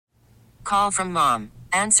call from mom.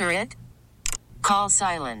 Answer it. Call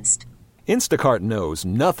silenced. Instacart knows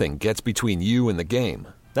nothing gets between you and the game.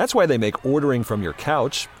 That's why they make ordering from your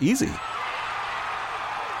couch easy.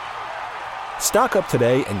 Stock up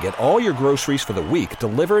today and get all your groceries for the week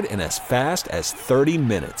delivered in as fast as 30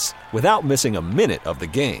 minutes without missing a minute of the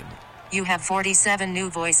game. You have 47 new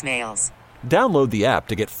voicemails. Download the app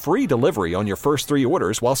to get free delivery on your first 3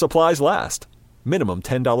 orders while supplies last. Minimum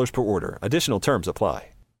 $10 per order. Additional terms apply.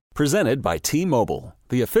 Presented by T-Mobile,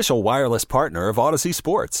 the official wireless partner of Odyssey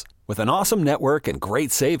Sports. With an awesome network and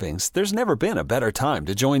great savings, there's never been a better time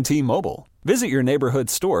to join T-Mobile. Visit your neighborhood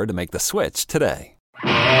store to make the switch today.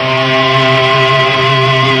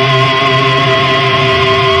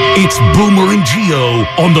 It's Boomer and Gio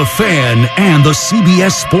on The Fan and the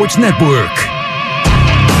CBS Sports Network.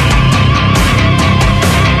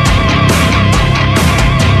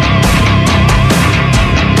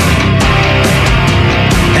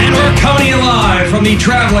 Coming live from the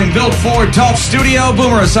traveling Built Ford Tough Studio,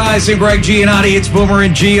 Boomer Esiason, Greg Giannotti. It's Boomer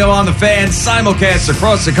and Gio on The Fan, simulcast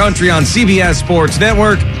across the country on CBS Sports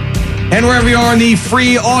Network and wherever you are in the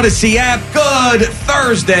free Odyssey app. Good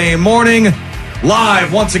Thursday morning,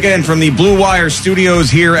 live once again from the Blue Wire Studios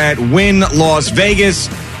here at Wynn, Las Vegas.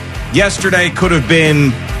 Yesterday could have been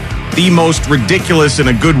the most ridiculous in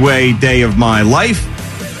a good way day of my life.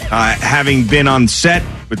 Having been on set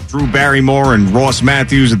with Drew Barrymore and Ross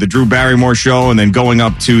Matthews at the Drew Barrymore Show, and then going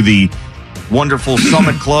up to the wonderful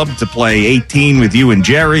Summit Club to play 18 with you and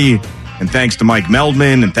Jerry. And thanks to Mike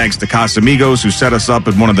Meldman and thanks to Casamigos, who set us up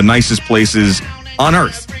at one of the nicest places on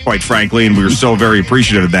earth, quite frankly, and we were so very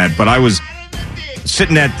appreciative of that. But I was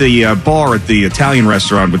sitting at the bar at the Italian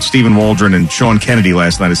restaurant with Stephen Waldron and Sean Kennedy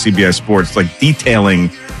last night at CBS Sports, like detailing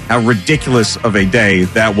how ridiculous of a day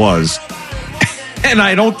that was. And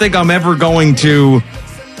I don't think I'm ever going to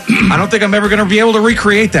be able to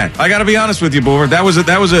recreate that. I got to be honest with you, Boomer. That was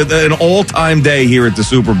an all-time day here at the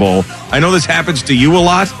Super Bowl. I know this happens to you a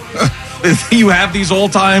lot. You have these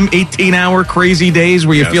all-time 18-hour crazy days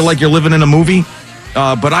where you feel like you're living in a movie,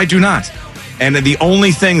 but I do not. And the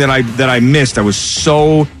only thing that I missed, I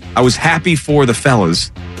was happy for the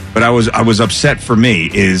fellas, but I was upset for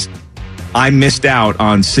me, is I missed out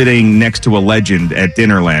on sitting next to a legend at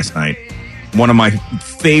dinner last night. One of my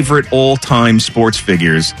favorite all-time sports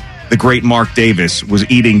figures, the great Mark Davis, was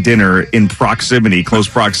eating dinner in close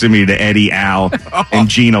proximity to Eddie, Al, and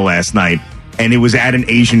Gina last night. And it was at an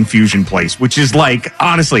Asian fusion place, which is like,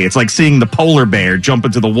 honestly, it's like seeing the polar bear jump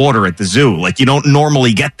into the water at the zoo. Like, you don't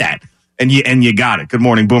normally get that. And you got it. Good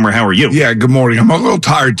morning, Boomer. How are you? Yeah, good morning. I'm a little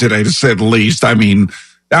tired today, to say the least. I mean,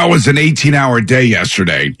 that was an 18-hour day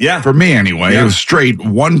yesterday. Yeah. For me, anyway. Yeah. It was straight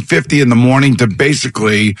 1:50 in the morning to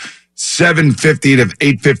basically 7:50 to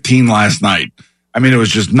 8:15 last night. I mean, it was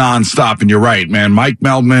just nonstop. And you're right, man. Mike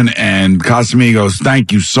Meldman and Casamigos,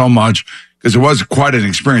 thank you so much, because it was quite an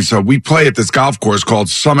experience. So we play at this golf course called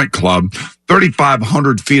Summit Club,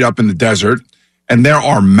 3,500 feet up in the desert, and there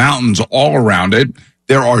are mountains all around it.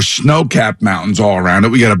 There are snow-capped mountains all around it.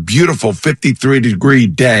 We got a beautiful 53-degree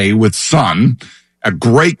day with sun, a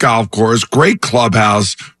great golf course, great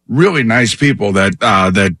clubhouse, really nice people that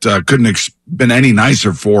couldn't have been any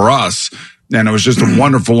nicer for us. And it was just a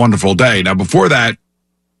wonderful, wonderful day. Now, before that,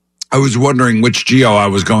 I was wondering which Gio I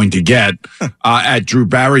was going to get at Drew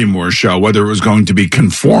Barrymore Show, whether it was going to be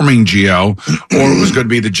conforming Gio or it was going to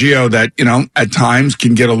be the Gio that, at times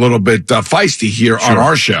can get a little bit feisty here on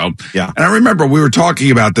our show. Yeah. And I remember we were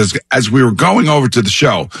talking about this as we were going over to the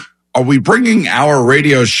show. Are we bringing our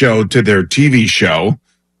radio show to their TV show?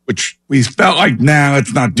 Which we felt like,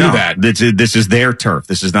 let's not do that. This is their turf.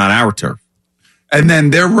 This is not our turf. And then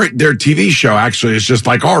their TV show actually is just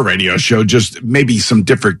like our radio show, just maybe some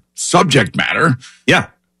different subject matter. Yeah.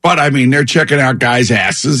 But, I mean, they're checking out guys'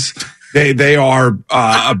 asses. They are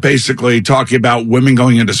basically talking about women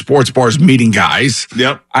going into sports bars, meeting guys.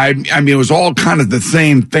 Yep. I mean, it was all kind of the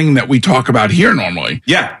same thing that we talk about here normally.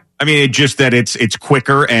 Yeah. I mean, it's just that it's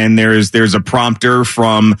quicker and there's a prompter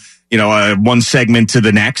from one segment to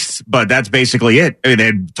the next, but that's basically it. I mean,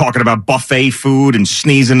 they're talking about buffet food and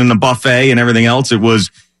sneezing in the buffet and everything else. It was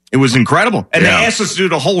incredible. And they asked us to do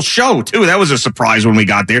the whole show too. That was a surprise when we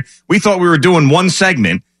got there. We thought we were doing one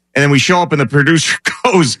segment and then we show up and the producer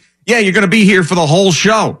goes, "Yeah, you're going to be here for the whole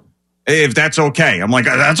show. If that's okay." I'm like,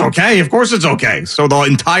 "That's okay. Of course it's okay." So the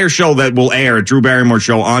entire show that will air at Drew Barrymore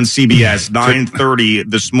Show on CBS, 9:30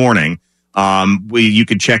 this morning. You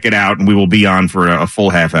could check it out and we will be on for a full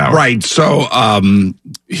half hour. Right. So,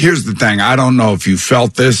 here's the thing. I don't know if you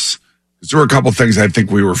felt this. There were a couple things I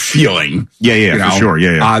think we were feeling. Yeah, for sure.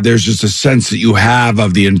 Yeah. There's just a sense that you have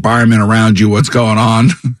of the environment around you, what's going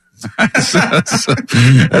on.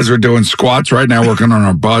 as we're doing squats right now, working on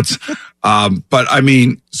our butts. But I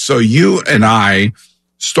mean, so you and I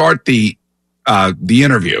start the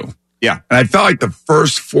interview. Yeah. And I felt like the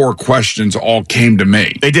first 4 questions all came to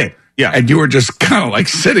me. They did. Yeah. And you were just kind of like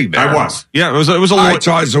sitting there. I was. Yeah. It was a all right,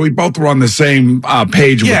 so we both were on the same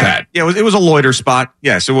page with that. Yeah. It was a loiter spot.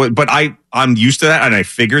 Yeah. So, but I'm used to that, and I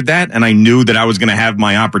figured that, and I knew that I was going to have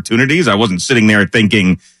my opportunities. I wasn't sitting there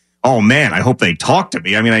thinking, oh man, I hope they talk to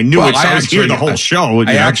me. I mean, I knew I was here the whole show.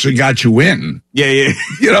 I actually got you in. Yeah.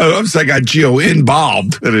 I got Gio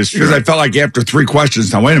involved. That is true. Because I felt like after 3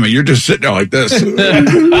 questions, now wait a minute, you're just sitting there like this. Yeah,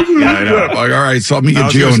 I know. Like, all right, so let me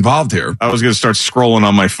get Gio involved here. I was going to start scrolling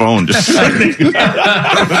on my phone, just through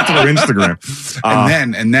Instagram.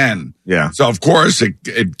 And then. Yeah. So, of course,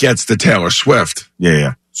 it gets to Taylor Swift.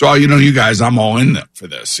 Yeah. So, you guys, I'm all in for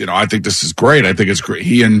this. I think this is great. I think it's great.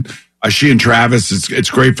 She and Travis, it's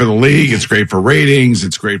great for the league. It's great for ratings.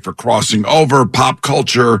 It's great for crossing over pop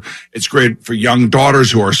culture. It's great for young daughters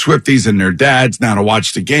who are Swifties and their dads now to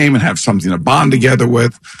watch the game and have something to bond together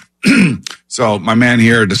with. So my man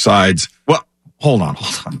here decides. Well, hold on.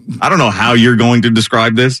 I don't know how you're going to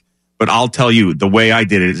describe this, but I'll tell you the way I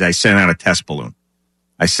did it is I sent out a test balloon.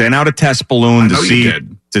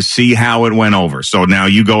 To see how it went over. So now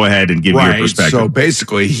you go ahead and give your perspective. So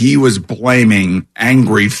basically, he was blaming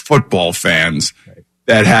angry football fans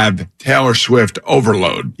that have Taylor Swift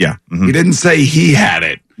overload. Yeah. Mm-hmm. He didn't say he had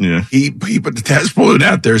it. Yeah. He put the test balloon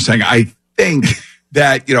out there saying, I think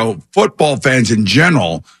that, football fans in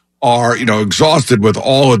general are, exhausted with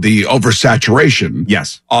all of the oversaturation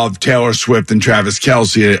of Taylor Swift and Travis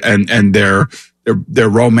Kelce and their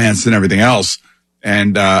romance and everything else.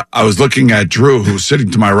 And I was looking at Drew, who was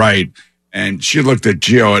sitting to my right, and she looked at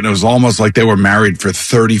Gio, and it was almost like they were married for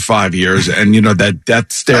 35 years. And, that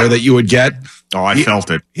death stare that you would get. Oh, I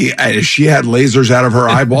felt it. If she had lasers out of her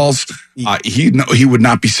eyeballs, he would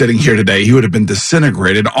not be sitting here today. He would have been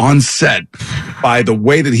disintegrated on set by the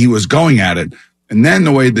way that he was going at it. And then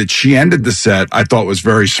the way that she ended the set, I thought was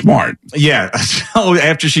very smart. Yeah. So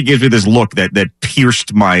after she gives me this look that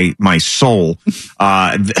pierced my soul,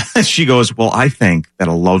 she goes, well, I think that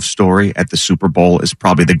a love story at the Super Bowl is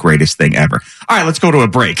probably the greatest thing ever. All right, let's go to a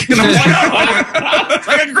break. And I'm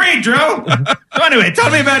like, agreed, Drew. So anyway,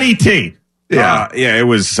 tell me about E.T. It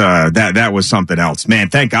was that was something else, man.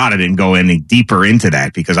 Thank God I didn't go any deeper into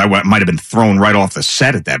that because I might have been thrown right off the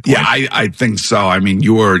set at that point. Yeah, I think so. I mean,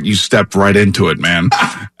 you stepped right into it, man.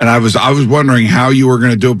 And I was wondering how you were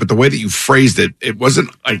going to do it, but the way that you phrased it, it wasn't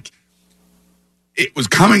like it was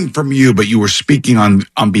coming from you, but you were speaking on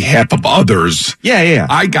behalf of others. Yeah.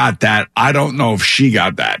 I got that. I don't know if she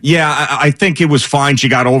got that. Yeah, I think it was fine. She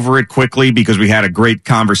got over it quickly because we had a great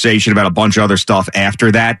conversation about a bunch of other stuff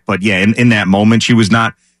after that. But yeah, in that moment, she was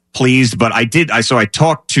not pleased. But I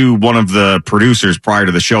talked to one of the producers prior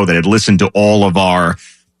to the show that had listened to all of our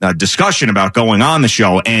discussion about going on the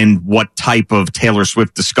show and what type of Taylor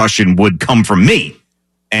Swift discussion would come from me.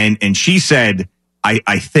 And she said,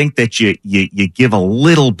 I think that you give a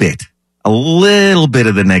little bit of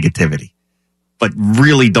the negativity, but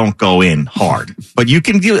really don't go in hard. But you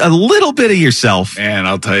can give a little bit of yourself. And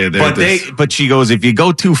I'll tell you, but she goes, if you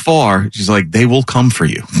go too far, she's like, they will come for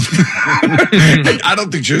you. I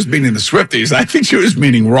don't think she was meaning the Swifties. I think she was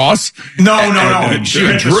meaning Ross. No. She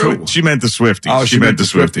meant the Swifties. Oh, she meant the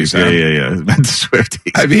Swifties. Yeah. Meant the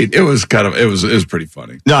Swifties. I mean, it was it was pretty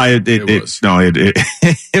funny. No, it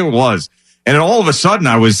was. And then all of a sudden,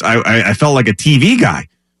 I felt like a TV guy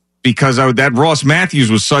because that Ross Matthews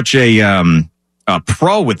was such a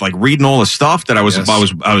pro with like reading all the stuff that I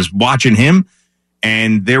was watching him,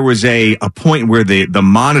 and there was a point where the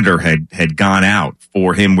monitor had gone out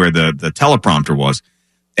for him where the teleprompter was,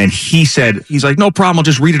 and he's like, no problem, I'll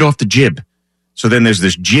just read it off the jib. So then there's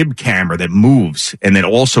this jib camera that moves and that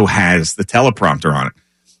also has the teleprompter on it.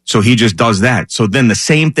 So he just does that. So then the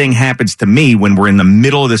same thing happens to me when we're in the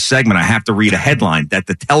middle of this segment. I have to read a headline that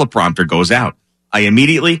the teleprompter goes out. I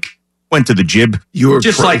immediately went to the jib. You were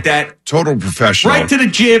just like that. Total professional. Right to the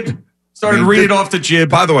jib. Started reading it off the jib.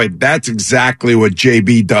 By the way, that's exactly what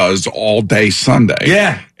JB does all day Sunday.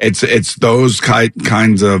 Yeah. It's those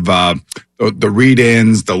kinds of the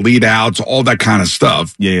read-ins, the lead-outs, all that kind of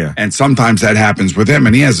stuff. Yeah. And sometimes that happens with him,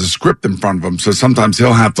 and he has a script in front of him. So sometimes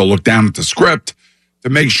he'll have to look down at the script to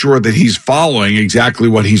make sure that he's following exactly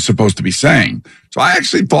what he's supposed to be saying. So I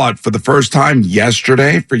actually thought for the first time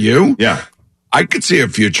yesterday for you, I could see a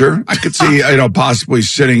future. I could see, possibly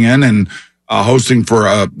sitting in and hosting for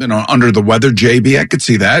Under the Weather JB. I could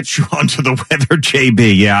see that. Under the Weather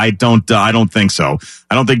JB. Yeah, I don't think so.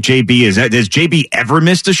 I don't think JB has JB ever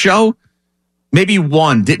missed a show? Maybe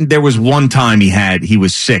one. There was one time he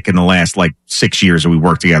was sick in the last 6 years that we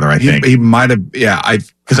worked together, I think. He might have, yeah.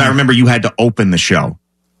 Because I remember you had to open the show.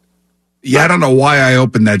 Yeah, I don't know why I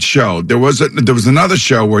opened that show. There was another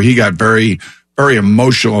show where he got very, very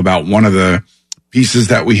emotional about one of the pieces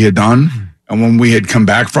that we had done. And when we had come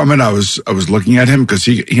back from it, I was looking at him because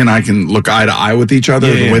he and I can look eye to eye with each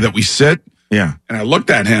other the way that we sit. Yeah. And I looked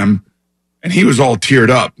at him and he was all teared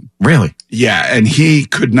up. Really? Yeah. And he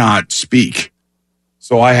could not speak.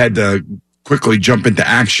 So I had to quickly jump into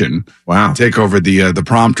action. Wow. And take over the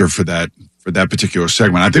prompter for that particular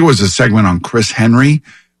segment. I think it was a segment on Chris Henry.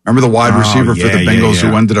 Remember the wide receiver for the Bengals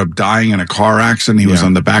who ended up dying in a car accident? He was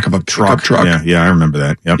on the back of a truck. Yeah, I remember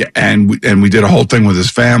that. Yep. Yeah, and we did a whole thing with his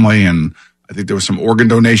family, and I think there was some organ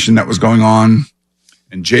donation that was going on,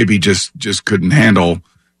 and JB just couldn't handle,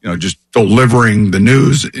 just delivering the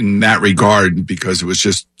news in that regard because it was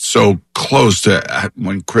just so close to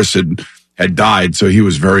when Chris had died, so he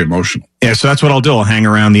was very emotional. Yeah, so that's what I'll do. I'll hang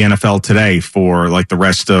around the NFL today for the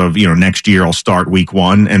rest of, next year. I'll start week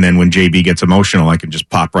 1, and then when JB gets emotional, I can just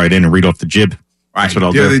pop right in and read off the jib. That's what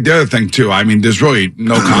I'll do. The other thing, too, I mean, there's really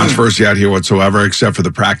no controversy out here whatsoever except for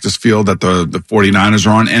the practice field that the 49ers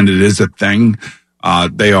are on, and it is a thing.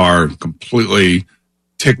 They are completely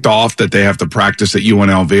ticked off that they have to practice at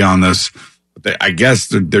UNLV on this. I guess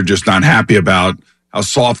they're just not happy about how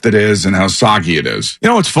soft it is and how soggy it is.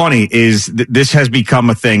 What's funny is this has become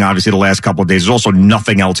a thing, obviously, the last couple of days. There's also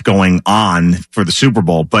nothing else going on for the Super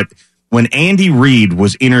Bowl. But when Andy Reid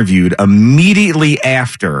was interviewed immediately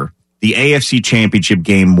after the AFC Championship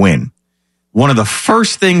game win, one of the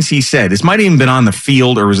first things he said, this might have even been on the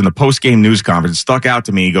field or was in the post-game news conference, stuck out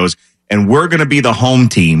to me. He goes, and we're going to be the home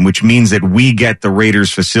team, which means that we get the Raiders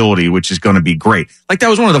facility, which is going to be great. That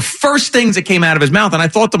was one of the first things that came out of his mouth. And I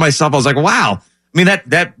thought to myself, I was like, wow. I mean,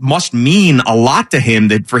 that must mean a lot to him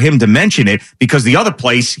for him to mention it because the other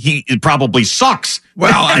place, it probably sucks.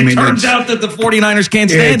 Well, it turns out that the 49ers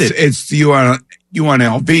can't stand it. It's the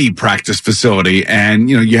UNLV practice facility, and,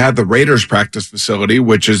 you have the Raiders practice facility,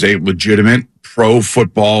 which is a legitimate pro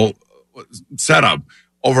football setup.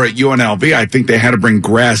 Over at UNLV, I think they had to bring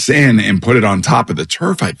grass in and put it on top of the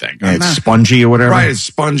turf, I think. It's spongy or whatever. Right, it's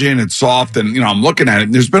spongy and it's soft, and, I'm looking at it,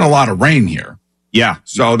 and there's been a lot of rain here. Yeah.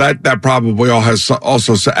 So that probably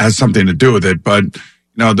also has something to do with it. But,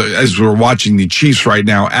 as we're watching the Chiefs right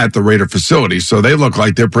now at the Raider facility, so they look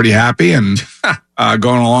like they're pretty happy and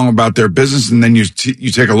going along about their business. And then you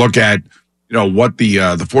take a look at, what the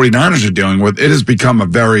 49ers are dealing with. It has become a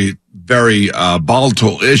very, very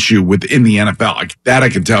volatile issue within the NFL. That I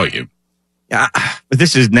can tell you. Yeah, but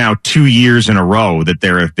this is now 2 years in a row that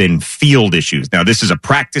there have been field issues. Now, this is a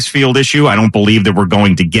practice field issue. I don't believe that we're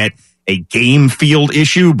going to get a game field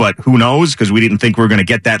issue, but who knows? Because we didn't think we were going to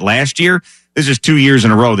get that last year. This is 2 years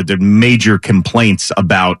in a row that there are major complaints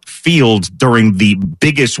about fields during the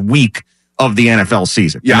biggest week of the NFL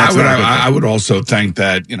season. Yeah, I would also think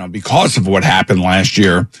that, because of what happened last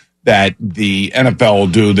year, that the NFL will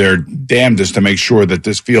do their damnedest to make sure that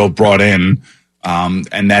this field brought in,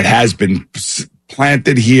 and that has been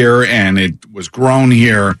planted here and it was grown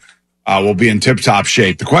here, will be in tip-top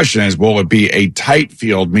shape. The question is, will it be a tight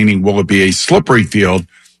field, meaning will it be a slippery field?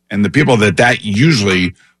 And the people that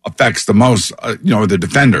usually affects the most, are the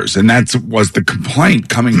defenders. And that was the complaint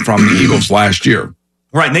coming from the Eagles last year.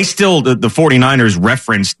 Right, and they still, the 49ers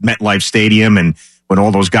referenced MetLife Stadium and when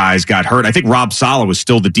all those guys got hurt. I think Rob Saleh was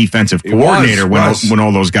still the defensive coordinator when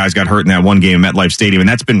all those guys got hurt in that one game at MetLife Stadium, and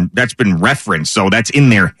that's been referenced, so that's in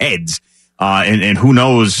their heads. And who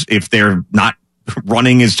knows if they're not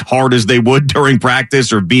running as hard as they would during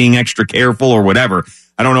practice or being extra careful or whatever.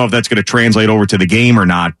 I don't know if that's going to translate over to the game or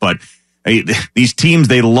not, but these teams,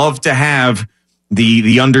 they love to have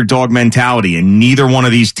the underdog mentality, and neither one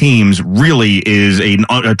of these teams really is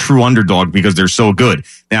a true underdog because they're so good.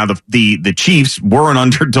 Now, the Chiefs were an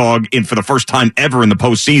underdog for the first time ever in the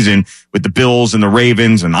postseason with the Bills and the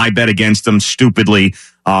Ravens, and I bet against them stupidly.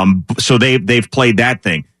 So they've played that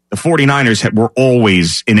thing. The 49ers were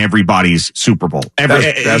always in everybody's Super Bowl.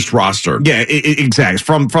 Best roster. Yeah, exactly.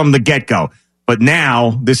 From the get-go. But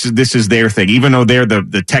now this is their thing. Even though they're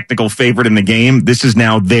the technical favorite in the game, this is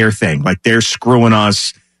now their thing. Like, they're screwing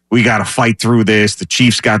us. We got to fight through this. The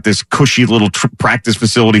Chiefs got this cushy little practice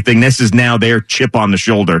facility thing. This is now their chip on the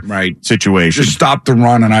shoulder situation. Just stop the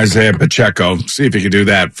run on Isaiah Pacheco. See if you can do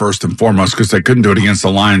that first and foremost, because they couldn't do it against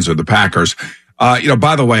the Lions or the Packers.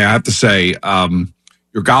 By the way, I have to say,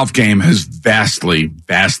 your golf game has vastly,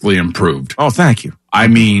 vastly improved. Oh, thank you. I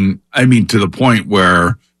mean, to the point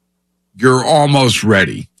where you're almost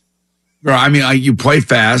ready. I mean, you play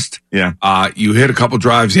fast. Yeah. You hit a couple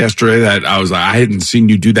drives yesterday that I was like, I hadn't seen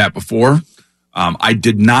you do that before. I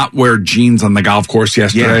did not wear jeans on the golf course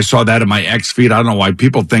yesterday. Yeah. I saw that in my X feed. I don't know why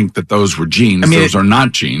people think that those were jeans. Those are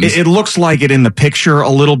not jeans. It looks like it in the picture a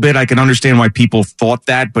little bit. I can understand why people thought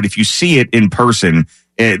that, but if you see it in person,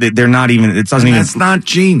 they're not even. It doesn't even. That's not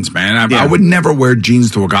jeans, man. I would never wear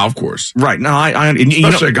jeans to a golf course. Right? No,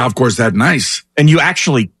 especially a golf course that nice. And you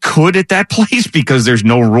actually could at that place because there's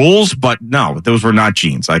no rules. But no, those were not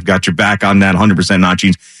jeans. I've got your back on that. 100% not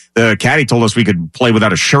jeans. The caddy told us we could play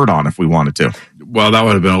without a shirt on if we wanted to. Well, that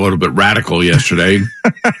would have been a little bit radical yesterday,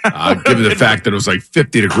 given the fact that it was like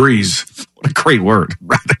 50 degrees. What a great word,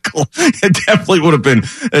 radical. It definitely would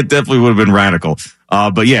have been radical.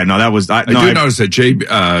 But yeah, no, that was. I notice that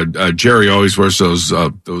Jerry always wears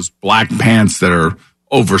those black pants that are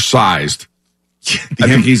oversized. I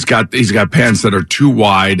think he's got pants that are too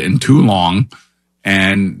wide and too long.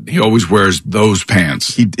 And he always wears those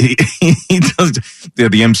pants. He does. They're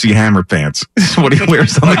the MC Hammer pants. That's what he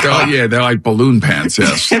wears on the car. Yeah, they're like balloon pants.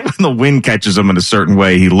 Yes. When the wind catches him in a certain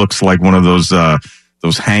way, he looks like one of those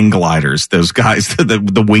hang gliders. Those guys,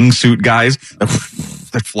 the wingsuit guys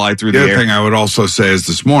that fly through the air. The other thing I would also say is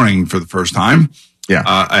this morning, for the first time,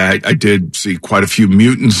 I did see quite a few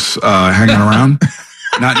mutants hanging around.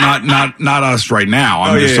 Not us right now.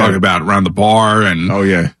 I'm just talking about around the bar and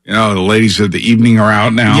the ladies of the evening are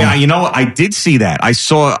out now. Yeah, you know what? I did see that. I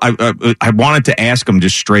saw. I wanted to ask them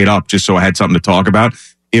just straight up, just so I had something to talk about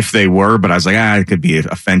if they were, but I was like, it could be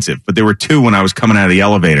offensive. But there were two when I was coming out of the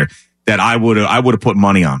elevator that I would have put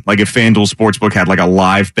money on. Like if FanDuel Sportsbook had like a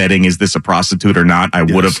live betting, is this a prostitute or not? I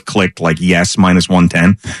would have clicked like yes, minus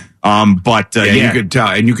 110. You could tell,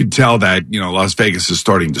 and you could tell that Las Vegas is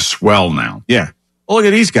starting to swell now. Yeah. Well, look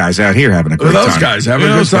at these guys out here having a great time. Those guys having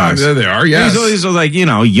a good time. There they are, yes. These are like,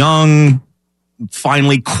 young,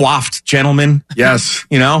 finely coiffed gentlemen. Yes.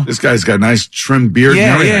 This guy's got a nice trim beard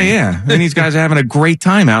and everything. Yeah. And these guys are having a great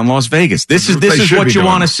time out in Las Vegas. This is what you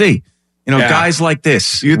want to see. Guys like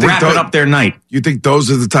this, wrapping up their night. You think those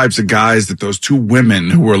are the types of guys that those two women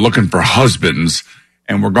who were looking for husbands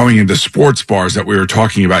and we're going into sports bars that we were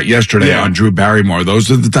talking about yesterday on Drew Barrymore.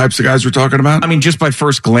 Those are the types of guys we're talking about? I mean, just by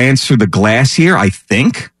first glance through the glass here, I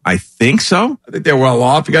think so. I think they're well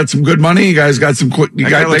off. You got some good money. You guys got some they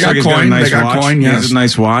got coin. They got coin. Yes. A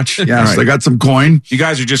nice watch. Yes, right. They got some coin. You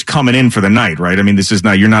guys are just coming in for the night, right? I mean, this is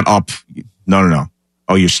not, you're not up. No.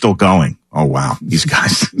 Oh, you're still going. Oh, wow. These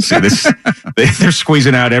guys, see this, they're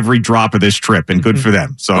squeezing out every drop of this trip, and good for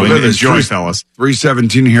them. So enjoy, fellas.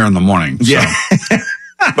 3:17 here in the morning. So. Yeah.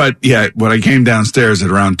 But yeah, when I came downstairs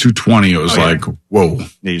at around 2:20, it was like, whoa.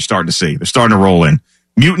 Yeah, you're starting to see. They're starting to roll in.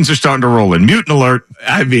 Mutants are starting to roll in. Mutant alert.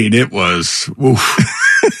 I mean, it was, oof.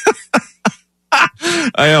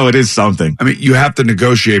 I know, it is something. I mean, you have to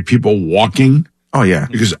negotiate people walking. Oh, yeah.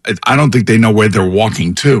 Because I don't think they know where they're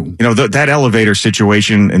walking to. That elevator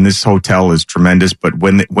situation in this hotel is tremendous, but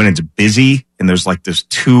when it's busy and there's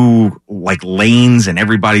two lanes and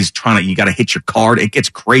everybody's you got to hit your card, it gets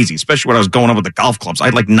crazy, especially when I was going up with the golf clubs. I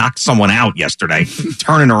knocked someone out yesterday,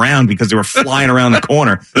 turning around because they were flying around the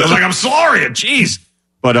corner. I was like, I'm sorry, jeez.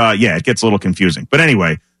 But it gets a little confusing. But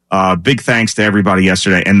anyway, big thanks to everybody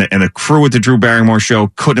yesterday, and the crew at the Drew Barrymore Show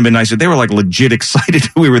couldn't have been nicer. They were legit excited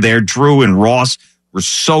we were there. Drew and Ross were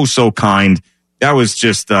so kind. That was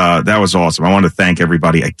just that was awesome. I want to thank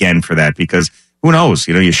everybody again for that, because who knows?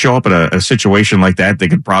 You show up at a situation like that, they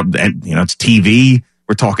could probably, it's TV.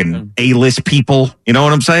 We're talking A-list people. You know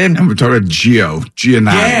what I'm saying? And we're talking Gio.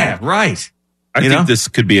 Yeah, right. I think this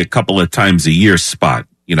could be a couple of times a year spot.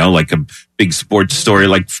 Like a big sports story,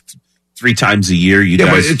 3 times a year. You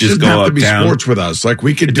guys just go have uptown. To be sports with us.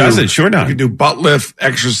 We could sure not. We could do butt lift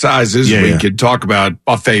exercises. Yeah, we could talk about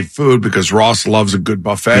buffet food because Ross loves a good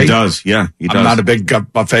buffet. He does. Yeah, he does. I'm not a big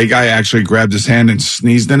buffet guy. I actually grabbed his hand and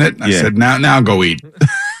sneezed in it. I said, now go eat.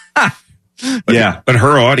 But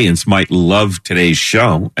her audience might love today's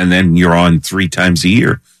show, and then you're on 3 times a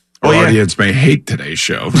year. Our audience may hate today's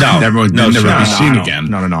show. No, never be seen again.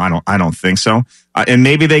 No. I don't think so. And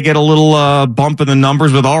maybe they get a little bump in the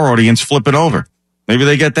numbers with our audience flipping over. Maybe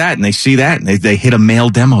they get that and they see that and they hit a male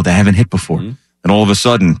demo they haven't hit before, and all of a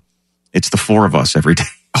sudden, it's the 4 of us every day.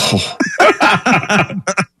 Oh,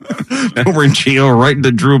 Boomer and Gio right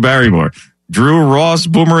into Drew Barrymore. Drew, Ross,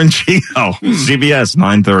 Boomer and Gio. CBS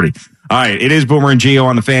 9:30. All right, it is Boomer and Gio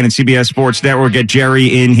on the Fan and CBS Sports Network. Get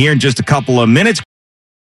Jerry in here in just a couple of minutes.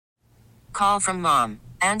 Call from mom.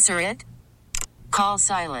 Answer it. Call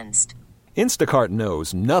silenced. Instacart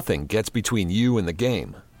knows nothing gets between you and the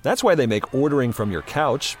game. That's why they make ordering from your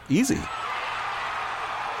couch easy.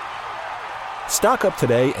 Stock up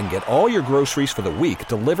today and get all your groceries for the week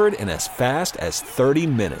delivered in as fast as 30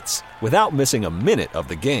 minutes without missing a minute of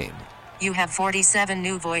the game. You have 47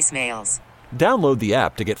 new voicemails. Download the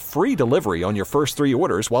app to get free delivery on your first 3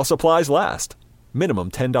 orders while supplies last.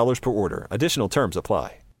 Minimum $10 per order. Additional terms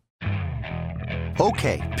apply.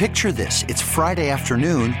 Okay, picture this. It's Friday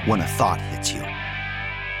afternoon when a thought hits you.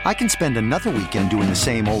 I can spend another weekend doing the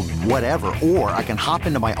same old whatever, or I can hop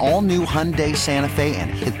into my all-new Hyundai Santa Fe and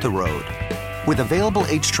hit the road. With available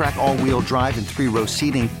H-Track all-wheel drive and 3-row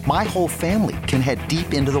seating, my whole family can head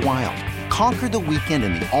deep into the wild. Conquer the weekend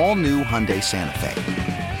in the all-new Hyundai Santa Fe.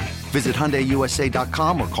 Visit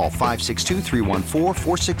HyundaiUSA.com or call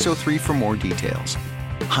 562-314-4603 for more details.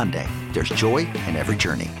 Hyundai, there's joy in every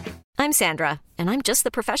journey. I'm Sandra, and I'm just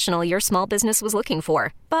the professional your small business was looking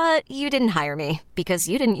for. But you didn't hire me because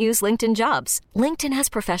you didn't use LinkedIn Jobs. LinkedIn has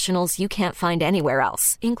professionals you can't find anywhere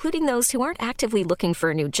else, including those who aren't actively looking for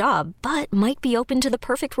a new job, but might be open to the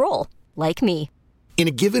perfect role, like me. In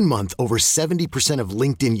a given month, over 70% of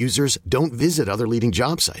LinkedIn users don't visit other leading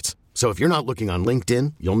job sites. So if you're not looking on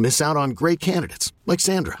LinkedIn, you'll miss out on great candidates like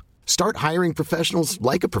Sandra. Start hiring professionals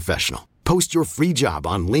like a professional. Post your free job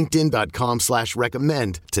on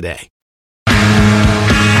linkedin.com/recommend today. On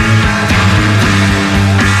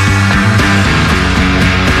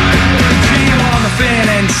the Fan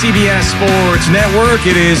and CBS Sports Network.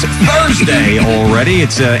 It is Thursday already.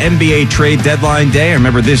 It's NBA trade deadline day. I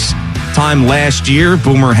remember this time last year,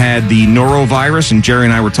 Boomer had the Norovirus, and Jerry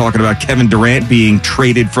and I were talking about Kevin Durant being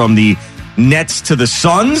traded from the Nets to the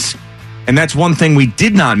Suns. And that's one thing we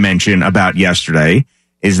did not mention about yesterday,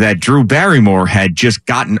 is that Drew Barrymore had just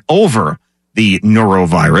gotten over the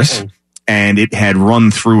Norovirus, and it had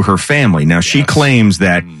run through her family. Now, she claims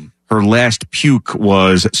that her last puke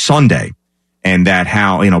was Sunday, and that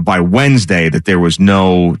by Wednesday that there was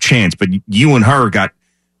no chance. But you and her got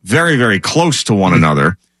very, very close to one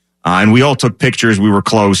another. And we all took pictures. We were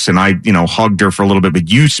close, and I, hugged her for a little bit.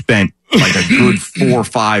 But you spent like a good 4 or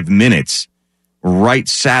 5 minutes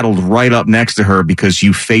saddled right up next to her because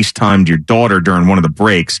you FaceTimed your daughter during one of the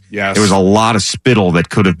breaks. Yes. There was a lot of spittle that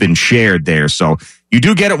could have been shared there. So you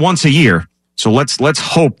do get it once a year. So let's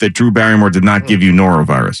hope that Drew Barrymore did not give you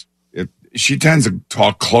Norovirus. She tends to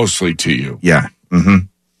talk closely to you. Yeah. Mm-hmm.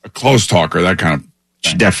 A close talker, that kind of thing.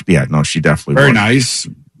 She definitely Very was. Nice.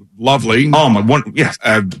 Lovely. Oh, my one. Yes.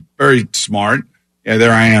 Very smart. Yeah,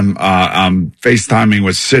 there I am. I'm FaceTiming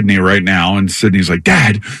with Sydney right now, and Sydney's like,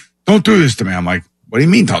 "Dad, don't do this to me." I'm like, "What do you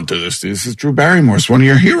mean, don't do this? This is Drew Barrymore. It's one of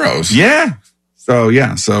your heroes." Yeah. So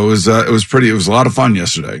it was a lot of fun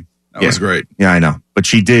yesterday. That was great. Yeah, I know. But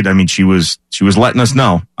she did. I mean, she was letting us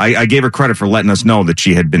know. I gave her credit for letting us know that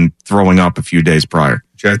she had been throwing up a few days prior.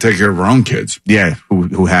 She had to take care of her own kids. Yeah,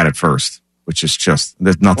 who had it first, which is just,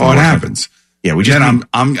 there's nothing. Oh, it happens. Yeah,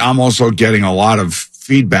 I'm also getting a lot of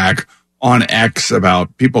feedback on X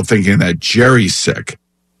about people thinking that Jerry's sick.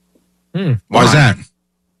 Why is that?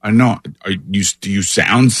 I know. Do you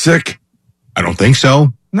sound sick? I don't think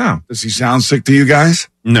so. No. Does he sound sick to you guys?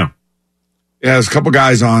 No. Yeah, there's a couple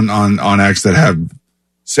guys on X that have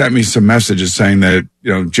sent me some messages saying that,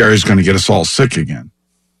 Jerry's going to get us all sick again.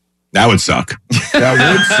 That would suck. That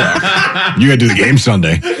would suck. You got to do the game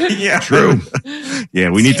Sunday. Yeah. True.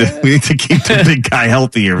 Yeah, we need to keep the big guy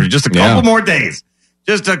healthy here for just a couple more days.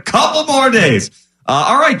 Just a couple more days.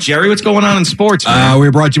 All right, Jerry, what's going on in sports, man?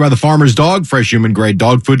 We're brought to you by the Farmer's Dog, fresh human-grade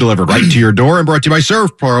dog food delivered right to your door, and brought to you by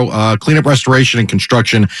ServPro, cleanup, restoration, and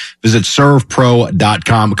construction. Visit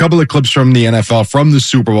servpro.com. A couple of clips from the NFL, from the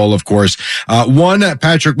Super Bowl, of course. One,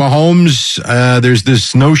 Patrick MAHOMES. There's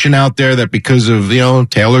this notion out there that because of,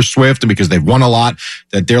 Taylor Swift and because they've won a lot,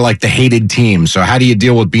 that they're like the hated team. So how do you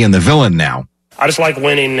deal with being the villain now? I just like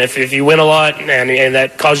winning. If you win a lot and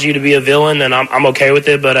that causes you to be a villain, then I'm okay with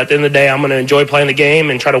it. But at the end of the day, I'm going to enjoy playing the game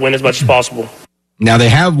and try to win as much as possible. Now, they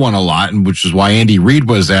have won a lot, which is why Andy Reid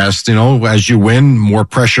was asked, as you win, more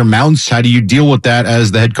pressure mounts. How do you deal with that as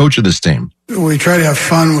the head coach of this team? We try to have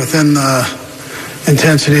fun within the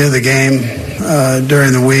intensity of the game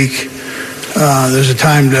during the week. There's a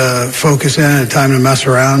time to focus in and a time to mess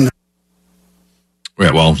around.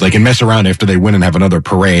 Yeah, well, they can mess around after they win and have another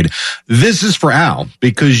parade. This is for Al,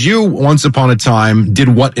 because you, once upon a time, did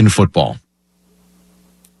what in football?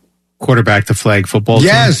 Quarterback the flag football team.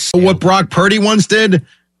 Yes, what Brock Purdy once did.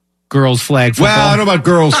 Girls flag football. Well, I don't know about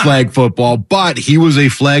girls flag football, but he was a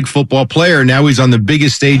flag football player. Now he's on the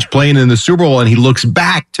biggest stage playing in the Super Bowl, and he looks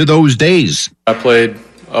back to those days. I played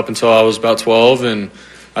up until I was about 12, and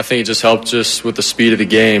I think it just helped just with the speed of the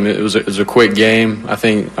game. It was a quick game. I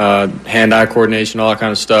think hand-eye coordination, all that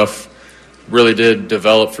kind of stuff really did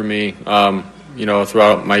develop for me,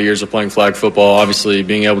 throughout my years of playing flag football. Obviously,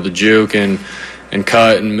 being able to juke and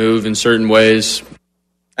cut and move in certain ways.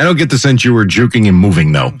 I don't get the sense you were juking and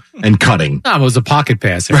moving, though, and cutting. No, it was a pocket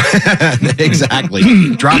passer.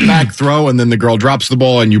 Exactly. Drop back, throw, and then the girl drops the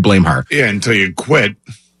ball and you blame her. Yeah, until you quit.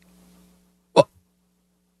 Well,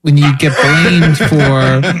 when you get blamed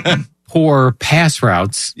for poor pass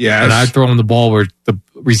routes, and I throw the ball where the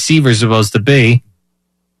receiver's supposed to be,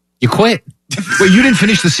 you quit. Wait, you didn't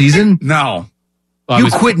finish the season? No. Well, you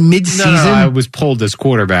quit mid-season? No, I was pulled as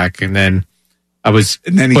quarterback, and then I was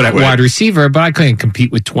put at quit. wide receiver, but I couldn't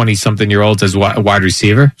compete with 20-something-year-olds as wide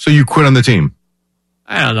receiver. So you quit on the team?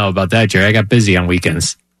 I don't know about that, Jerry. I got busy on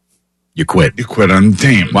weekends. You quit. You quit on the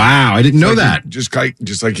team. Wow, I didn't know that. Just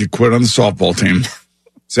like you quit on the softball team.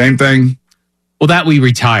 Same thing. Well, that we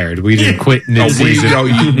retired. We didn't quit mid-season.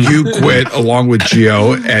 You quit along with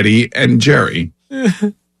Gio, Eddie, and Jerry.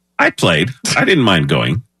 I played. I didn't mind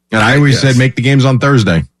going. And I always said make the games on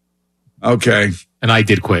Thursday. Okay. And I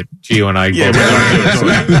did quit. Gio and I. Okay.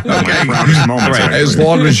 As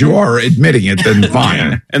long as you are admitting it, then fine.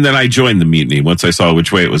 Yeah. And then I joined the mutiny once I saw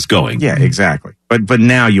which way it was going. Yeah, exactly. But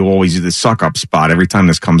now you always do the suck up spot every time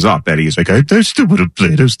this comes up. Eddie is like, I still would have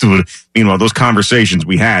played. I still would have. Meanwhile, those conversations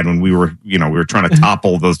we had when we were trying to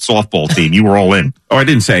topple the softball team, you were all in. Oh, I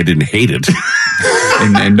didn't say I didn't hate it.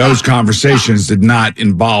 And those conversations did not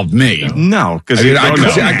involve me. No, because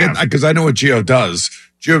I know what Gio does.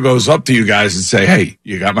 Gio goes up to you guys and say, hey,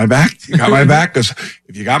 you got my back? You got my back? Because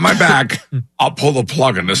if you got my back, I'll pull the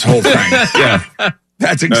plug on this whole thing. Yeah.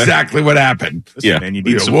 That's exactly what happened. Yeah. And you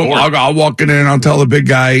need support. I'll walk in and I'll tell the big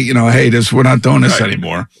guy, hey, we're not doing this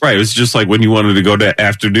anymore. Right. It was just like when you wanted to go to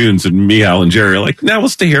afternoons and Mihal and Jerry are like, we'll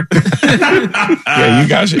stay here. Yeah, you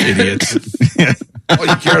guys are idiots. All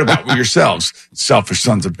you cared about were yourselves. Selfish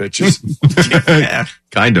sons of bitches. Yeah.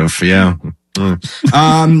 Kind of, yeah.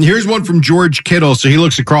 Here's one from George Kittle. So he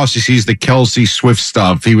looks across, he sees the Kelsey Swift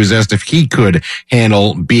stuff. He was asked if he could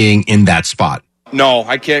handle being in that spot. No,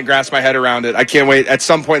 I can't grasp my head around it. I can't wait. At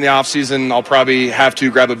some point in the offseason, I'll probably have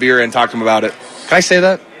to grab a beer and talk to him about it. Can I say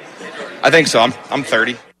that? I think so. I'm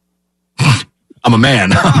 30. I'm a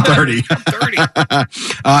man. I'm 30.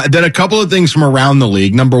 Then a couple of things from around the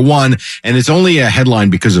league. Number one, and it's only a headline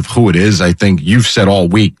because of who it is. I think you've said all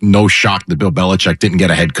week, no shock that Bill Belichick didn't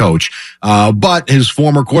get a head coach. But his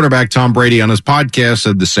former quarterback, Tom Brady, on his podcast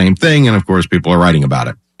said the same thing. And of course, people are writing about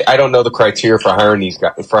it. I don't know the criteria for hiring these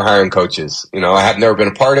guys, for hiring coaches. I have never been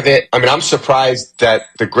a part of it. I mean, I'm surprised that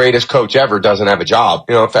the greatest coach ever doesn't have a job.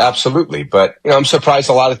 Absolutely. But, I'm surprised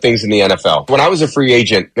a lot of things in the NFL. When I was a free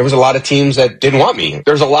agent, there was a lot of teams that didn't want me.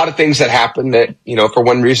 There's a lot of things that happen that, for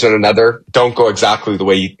one reason or another, don't go exactly the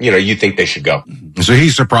way, you think they should go. So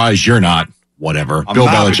he's surprised you're not. Whatever. Bill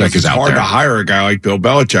Belichick is out there. It's hard to hire a guy like Bill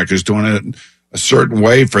Belichick who's doing it a certain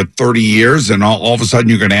way for 30 years, and all of a sudden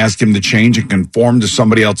you're going to ask him to change and conform to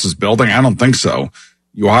somebody else's building? I don't think so.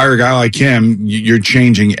 You hire a guy like him, you're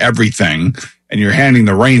changing everything, and you're handing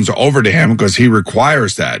the reins over to him because he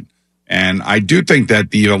requires that. And I do think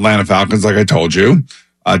that the Atlanta Falcons, like I told you,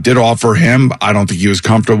 did offer him. I don't think he was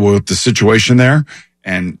comfortable with the situation there.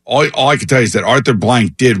 And all I can tell you is that Arthur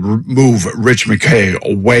Blank did move Rich McKay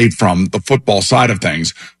away from the football side of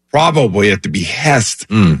things, probably at the behest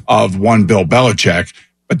of one Bill Belichick.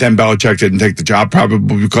 But then Belichick didn't take the job,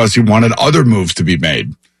 probably because he wanted other moves to be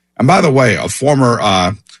made. And by the way, a former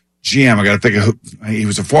GM, I got to think of, he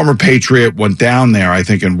was a former Patriot, went down there, I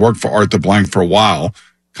think, and worked for Arthur Blank for a while,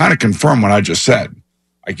 kind of confirmed what I just said.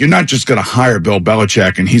 Like, you're not just going to hire Bill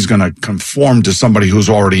Belichick and he's going to conform to somebody who's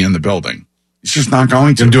already in the building. He's just not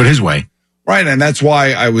going to. Do it his way. Right, and that's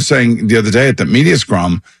why I was saying the other day at the media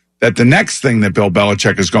scrum that the next thing that Bill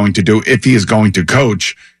Belichick is going to do, if he is going to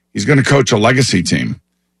coach, he's going to coach a legacy team.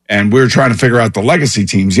 And we were trying to figure out the legacy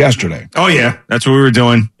teams yesterday. Oh, yeah. That's what we were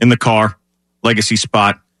doing in the car. Legacy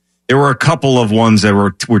spot. There were a couple of ones that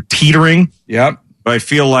were teetering. Yep. But I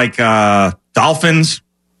feel like Dolphins,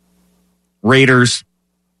 Raiders,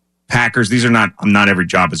 Packers. These are not every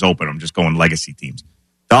job is open. I'm just going legacy teams.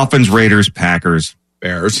 Dolphins, Raiders, Packers,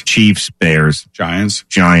 Bears, Chiefs, Bears, Giants,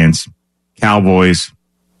 Cowboys,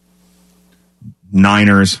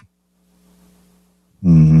 Niners,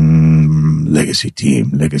 legacy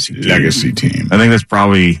team. I think that's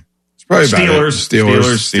probably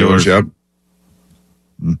Steelers. Yep.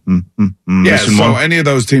 Yeah. So any of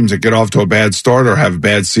those teams that get off to a bad start or have a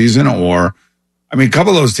bad season, or a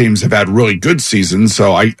couple of those teams have had really good seasons.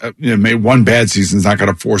 So one bad season is not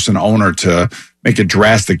going to force an owner to make a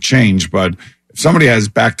drastic change. But if somebody has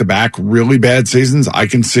back-to-back really bad seasons, I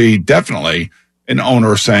can see definitely an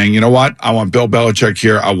owner saying, you know what, I want Bill Belichick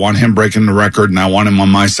here. I want him breaking the record, and I want him on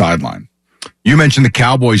my sideline. You mentioned the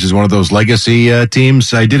Cowboys as one of those legacy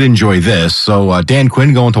teams. I did enjoy this. So Dan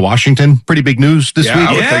Quinn going to Washington. Pretty big news this week.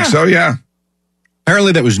 I would think so, yeah.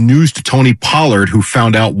 Apparently that was news to Tony Pollard, who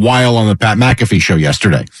found out while on the Pat McAfee show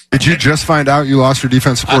yesterday. Did you just find out you lost your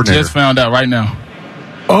defensive coordinator? I just found out right now.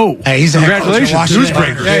 Oh, hey, he's congratulations.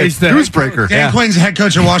 Newsbreaker. Yeah, he's the Newsbreaker. Dan Quinn's the head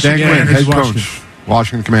coach of Washington Dan Quinn, Commanders. head coach,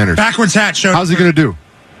 Washington Commanders. Backwards hat show. How's he going to do?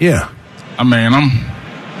 Yeah. I mean,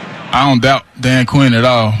 I don't doubt Dan Quinn at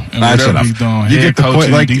all. And That's whatever enough. he's doing. You Head get the point.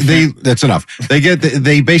 coaching, Like defense. that's enough.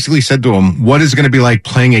 They basically said to him, "What is it going to be like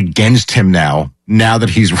playing against him now that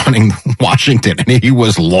he's running Washington?" And he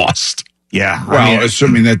was lost. Yeah. Well,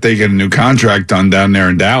 assuming that they get a new contract done down there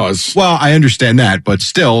in Dallas. Well, I understand that, but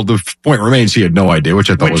still, the point remains he had no idea, which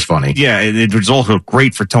I thought was funny. Yeah, it was also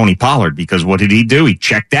great for Tony Pollard because what did he do? He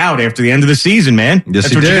checked out after the end of the season, man. Yes,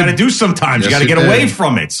 That's he what did. you got to do sometimes. Yes, you got to he get away did.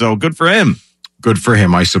 from it. So good for him. Good for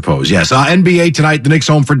him, I suppose. Yes. NBA tonight, the Knicks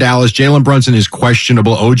home for Dallas. Jalen Brunson is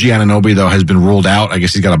questionable. OG Anunoby, though, has been ruled out. I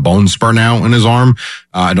guess he's got a bone spur now in his arm.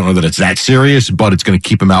 I don't know that it's that serious, but it's going to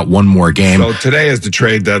keep him out one more game. So today is the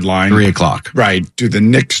trade deadline. 3:00. Right. Do the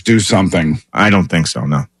Knicks do something? I don't think so,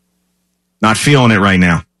 no. Not feeling it right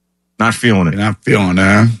now. Not feeling it. You're not feeling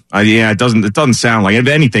it, huh? Yeah, it doesn't sound like it. If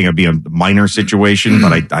anything, it'd be a minor situation,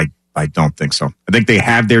 but I don't think so. I think they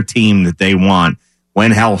have their team that they want when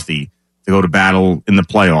healthy to go to battle in the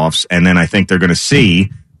playoffs, and then I think they're going to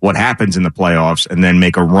see what happens in the playoffs and then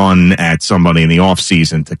make a run at somebody in the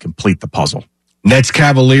offseason to complete the puzzle. Nets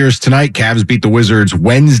Cavaliers tonight. Cavs beat the Wizards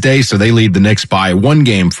Wednesday, so they lead the Knicks by one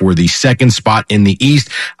game for the second spot in the East.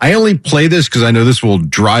 I only play this because I know this will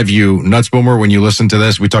drive you nuts, Boomer, when you listen to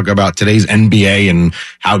this. We talk about today's NBA and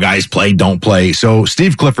how guys play, don't play. So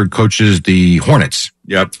Steve Clifford coaches the Hornets.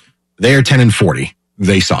 Yep. They are 10-40.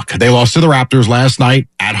 They suck. They lost to the Raptors last night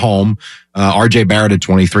at home. RJ Barrett had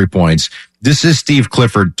 23 points. This is Steve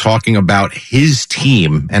Clifford talking about his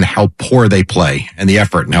team and how poor they play and the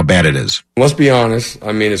effort and how bad it is. Let's be honest.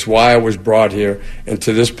 I mean, it's why I was brought here. And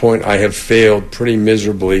to this point, I have failed pretty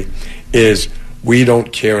miserably, is we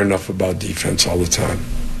don't care enough about defense all the time.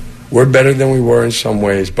 We're better than we were in some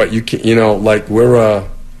ways, but like we're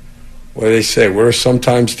what do they say? We're a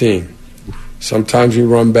sometimes team. Sometimes we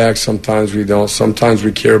run back, sometimes we don't. Sometimes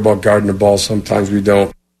we care about guarding the ball, sometimes we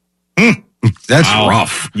don't. That's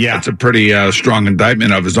rough. Yeah. It's a pretty strong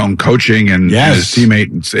indictment of his own coaching and his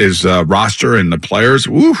teammate, his roster and the players.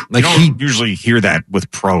 Woo. Like you don't usually hear that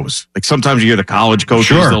with pros. Like sometimes you hear the college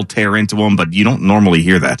coaches, they'll tear into them, but you don't normally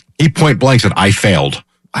hear that. He point blank said, I failed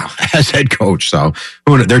as head coach. So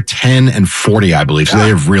they're 10-40, I believe. So they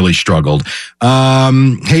have really struggled.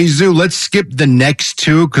 Hey, Zoo, let's skip the next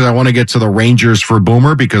two because I want to get to the Rangers for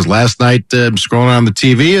Boomer because last night, I'm scrolling on the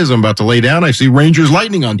TV as I'm about to lay down. I see Rangers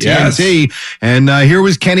Lightning on TNT. And here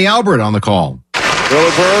was Kenny Albert on the call.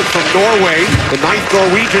 Willenberg from Norway, the 9th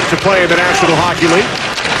Norwegian to play in the National Hockey League.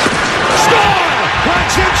 Score!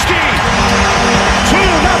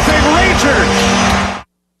 2-0 Rangers!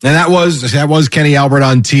 And that was Kenny Albert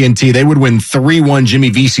on TNT. They would win 3-1. Jimmy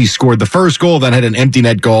Vesey scored the first goal, then had an empty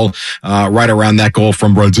net goal right around that goal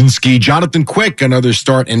from Brodzinski. Jonathan Quick, another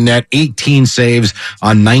start in net, 18 saves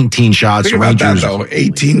on 19 shots. Think about that, though.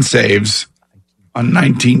 18 saves on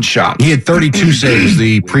 19 shots. He had 32 saves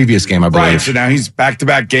the previous game, I believe. Right, so now he's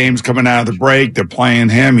back-to-back games coming out of the break. They're playing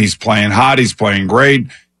him. He's playing hot. He's playing great.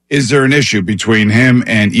 Is there an issue between him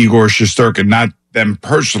and Igor Shesterkin? Not them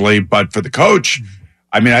personally, but for the coach.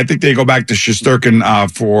 I mean, I think they go back to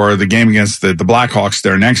Shesterkin for the game against the Blackhawks,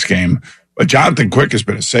 their next game. But Jonathan Quick has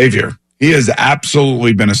been a savior. He has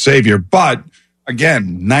absolutely been a savior. But,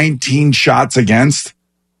 again, 19 shots against.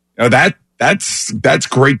 That's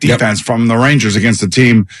great defense from the Rangers against a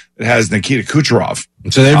team that has Nikita Kucherov.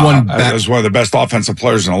 So they've won as one of the best offensive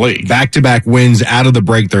players in the league. Back-to-back wins out of the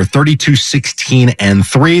break. They're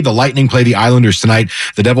 32-16-3. The Lightning play the Islanders tonight.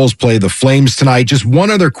 The Devils play the Flames tonight. Just one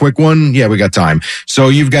other quick one. Yeah, we got time. So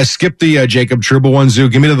you've got skipped the Jacob Trouba one, Zoo.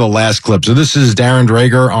 Give me to the last clip. So this is Darren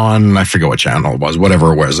Dreger on, I forget what channel it was,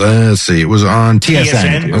 whatever it was. Let's see. It was on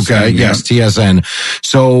TSN. Okay. Yes, TSN.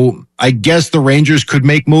 So I guess the Rangers could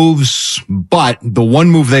make moves, but the one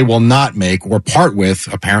move they will not make or part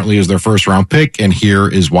with apparently is their first round pick. And here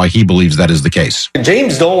is why he believes that is the case.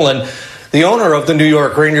 James Dolan, the owner of the New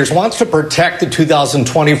York Rangers, wants to protect the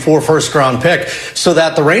 2024 first-round pick so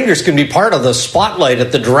that the Rangers can be part of the spotlight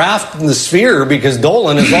at the draft in the Sphere because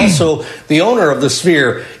Dolan is also the owner of the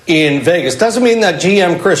Sphere in Vegas. Doesn't mean that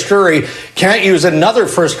GM Chris Drury can't use another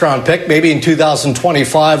first-round pick, maybe in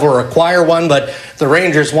 2025 or acquire one, but the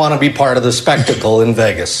Rangers want to be part of the spectacle in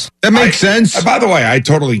Vegas. That makes sense. By the way, I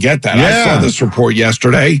totally get that. I saw this report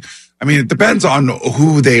yesterday. I mean, it depends on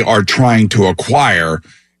who they are trying to acquire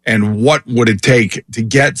and what would it take to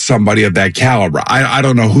get somebody of that caliber. I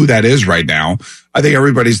don't know who that is right now. I think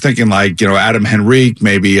everybody's thinking like, Adam Henrique,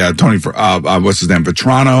 maybe Tony, what's his name,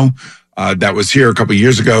 Vetrano, that was here a couple of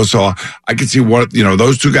years ago. So I could see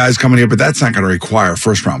those two guys coming here, but that's not going to require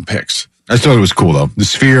first-round picks. I thought it was cool, though. The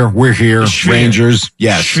Sphere, we're here. Rangers.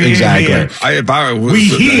 Yes, Sphere exactly. If I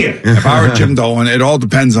were Jim Dolan, it all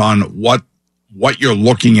depends on what you're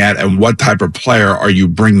looking at and what type of player are you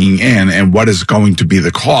bringing in and what is going to be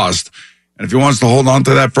the cost. And if he wants to hold on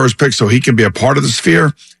to that first pick so he can be a part of the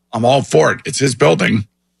Sphere, I'm all for it. It's his building.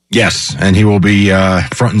 Yes, and he will be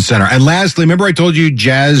front and center. And lastly, remember I told you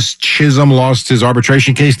Jazz Chisholm lost his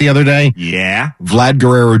arbitration case the other day? Yeah. Vlad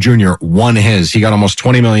Guerrero Jr. won his. He got almost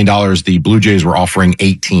 $20 million. The Blue Jays were offering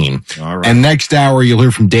 18. All right. And next hour, you'll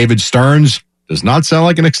hear from David Stearns. Does not sound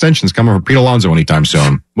like an extension is coming for Pete Alonso anytime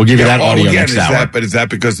soon. We'll give you that audio next hour. But is that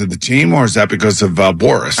because of the team or is that because of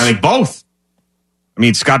Boris? I think both. I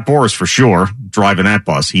mean, Scott Boras for sure, driving that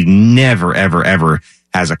bus. He never, ever, ever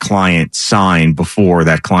has a client sign before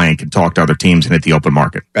that client can talk to other teams and hit the open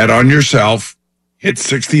market. Bet on yourself, hit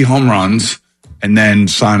 60 home runs, and then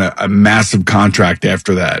sign a massive contract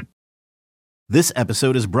after that. This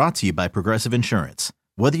episode is brought to you by Progressive Insurance.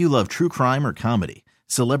 Whether you love true crime or comedy,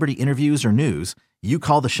 celebrity interviews or news, you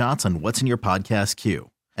call the shots on what's in your podcast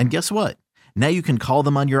queue. And guess what? Now you can call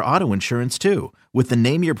them on your auto insurance too with the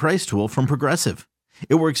Name Your Price tool from Progressive.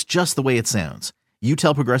 It works just the way it sounds. You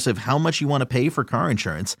tell Progressive how much you want to pay for car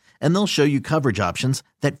insurance, and they'll show you coverage options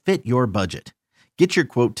that fit your budget. Get your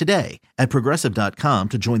quote today at Progressive.com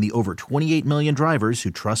to join the over 28 million drivers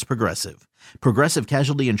who trust Progressive. Progressive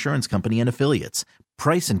Casualty Insurance Company and Affiliates.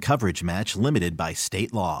 Price and coverage match limited by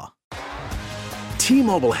state law.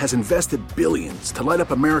 T-Mobile has invested billions to light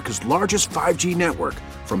up America's largest 5G network,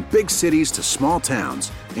 from big cities to small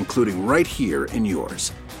towns, including right here in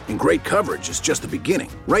yours. And great coverage is just the beginning.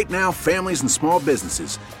 Right now, families and small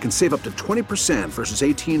businesses can save up to 20% versus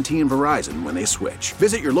AT&T and Verizon when they switch.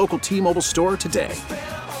 Visit your local T-Mobile store today.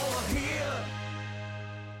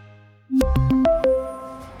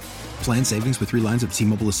 Plan savings with 3 lines of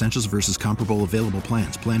T-Mobile Essentials versus comparable available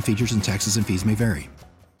plans. Plan features and taxes and fees may vary.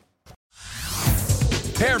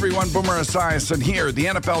 Hey everyone, Boomer Esiason here. The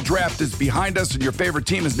NFL draft is behind us and your favorite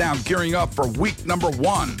team is now gearing up for week number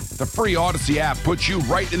 1. The free Odyssey app puts you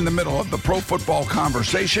right in the middle of the pro football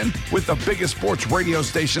conversation with the biggest sports radio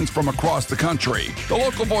stations from across the country. The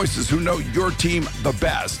local voices who know your team the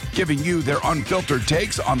best, giving you their unfiltered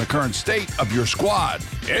takes on the current state of your squad.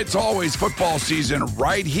 It's always football season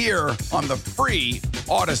right here on the free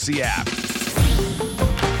Odyssey app.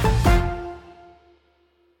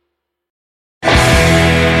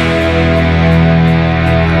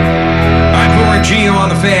 Gio on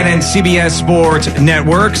the Fan and CBS Sports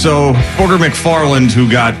Network. So Booger McFarland, who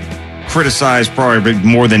got criticized probably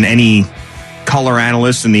more than any color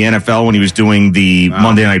analyst in the NFL when he was doing the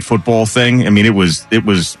Monday Night Football thing. I mean, it was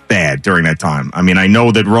bad during that time. I mean, I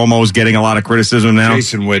know that Romo's getting a lot of criticism now.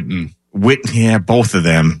 Jason Witten, yeah, both of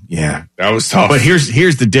them. Yeah, that was tough. But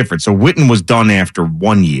here's the difference. So Witten was done after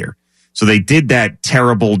 1 year. So they did that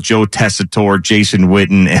terrible Joe Tessitore, Jason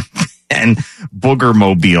Witten, and Booger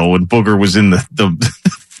Mobile when Booger was in the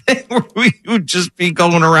thing where we would just be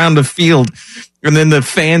going around the field and then the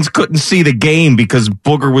fans couldn't see the game because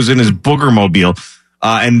Booger was in his Booger Mobile.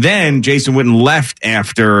 And then Jason Witten left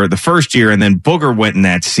after the first year and then Booger went in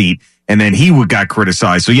that seat and then he got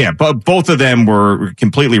criticized. So yeah, but both of them were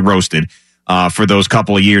completely roasted for those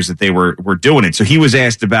couple of years that they were doing it. So he was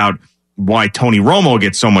asked about why Tony Romo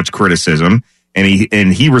gets so much criticism. And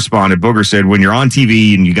he responded, Booger said, when you're on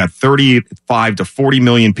TV and you got 35 to 40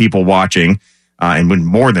 million people watching, and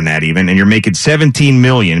more than that even, and you're making 17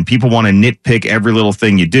 million, people want to nitpick every little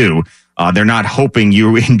thing you do. They're not hoping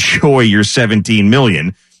you enjoy your 17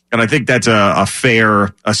 million. And I think that's a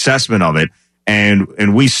fair assessment of it.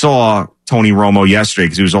 And we saw Tony Romo yesterday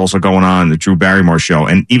because he was also going on the Drew Barrymore show.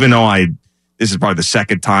 And even though this is probably the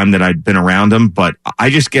second time that I'd been around him, but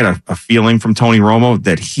I just get a feeling from Tony Romo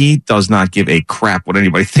that he does not give a crap what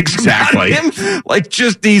anybody thinks about him. Like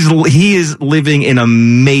he is living an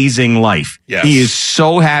amazing life. Yes. He is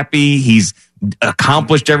so happy. He's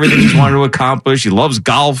accomplished everything he's wanted to accomplish. He loves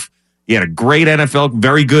golf. He had a great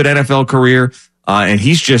very good NFL career. And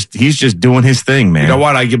he's just doing his thing, man. You know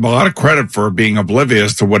what? I give him a lot of credit for being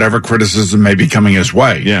oblivious to whatever criticism may be coming his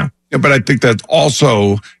way. Yeah. But I think that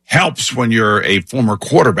also helps when you're a former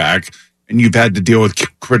quarterback and you've had to deal with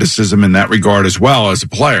criticism in that regard as well as a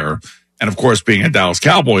player. And of course, being a Dallas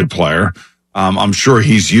Cowboy player, I'm sure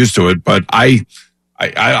he's used to it. But I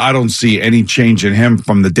don't see any change in him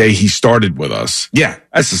from the day he started with us. Yeah.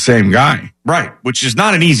 That's the same guy. Right. Which is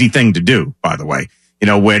not an easy thing to do, by the way. You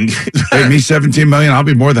know, when pay me $17 million, I'll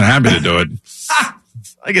be more than happy to do it.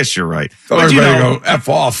 I guess you're right. Tell everybody to go F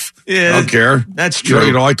off. Yeah, I don't care. That's true.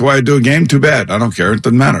 You don't like the way I do a game? Too bad. I don't care. It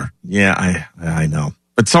doesn't matter. Yeah, I know.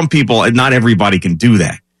 But some people, not everybody can do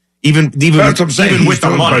that. Even That's what I'm saying. even with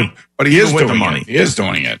the money. But he is Even with doing the money. it. He is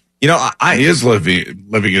doing it. You know, he is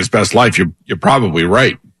living his best life. You're probably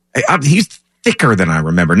right. He's thicker than I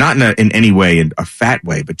remember. Not in any way, in a fat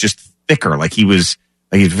way, but just thicker. Like he's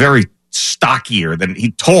very stockier than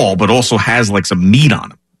he's tall, but also has like some meat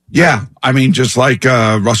on him. Yeah, I mean, just like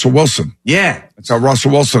Russell Wilson. Yeah, that's how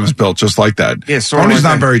Russell Wilson is built, just like that. Yeah, Tony's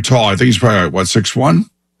not very tall. I think he's probably like, what, 6'1"?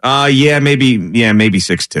 Maybe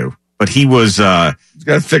 6'2". But he was. He's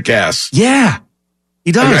got a thick ass. Yeah,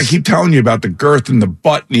 he does. I keep telling you about the girth and the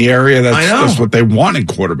butt in the area. That's what they want in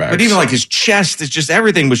quarterbacks. But even like his chest is just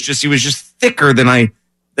everything was just he was just thicker than I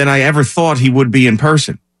ever thought he would be in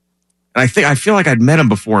person. And I feel like I'd met him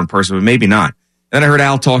before in person, but maybe not. And then I heard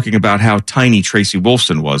Al talking about how tiny Tracy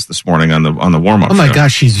Wolfson was this morning on the warm up. Oh my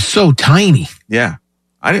gosh, she's so tiny. Yeah,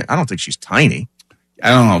 I don't think she's tiny. I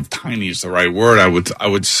don't know if tiny is the right word. I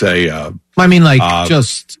would say. I mean, like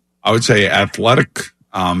just. I would say athletic,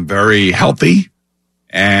 very healthy,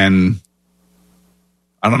 and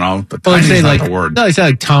I don't know. But tiny is not the word. No, it's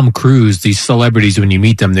like Tom Cruise. These celebrities, when you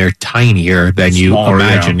meet them, they're tinier than you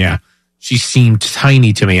imagine. Yeah, she seemed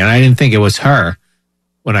tiny to me, and I didn't think it was her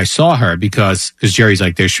when I saw her because Jerry's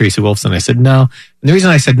like, "There's Tracy Wolfson." I said no, and the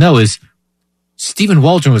reason I said no is Stephen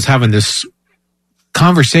Waldron was having this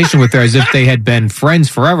conversation with her as if they had been friends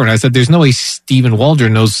forever, and I said, "There's no way Stephen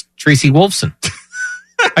Waldron knows Tracy Wolfson."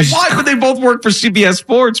 Why would they both work for CBS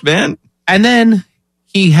Sports, man? And then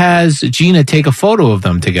he has Gina take a photo of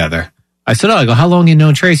them together. I said, I go, how long you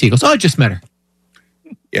known Tracy? He goes, I just met her.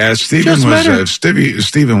 Yeah,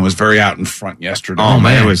 Stephen was very out in front yesterday. Oh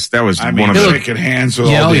man, that was one of the shaking hands with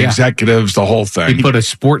all the executives, the whole thing. He put a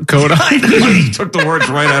sport coat on. He took the words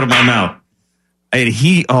right out of my mouth. And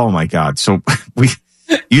oh my God. So I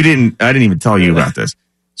didn't even tell you about this.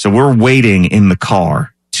 So we're waiting in the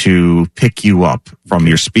car to pick you up from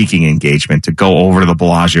your speaking engagement to go over to the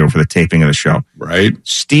Bellagio for the taping of the show. Right.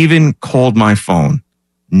 Steven called my phone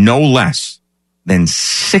no less than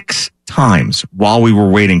 6 times while we were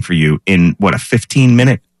waiting for you in, a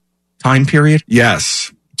 15-minute time period?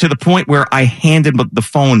 Yes. To the point where I handed the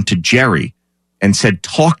phone to Jerry and said,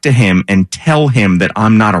 talk to him and tell him that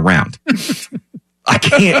I'm not around. I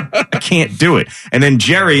can't do it. And then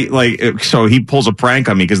Jerry, so he pulls a prank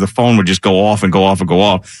on me because the phone would just go off and go off and go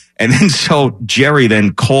off. And then so Jerry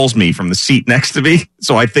then calls me from the seat next to me.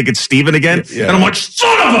 So I think it's Steven again. Yeah. And I'm like,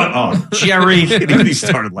 son of a... Oh, Jerry. And he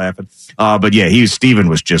started laughing. But yeah, Steven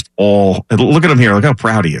was just all... Look at him here. Look how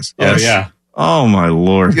proud he is. Yes. Oh, yeah. Oh, my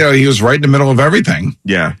Lord. He was right in the middle of everything.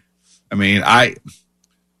 Yeah. I mean,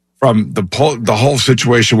 from the whole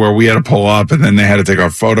situation where we had to pull up and then they had to take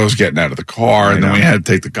our photos getting out of the car and then we had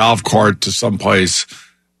to take the golf cart to someplace.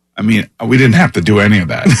 I mean, we didn't have to do any of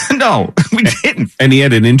that. No, we didn't. And he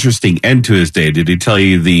had an interesting end to his day. Did he tell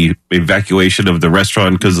you the evacuation of the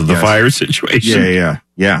restaurant because of the fire situation?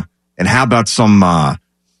 Yeah. And how about some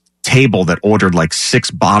table that ordered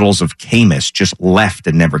 6 bottles of Camus just left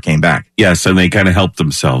and never came back? Yes, and they kind of helped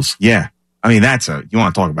themselves. Yeah. I mean, you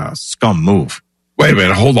want to talk about a scum move. Wait a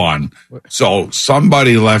minute, hold on. So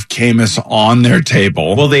somebody left Camus on their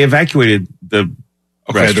table. Well, they evacuated the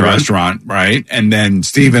restaurant, right? And then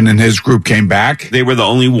Steven and his group came back. They were the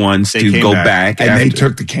only ones to go back. And they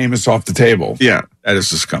took the Camus off the table. Yeah. That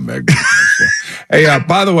is a scumbag. Hey,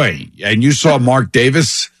 by the way, and you saw Mark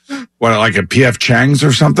Davis, like at P.F. Chang's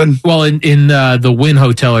or something? Well, in the Wynn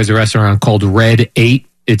Hotel, there's a restaurant called Red 8.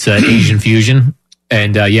 It's an Asian fusion.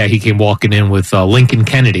 And, he came walking in with Lincoln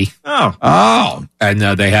Kennedy. Oh. And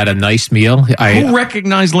they had a nice meal. Who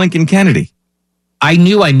recognized Lincoln Kennedy? I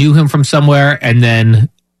knew him from somewhere, and then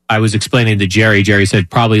I was explaining to Jerry. Jerry said,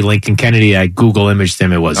 probably Lincoln Kennedy. I Google imaged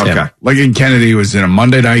him. It was him. Lincoln Kennedy was in a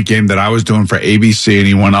Monday night game that I was doing for ABC, and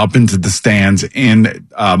he went up into the stands in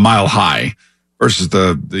Mile High versus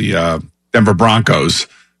the Denver Broncos.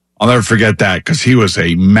 I'll never forget that because he was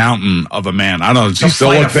a mountain of a man. I don't know. Does he still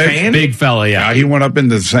look big? Big fella, yeah. He went up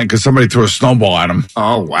into the thing because somebody threw a snowball at him.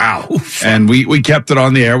 Oh, wow. And we kept it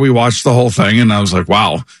on the air. We watched the whole thing, and I was like,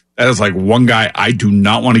 wow, that is one guy I do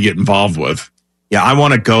not want to get involved with. Yeah, I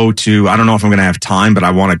want to go to, I don't know if I'm going to have time, but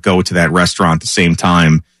I want to go to that restaurant at the same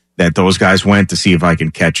time that those guys went to see if I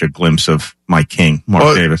can catch a glimpse of my king,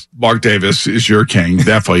 Mark Davis. Mark Davis is your king,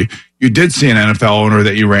 definitely. You did see an NFL owner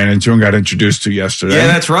that you ran into and got introduced to yesterday. Yeah,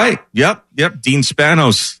 that's right. Yep. Dean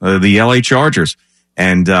Spanos, the LA Chargers.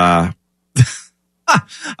 And I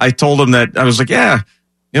told him that, I was like, yeah,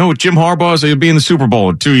 You know, with Jim Harbaugh, so he'll be in the Super Bowl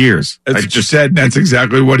in 2 years. I just said that's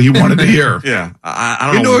exactly what he wanted to hear. Yeah. I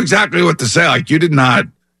don't know. know. You knew exactly what to say. Like, you did not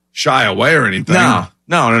shy away or anything. No.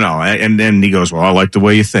 And then he goes, well, I like the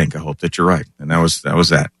way you think. I hope that you're right. And that was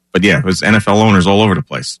that. But yeah, it was NFL owners all over the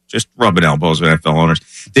place. Just rubbing elbows with NFL owners.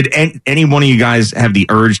 Did any one of you guys have the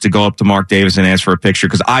urge to go up to Mark Davis and ask for a picture?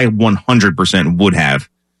 Because I 100% would have.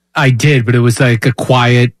 I did, but it was like a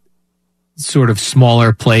quiet, sort of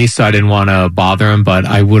smaller place. So I didn't want to bother him, but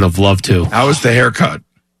I would have loved to. How was the haircut?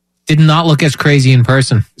 Did not look as crazy in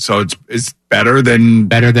person. So it's better than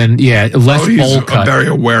less bowl cut. I'm very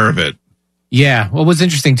aware of it. Yeah. What was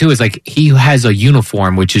interesting too is like he has a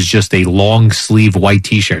uniform which is just a long sleeve white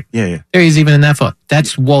T-shirt. Yeah. There he's even in that photo.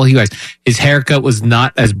 That's all he wears. His haircut was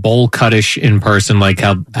not as bowl cutish in person like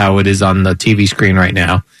how it is on the TV screen right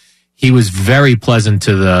now. He was very pleasant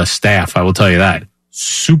to the staff. I will tell you that.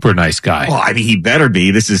 Super nice guy. Well, I mean, he better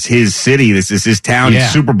be. This is his city. This is his town.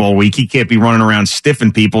 It's Super Bowl week. He can't be running around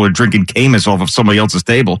stiffing people or drinking Camus off of somebody else's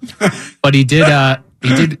table. But he did.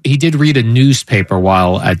 He did read a newspaper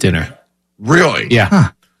while at dinner. Really? Yeah.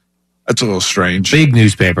 Huh. That's a little strange. Big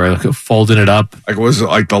newspaper, folding it up. Like, was it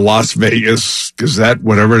like the Las Vegas Gazette,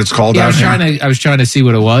 whatever it's called? Yeah, I was trying to see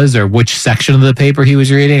what it was or which section of the paper he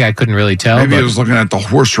was reading. I couldn't really tell. Maybe he was looking at the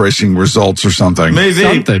horse racing results or something. Maybe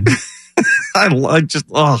something. I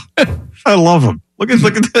love him. Look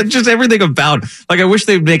at just everything about. Like, I wish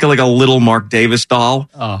they'd make like a little Mark Davis doll.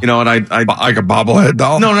 Oh. You know, and I like a bobblehead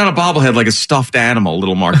doll. No, not a bobblehead, like a stuffed animal,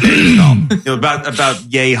 little Mark Davis doll. You know, about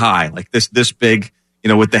yay high, like this big. You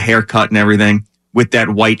know, with the haircut and everything, with that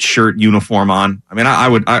white shirt uniform on. I mean,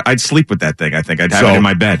 I'd sleep with that thing. I think I'd have it in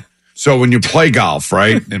my bed. So when you play golf,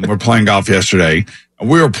 right? And we're playing golf yesterday, and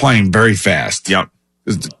we were playing very fast. Yep.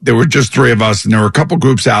 There were just three of us, and there were a couple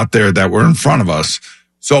groups out there that were in front of us.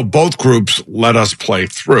 So both groups let us play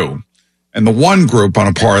through. And the one group on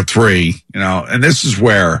a par three, you know, and this is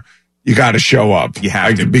where you got to show up. You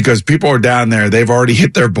have to. Because people are down there. They've already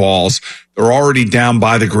hit their balls. They're already down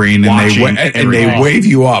by the green, and they wave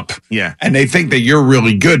you up. Yeah. And they think that you're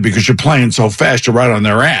really good because you're playing so fast. You're right on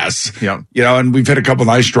their ass. Yeah. You know, and we've hit a couple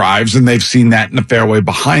nice drives, and they've seen that in the fairway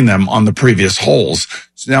behind them on the previous holes.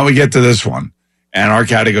 So now we get to this one. And our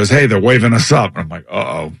caddy goes, hey, they're waving us up. And I'm like,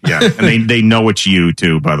 uh-oh. Yeah. And they know it's you,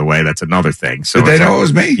 too, by the way. That's another thing. So did they know it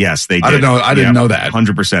was me? Yes, they did. I didn't know that.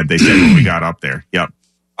 100%. They said when we got up there. Yep.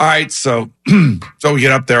 All right. So we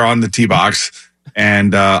get up there on the tee box,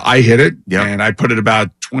 and I hit it. Yep. And I put it about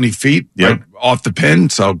 20 feet Yep. off the pin.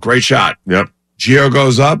 So great shot. Yep. Gio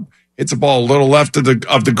goes up, hits a ball a little left of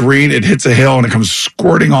the green. It hits a hill, and it comes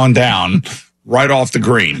squirting on down right off the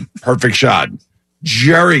green. Perfect shot.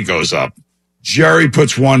 Jerry goes up. Jerry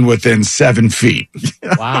puts one within 7 feet.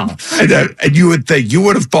 Wow. And you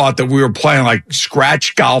would have thought that we were playing like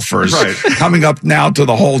scratch golfers coming up now to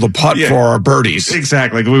the hole to putt for our birdies.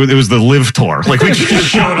 Exactly. It was the live tour. Like, we just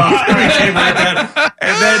showed up. We came like that.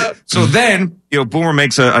 And then, you know, Boomer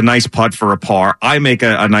makes a nice putt for a par. I make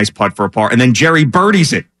a nice putt for a par. And then Jerry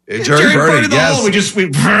birdies it. Jerry birdied the hole. We just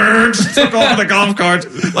took off the golf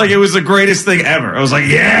carts. Like, it was the greatest thing ever. I was like,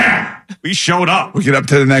 yeah. We showed up. We get up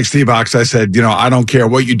to the next tee box. I said, you know, I don't care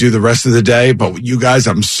what you do the rest of the day, but you guys,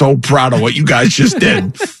 I'm so proud of what you guys just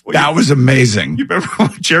did. That was amazing. You remember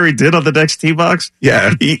what Jerry did on the next tee box?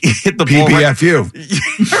 Yeah. He hit the ball. PBFU.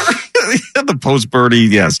 He hit the post birdie,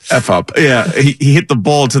 yes. F up. Yeah. He hit the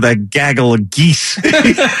ball to that gaggle of geese.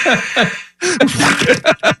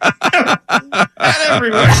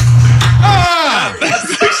 Everywhere.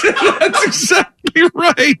 That's exactly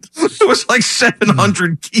right. It was like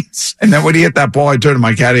 700 geese. And then when he hit that ball, I turned to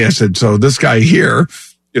my caddy. I said, so this guy here,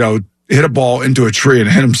 you know, hit a ball into a tree and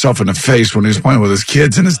hit himself in the face when he was playing with his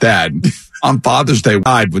kids and his dad on Father's Day.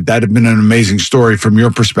 Would that have been an amazing story from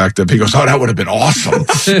your perspective? He goes, oh, that would have been awesome.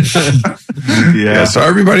 Yeah. So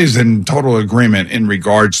everybody's in total agreement in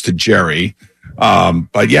regards to Jerry.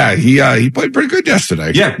 But yeah, he played pretty good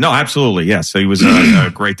yesterday. Yeah, no, absolutely. Yes. So it was a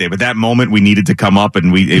great day. But that moment we needed to come up,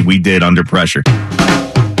 and we did under pressure.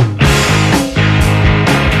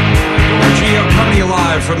 Gio coming to you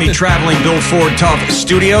live from the traveling Bill Ford Tough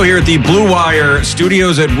studio here at the Blue Wire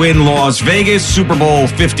Studios at Wynn Las Vegas, Super Bowl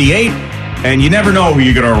 58. And you never know who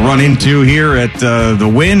you're going to run into here at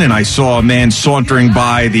the Wynn. And I saw a man sauntering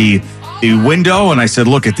by the window, and I said,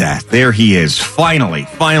 look at that. There he is.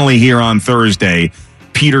 Finally here on Thursday.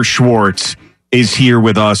 Peter Schwartz is here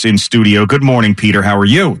with us in studio. Good morning, Peter. How are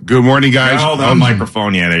you? Good morning, guys. Hold on,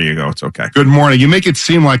 microphone. Yeah, there you go. It's okay. Good morning. You make it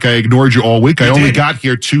seem like I ignored you all week. I only got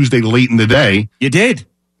here Tuesday late in the day. You did.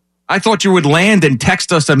 I thought you would land and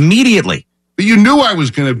text us immediately. But you knew I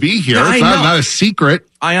was going to be here. Yeah, it's not a secret.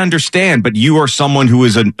 I understand, but you are someone who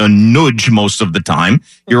is a nudge most of the time.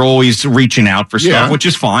 You're always reaching out for stuff, which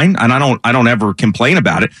is fine, and I don't ever complain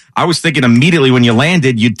about it. I was thinking immediately when you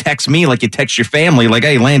landed, you'd text me like you text your family, like,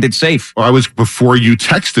 "Hey, landed safe." Well, before you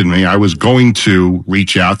texted me, I was going to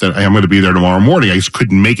reach out that I'm going to be there tomorrow morning. I just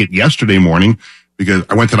couldn't make it yesterday morning because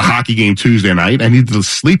I went to the hockey game Tuesday night. I needed to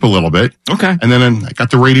sleep a little bit. Okay. And then I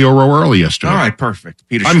got the radio row early yesterday. All right, perfect.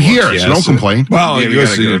 Peter I'm Schwartz, here, so don't complain. Well, you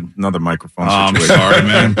got to get another microphone. I'm sorry,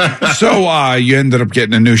 man. So you ended up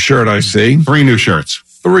getting a new shirt, I see. 3 new shirts.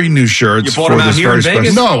 3 new shirts. You bought them out here in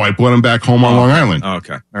Vegas? No, I bought them back home on Long Island.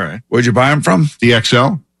 Okay, all right. Where'd you buy them from?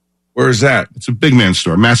 DXL. Where is that? It's a big man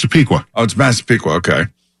store, Massapequa. Oh, it's Massapequa. Okay.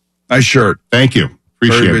 Nice shirt. Thank you.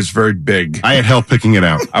 Appreciate it. It's very big. I had help picking it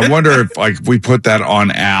out. I wonder if we put that on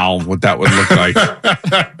Al, what that would look like.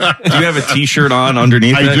 Do you have a T-shirt on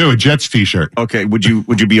underneath? I do, a Jets T-shirt. Okay, would you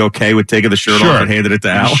be okay with taking the shirt off and handing it to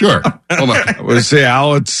Al? Sure. Hold on. We'll see,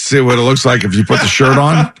 Al. Let's see what it looks like if you put the shirt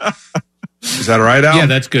on. Is that all right, Al? Yeah,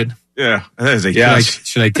 that's good. Yeah, that is a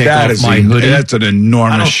Should I take off my hoodie? That's an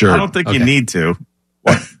enormous shirt. I don't think you need to.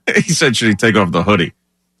 What? He said, should he take off the hoodie?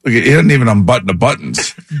 Look, he doesn't even unbutton the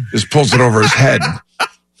buttons. Just pulls it over his head.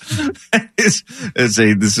 This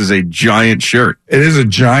is a giant shirt. It is a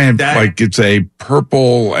giant, it's a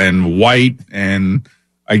purple and white and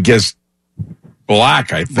I guess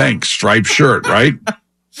black, I think, striped shirt, right?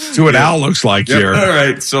 See what Al looks like here. All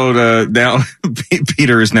right, so now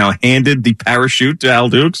Peter is now handed the parachute to Al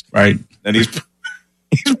Dukes. Right. And he's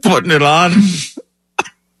putting it on.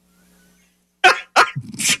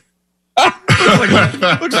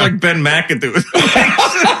 looks like Ben McAdoo.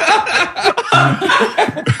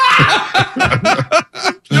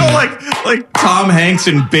 You know, like Tom Hanks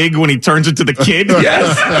in Big when he turns into the kid?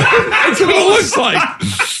 Yes. That's what it looks like.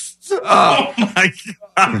 Oh, my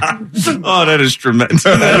God. Oh, that is tremendous.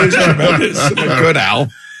 That is tremendous. Good, Al.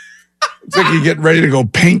 It's like you're getting ready to go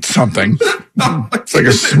paint something. It's like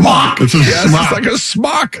a smock. It's It's like a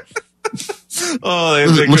smock. Oh,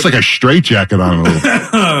 it looks like a straitjacket on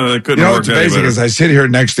it. You know what's amazing is I sit here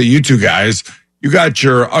next to you two guys. You got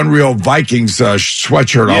your Unreal Vikings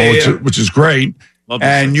sweatshirt on, which is great.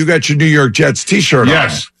 And you got your New York Jets T-shirt on.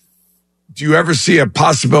 Yes. Do you ever see a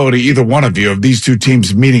possibility, either one of you, of these two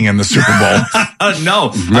teams meeting in the Super Bowl?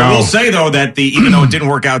 No. I will say, though, that even though it didn't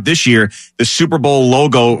work out this year, the Super Bowl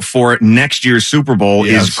logo for next year's Super Bowl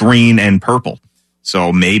is green and purple.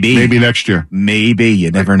 So maybe next year. Maybe.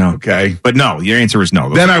 You never know. Okay. But no, your answer is no.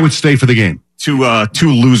 Then I would stay for the game. Two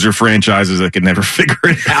loser franchises that could never figure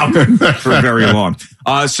it out for very long.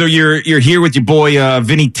 So you're here with your boy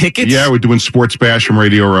Vinny Tickets. Yeah, we're doing Sports Bash from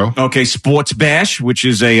Radio Row. Okay, Sports Bash, which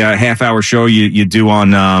is a half-hour show you do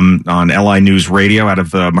on LI News Radio out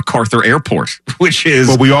of MacArthur Airport, which is.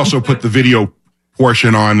 But we also put the video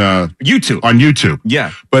portion on YouTube. On YouTube,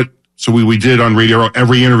 yeah. But so we did on Radio Row.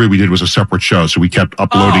 Every interview we did was a separate show, so we kept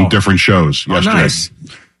uploading different shows yesterday. Nice.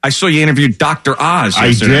 I saw you interviewed Dr. Oz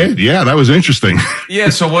yesterday. I did. Yeah, that was interesting. Yeah.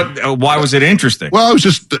 So why was it interesting? Well, it was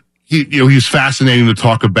just he's fascinating to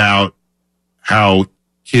talk about how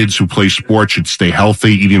kids who play sports should stay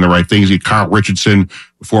healthy, eating the right things. Kyle Richardson,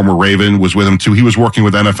 the former Raven, was with him too. He was working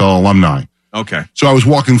with NFL alumni. Okay. So I was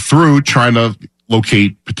walking through trying to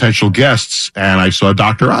locate potential guests, and I saw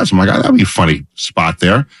Dr. Oz. I'm like, that'd be a funny spot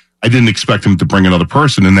there. I didn't expect him to bring another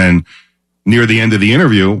person. And then near the end of the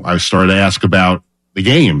interview, I started to ask about the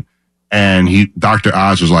game. And Dr.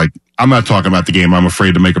 Oz was like, I'm not talking about the game. I'm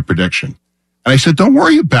afraid to make a prediction. And I said, don't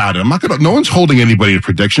worry about it. No one's holding anybody to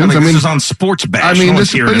predictions. This is on Sports Bash. I mean,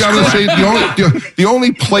 the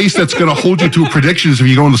only place that's going to hold you to a prediction is if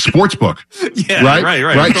you go in the sports book. Yeah,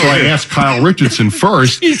 right. So I asked Kyle Richardson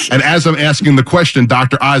first. And as I'm asking the question,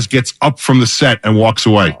 Dr. Oz gets up from the set and walks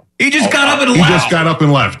away. He just got up and left. He just got up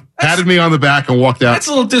and left. Patted me on the back and walked out. That's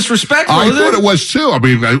a little disrespectful, I thought it was too. I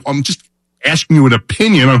mean, I'm just asking you an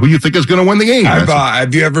opinion on who you think is going to win the game.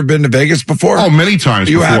 Have you ever been to Vegas before? Oh, many times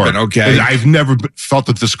you before. Haven't, okay. I've never felt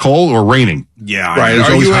it this cold or raining. Yeah. Right.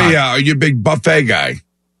 Are you a big buffet guy?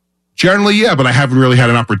 Generally, yeah, but I haven't really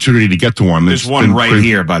had an opportunity to get to one. There's one right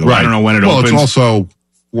here, by the way. I don't know when it opens. Well, it's also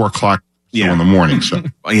 4 o'clock in the morning. So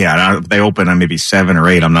yeah, they open at maybe 7 or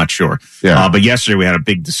 8. I'm not sure. Yeah. But yesterday we had a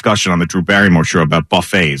big discussion on the Drew Barrymore Show about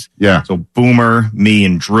buffets. Yeah. So Boomer, me,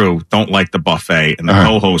 and Drew don't like the buffet, and the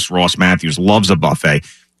co-host Ross Matthews loves a buffet.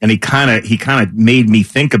 And he kind of made me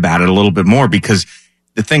think about it a little bit more, because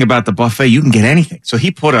the thing about the buffet, you can get anything. So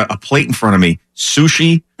he put a plate in front of me: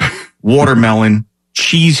 sushi, watermelon,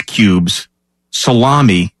 cheese cubes,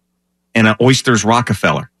 salami, and an oysters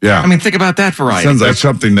Rockefeller. Yeah. I mean, think about that variety. Sounds like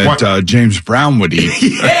something that James Brown would eat.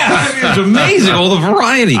 It's amazing, all the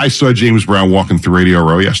variety. I saw James Brown walking through Radio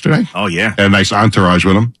Row yesterday. Oh, yeah. Had a nice entourage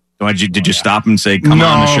with him. Did you stop and say, come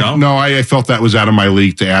on the show? No, I felt that was out of my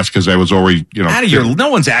league to ask because I was already, no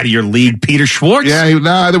one's out of your league, Peter Schwartz. Yeah,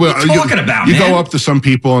 what are you talking about, You man? go up to some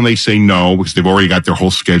people and they say no because they've already got their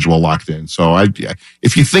whole schedule locked in. So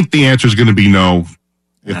if you think the answer is going to be no,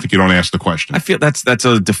 I think you don't ask the question. I feel that's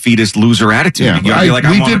a defeatist loser attitude.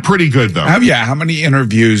 Yeah, we did pretty good though. How many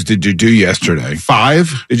interviews did you do yesterday?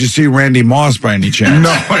 5. Did you see Randy Moss by any chance?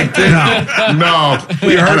 No, I didn't. No.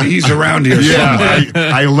 We heard he's around here somewhere.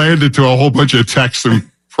 I landed to a whole bunch of texts and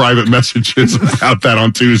private messages about that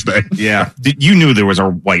on Tuesday. Yeah. You knew there was a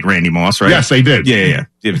white Randy Moss, right? Yes, I did. Yeah.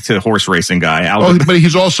 It's a horse racing guy. But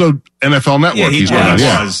he's also NFL Network. Yeah, he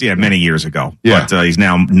was many years ago. Yeah. But he's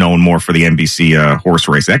now known more for the NBC horse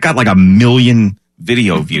racing. That got like 1 million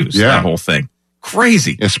video views, that whole thing.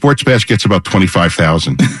 Crazy. Yeah, Sports Bash gets about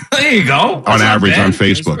 25,000. There you go. On average on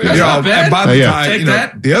Facebook. And by the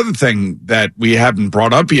time, the other thing that we haven't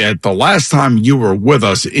brought up yet, the last time you were with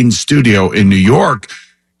us in studio in New York,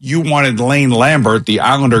 you wanted Lane Lambert, the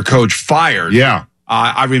Islander coach, fired. Yeah.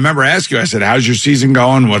 I remember asking you, I said, how's your season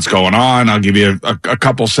going? What's going on? I'll give you a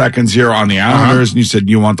couple seconds here on the Islanders. And you said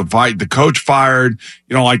you want the coach fired.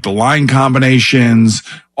 You don't like the line combinations,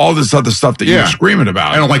 all this other stuff that you're screaming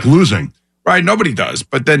about. I don't like losing. Right, nobody does.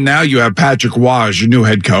 But then now you have Patrick Waugh as your new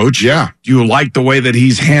head coach. Yeah. Do you like the way that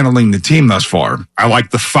he's handling the team thus far? I like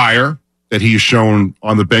the fire that he's shown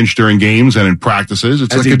on the bench during games and in practices.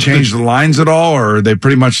 Has he changed the lines at all, or are they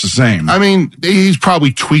pretty much the same? I mean, he's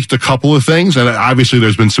probably tweaked a couple of things, and obviously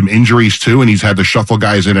there's been some injuries too, and he's had to shuffle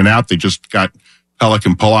guys in and out. They just got Pellick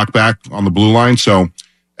and Pollock back on the blue line, so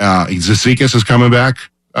Zizekas is coming back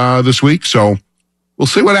this week, so we'll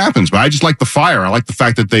see what happens. But I just like the fire. I like the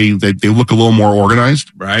fact that they look a little more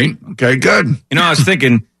organized. Right. Okay, good. I was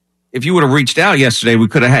thinking, if you would have reached out yesterday, we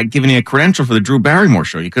could have given you a credential for the Drew Barrymore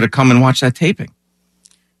show. You could have come and watched that taping.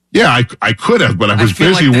 Yeah, I could have, but I was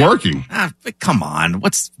busy working. Come on.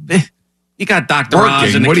 You got Dr.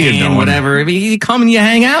 Oz and the cane, whatever. I mean, you come and you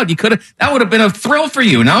hang out. You could have, that would have been a thrill for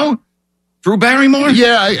you, no? Drew Barrymore?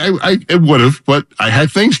 Yeah, I would have, but I had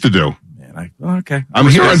things to do. Okay. I'm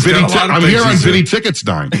here on Vinny Tickets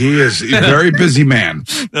Dime. He's a very busy man.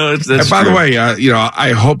 No, that's by the way,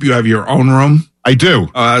 I hope you have your own room. I do.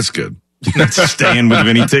 Oh, that's good. That's staying with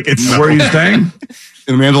Vinny Tickets. Where are you staying?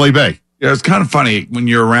 In Mandalay Bay. Yeah, it's kind of funny when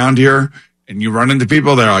you're around here and you run into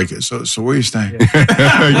people. They're like, "So where are you staying?" Where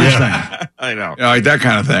are you staying? I know. Like that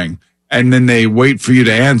kind of thing. And then they wait for you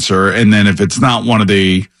to answer. And then if it's not one of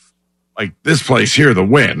the, like this place here, the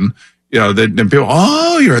Wynn, then people,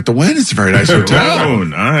 oh, you're at the Wynn. It's a very nice hotel. Oh,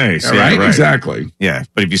 nice. Yeah, right? Exactly. Yeah.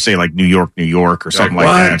 But if you say like New York, or something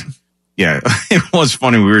like that. Yeah. It was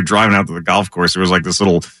funny. We were driving out to the golf course. There was like this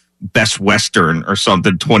little Best Western or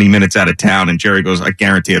something 20 minutes out of town. And Jerry goes, I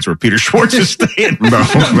guarantee it's where Peter Schwartz is staying.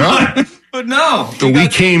 No. But no. So we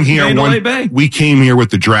came here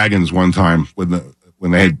with the Dragons one time when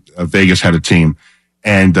they had Vegas had a team.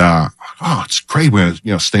 And it's great. We're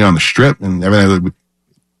gonna stay on the Strip and everything.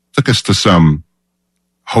 Took us to some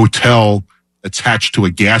hotel attached to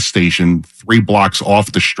a gas station 3 blocks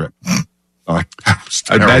off the Strip.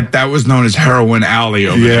 That was known as Heroin Alley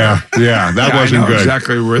over there. Yeah, that wasn't good.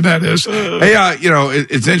 Exactly where that is. Hey,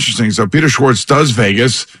 it's interesting. So Peter Schwartz does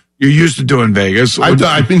Vegas. You're used to doing Vegas.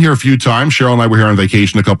 I've been here a few times. Cheryl and I were here on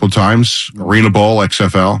vacation a couple of times. Arena Bowl,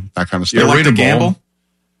 XFL, that kind of stuff. You like to gamble?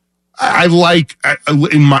 I like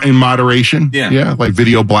in moderation. Yeah, like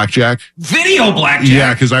video blackjack. Video blackjack.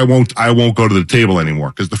 Yeah, because I won't go to the table anymore.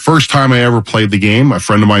 Because the first time I ever played the game, a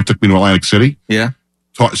friend of mine took me to Atlantic City. Yeah,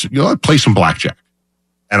 play some blackjack,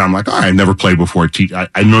 and I'm like, I've never played before. I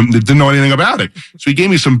didn't know anything about it, so he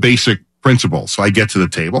gave me some basic principles. So I get to the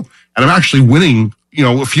table, and I'm actually winning.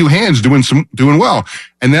 A few hands, doing well,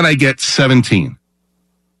 and then I get 17,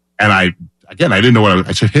 and I didn't know what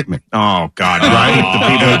I said. Hit me. Oh God! Right? The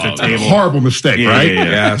people at the table. Horrible mistake, right? Yeah.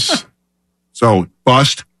 Yes. So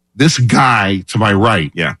bust. This guy to my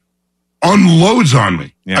right, unloads on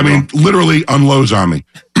me. Yeah, I mean, literally unloads on me.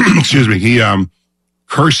 Excuse me. He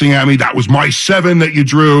cursing at me. That was my 7 that you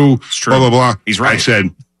drew. It's true. Blah blah blah. He's right. I said,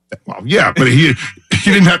 well, yeah, but he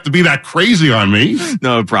didn't have to be that crazy on me.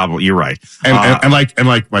 No problem. You're right. And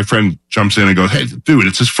like my friend jumps in and goes, hey, dude,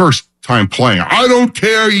 it's his first time playing. I don't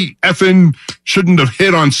care. He effing shouldn't have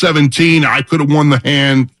hit on 17. I could have won the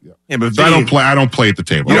hand. Yeah, but so I don't play at the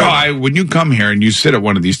table. When you come here and you sit at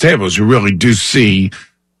one of these tables, you really do see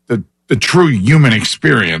the true human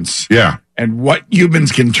experience. Yeah. And what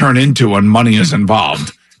humans can turn into when money is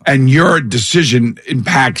involved. and your decision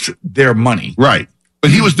impacts their money. Right.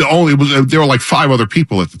 But he was the only. There were like 5 other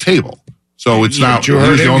people at the table. So it's not. You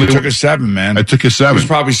heard him. You took a 7, man. I took a 7. He was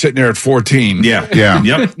probably sitting there at 14. Yeah.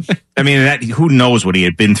 Yep. I mean, who knows what he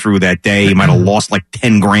had been through that day? He might have lost like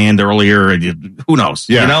 $10,000 earlier. Who knows?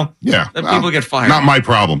 Yeah. You know? Yeah. People get fired. Not my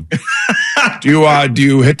problem. Do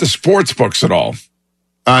you hit the sports books at all?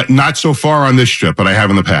 Not so far on this trip, but I have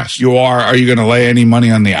in the past. You are. Are you going to lay any money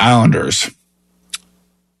on the Islanders?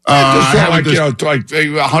 Just like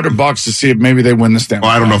 $100 to see if maybe they win this damn. Well,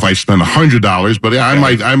 I don't know if I spend $100, but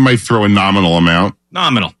I might throw a nominal amount.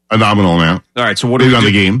 A nominal amount. All right. So what are we on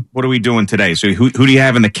the game? What are we doing today? So who do you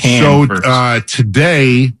have in the can? So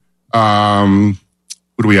today, what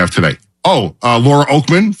do we have today? Oh, Laura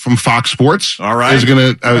Oakman from Fox Sports. All right. Is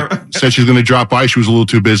gonna said she's gonna drop by. She was a little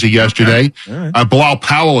too busy yesterday. Okay. All right. Bilal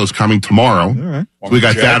Powell is coming tomorrow. All right. So we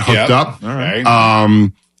got that hooked up. All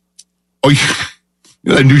right. You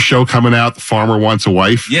know that new show coming out, The Farmer Wants a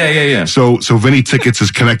Wife? Yeah. So Vinny Tickets is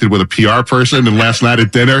connected with a PR person, and last night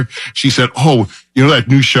at dinner, she said, "Oh, you know that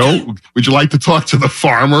new show? Would you like to talk to the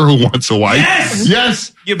farmer who wants a wife?"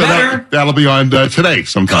 Yes! You better. That'll be on today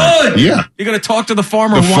sometime. Good! Yeah. You're going to talk to the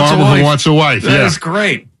farmer The who wants a farmer wife. who wants a wife, That is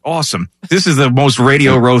great. Awesome. This is the most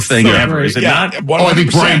Radio Row thing ever, is it not? I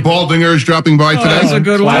think Brian Baldinger is dropping by today. That's a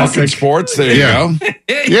good one. Classic sports. There you go.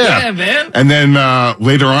 Yeah, man. And then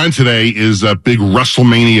later on today is a big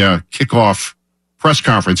WrestleMania kickoff press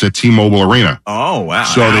conference at T-Mobile Arena. Oh, wow.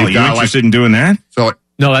 So Al, they've you got interested in doing that? So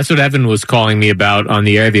No, that's what Evan was calling me about on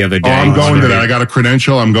the air the other day. I'm going to that. I got a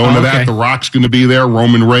credential. I'm going to that. Okay. The Rock's going to be there.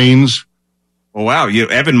 Roman Reigns. Well, wow.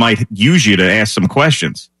 Evan might use you to ask some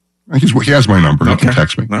questions. He has my number. He can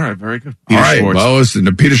text me. All right, very good. All right, Schwartz. well, listen,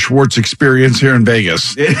 the Peter Schwartz experience here in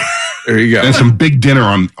Vegas. There you go. And some big dinner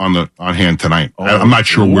on hand tonight. I'm not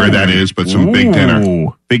sure where that is, but some big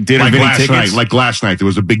dinner. Big dinner. Like Vinny last tickets? night. Like last night, there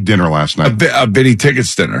was a big dinner last night. A Vinny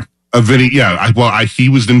Tickets dinner. A Vinny, yeah. He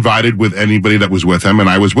was invited with anybody that was with him, and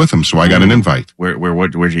I was with him, so I got an invite.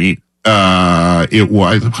 Where'd you eat? It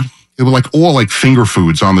was like all like finger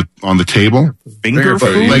foods on the table. Finger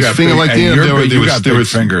food? Like finger, like you got big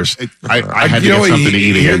fingers. I had to get something to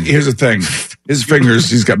eat again. Here's the thing: his fingers.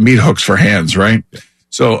 He's got meat hooks for hands, right?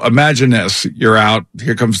 So imagine this: you're out.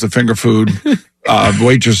 Here comes the finger food.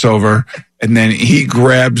 Waitress over, and then he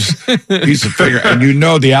grabs a piece of finger, and you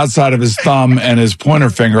know the outside of his thumb and his pointer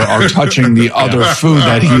finger are touching the other food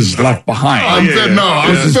that he's left behind. I'm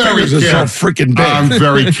his very fingers are so freaking big. I'm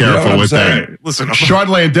very careful You know what I'm with saying? that. Listen, Sean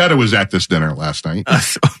Landetta was at this dinner last night,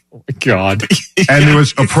 Oh my God. and there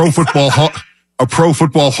was a Pro Football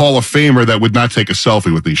Hall of Famer that would not take a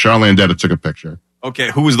selfie with me. Sean Landetta took a picture. Okay,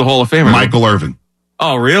 who was the Hall of Famer? Michael Irvin.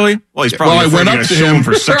 Oh, really? Well, he's probably I went up to sue him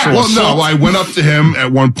for sexual assault. I went up to him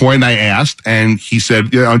at one point and I asked, and he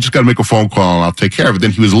said, "Yeah, I just got to make a phone call and I'll take care of it." Then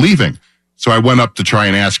he was leaving, so I went up to try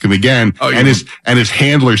and ask him again, and his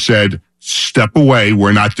handler said, "Step away.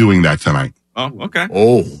 We're not doing that tonight." Oh, okay.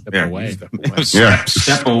 Oh, Step away. Yeah,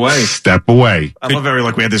 Step away. Step away. I love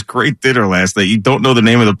how we had this great dinner last night. You don't know the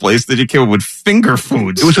name of the place that you came up with finger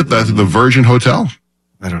foods. It was at the Virgin Hotel.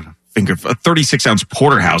 I don't know. A 36-ounce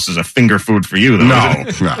porterhouse is a finger food for you, though. No,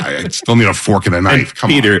 I still need a fork and a knife. Come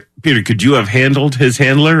on. Peter, could you have handled his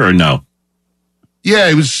handler or no? Yeah,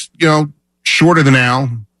 it was, shorter than Al.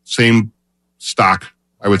 Same stock,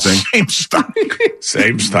 I would think. Same stock.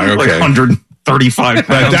 Same stock. Okay. Like 135 pounds.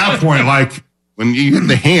 But at that point, like when you hit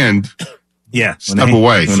the hand, step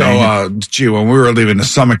away. So, when we were leaving the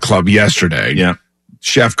Summit Club yesterday,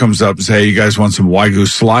 chef comes up and says, "Hey, you guys want some Wagyu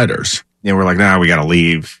sliders?" Yeah, we're like, "Nah, we got to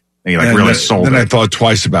leave." And he really sold Then it. I thought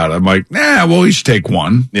twice about it. I'm like, "Nah, we'll each take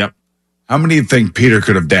one." Yep. How many do you think Peter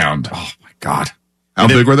could have downed? Oh my God! How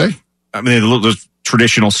big were they? I mean, they're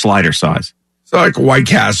traditional slider size. So like a White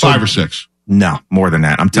Castle, 5 or 6. No, more than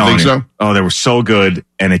that. I'm telling you. Think so? Oh, they were so good,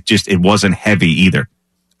 and it wasn't heavy either.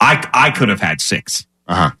 I could have had 6.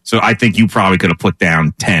 So I think you probably could have put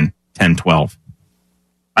down 10, 12.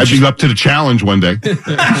 I'd be up to the challenge one day.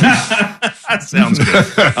 That sounds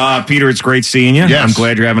good. Peter, it's great seeing you. Yes. I'm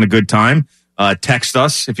glad you're having a good time. Text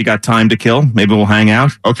us if you got time to kill. Maybe we'll hang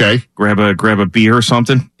out. Okay. Grab a beer or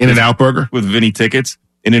something. In-N-Out Burger? With Vinny tickets.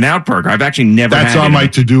 In-N-Out Burger. I've actually never That's had on my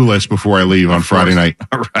to-do list before I leave on Friday night.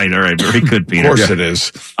 All right. Very good, Peter. Of course it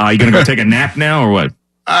is. You going to go take a nap now or what?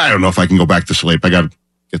 I don't know if I can go back to sleep. I got to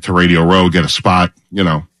get to Radio Row, get a spot,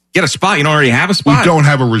 Get a spot? You don't already have a spot? We don't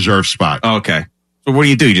have a reserve spot. Oh, okay. So what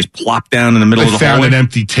do? You just plop down in the middle of the I found hallway? an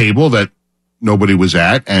empty table that nobody was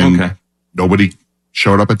at, and nobody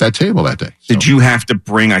showed up at that table that day. So. Did you have to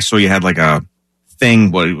bring, I saw you had like a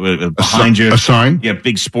thing behind you. A sign? Yeah,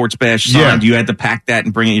 big sports bash sign. Yeah. You had to pack that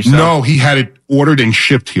and bring it yourself? No, he had it ordered and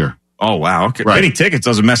shipped here. Oh, wow. Okay. Right. Getting tickets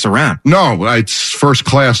doesn't mess around. No, it's first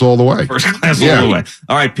class all the way. First class all the way.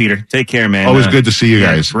 All right, Peter. Take care, man. Always good to see you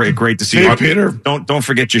guys. Great to see you. Peter. Don't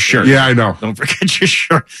forget your shirt. Yeah, I know. Don't forget your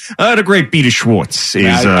shirt. The great Peter Schwartz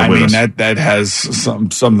is I with mean, us. that has some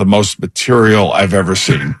of the most material I've ever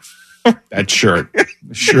seen. That shirt.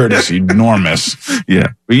 The shirt is enormous.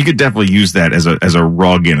 Yeah. But you could definitely use that as a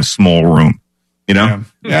rug in a small room. You know?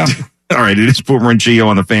 Yeah. All right. It is Boomer and Gio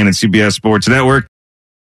on the Fan and CBS Sports Network.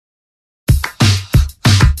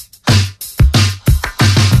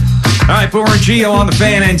 All right, Boomer and Gio on the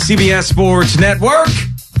Fan and CBS Sports Network.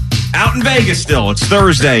 Out in Vegas still. It's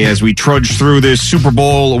Thursday as we trudge through this Super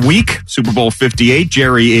Bowl week, Super Bowl 58.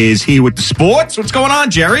 Jerry is here with the sports. What's going on,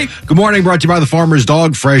 Jerry? Good morning. Brought to you by the Farmer's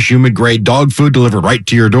Dog. Fresh, human-grade dog food delivered right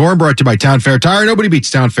to your door. Brought to you by Town Fair Tire. Nobody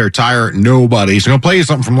beats Town Fair Tire. Nobody. So I'm going to play you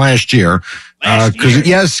something from last year.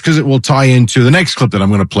 Because it will tie into the next clip that I'm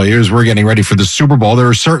going to play you as we're getting ready for the Super Bowl. There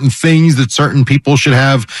are certain things that certain people should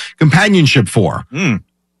have companionship for.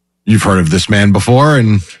 You've heard of this man before,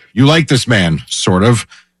 and you like this man, sort of.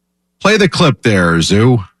 Play the clip there,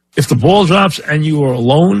 Zoo. If the ball drops and you are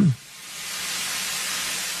alone,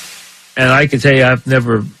 and I can tell you I've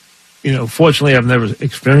never, fortunately I've never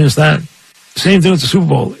experienced that. Same thing with the Super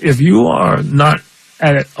Bowl. If you are not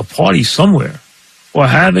at a party somewhere or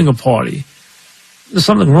having a party, there's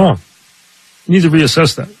something wrong. You need to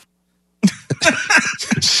reassess that.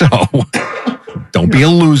 So, don't be a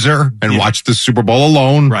loser and watch the Super Bowl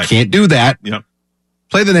alone. Right. Can't do that. Yep.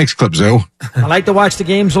 Play the next clip, Zoo. I like to watch the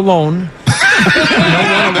games alone. I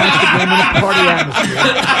don't want to watch the game in a party atmosphere.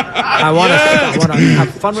 I want to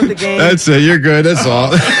have fun with the game. That's it. You're good. That's all.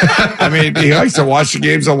 I mean, he likes to watch the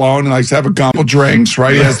games alone and likes to have a couple drinks,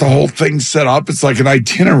 right? He has the whole thing set up. It's like an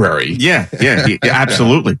itinerary. Yeah,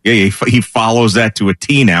 absolutely. Yeah, he follows that to a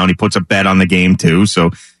T now, and he puts a bet on the game, too,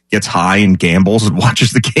 so gets high and gambles and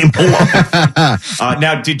watches the game alone.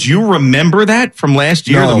 Now, did you remember that from last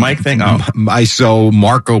year, the Mike thing? So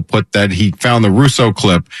Marco put that he found the Russo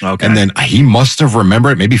clip, and then he must have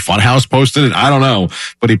remembered it. Maybe Funhouse posted it. I don't know.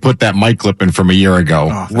 But he put that Mike clip in from a year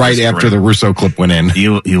ago, right after the Russo clip went in.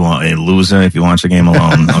 You want a loser if you watch the game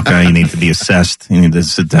alone, okay? You need to be assessed. You need to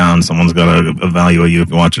sit down. Someone's got to evaluate you if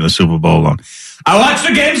you're watching a Super Bowl alone. I watch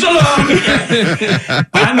the games alone.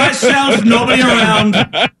 By myself, nobody around.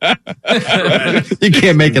 You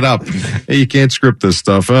can't make it up. You can't script this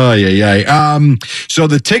stuff. Oh, yeah. So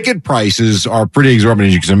the ticket prices are pretty exorbitant,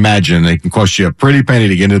 as you can imagine. They can cost you a pretty penny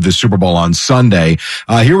to get into the Super Bowl on Sunday.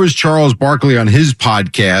 Here was Charles Barkley on his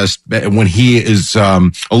podcast when he is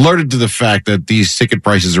alerted to the fact that these ticket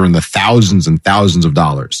prices are in the thousands and thousands of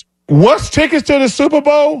dollars. What's tickets to the Super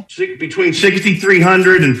Bowl? Between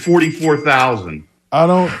 6,300 and 44,000. I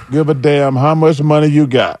don't give a damn how much money you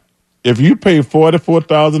got. If you pay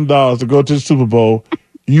 $44,000 to go to the Super Bowl,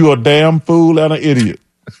 you a damn fool and an idiot.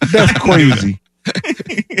 That's crazy.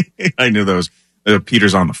 I knew those.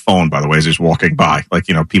 Peter's on the phone, by the way, as he's walking by. Like,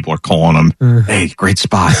 people are calling him. Hey, great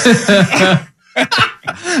spot.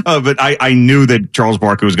 But I knew that Charles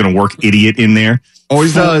Barkley was going to work idiot in there.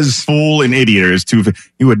 Always does. Fool and idiot is two.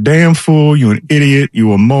 You a damn fool. You an idiot.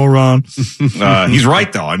 You a moron. He's right,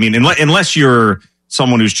 though. I mean, unless you're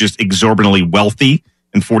someone who's just exorbitantly wealthy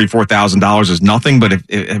and $44,000 is nothing. But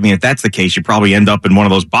if that's the case, you probably end up in one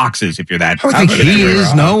of those boxes if you're that. I think he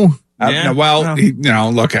is. No.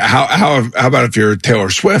 Look. How about if you're Taylor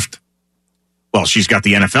Swift? Well, she's got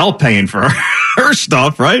the NFL paying for her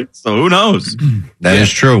stuff, right? So who knows? That is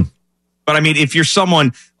true. But I mean, if you're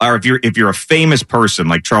someone, or if you're a famous person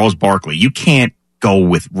like Charles Barkley, you can't go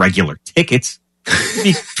with regular tickets.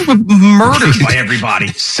 Be murdered by everybody.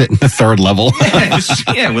 Sit in the third level. With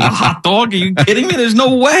a hot dog. Are you kidding me? There's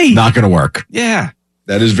no way. Not going to work. Yeah.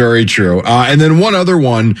 That is very true. And then one other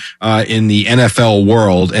one in the NFL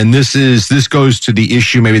world, and this goes to the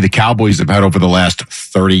issue maybe the Cowboys have had over the last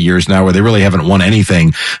 30 years now, where they really haven't won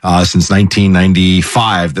anything since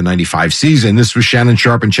 1995, the 95 season. This was Shannon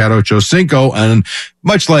Sharpe and Ochocinco, and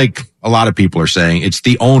much like a lot of people are saying, it's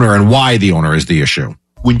the owner and why the owner is the issue.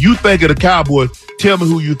 When you think of the Cowboys, tell me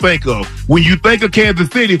who you think of. When you think of Kansas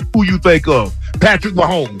City, who you think of? Patrick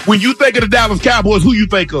MAHOMES. When you think of the Dallas Cowboys, who you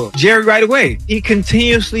think of? Jerry right away. He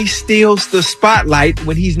continuously steals the spotlight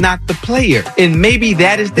when he's not the player. And maybe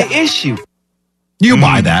that is the issue. You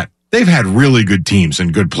buy that. They've had really good teams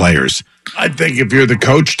and good players. I think if you're the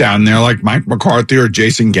coach down there like Mike McCarthy or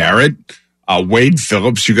Jason Garrett, Wade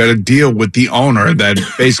Phillips, you got to deal with the owner that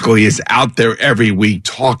basically is out there every week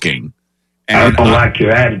talking. And I don't like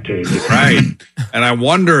your attitude. Right. And I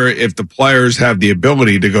wonder if the players have the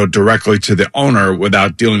ability to go directly to the owner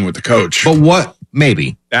without dealing with the coach. But what?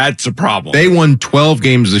 Maybe. That's a problem. They won 12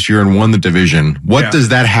 games this year and won the division. What does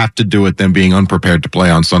that have to do with them being unprepared to play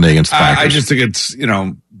on Sunday against the Packers? I just think it's,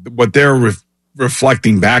 what they're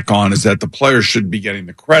reflecting back on is that the players should be getting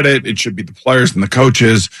the credit. It should be the players and the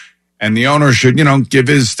coaches. And the owner should, give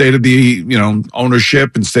his state of the,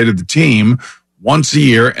 ownership and state of the team once a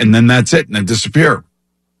year, and then that's it, and then disappear.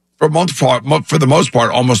 For the most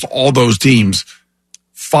part, almost all those teams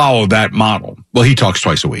follow that model. Well, he talks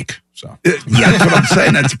twice a week. So that's what I'm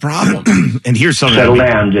saying. That's a problem. And here's something. Settle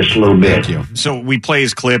down just a little bit. So we play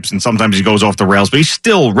his clips, and sometimes he goes off the rails, but he's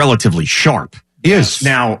still relatively sharp. He is.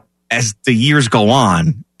 Now, as the years go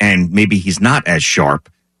on, and maybe he's not as sharp,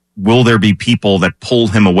 will there be people that pull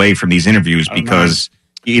him away from these interviews because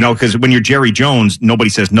when you're Jerry Jones, nobody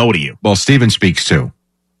says no to you. Well, Steven speaks too.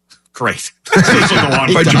 Great. But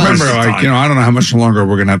you remember, I don't know how much longer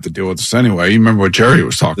we're going to have to deal with this anyway. You remember what Jerry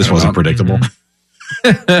was talking about. This wasn't predictable.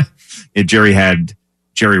 Jerry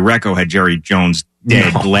Recco had Jerry Jones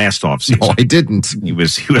dead last offseason. No, I didn't. He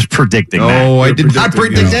was predicting that. No, I did not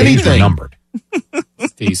predict anything. Numbered.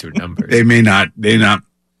 Days are numbered. They may not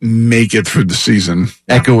make it through the season.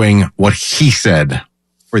 Echoing what he said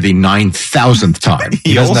for the 9,000th time.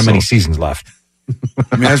 He doesn't have many seasons left.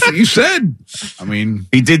 That's what you said.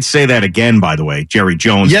 He did say that again, by the way. Jerry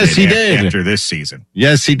Jones. Yes, he did. After this season.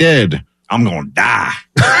 Yes, he did. I'm going to die.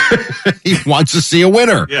 He wants to see a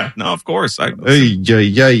winner. Yeah, no, of course. I'd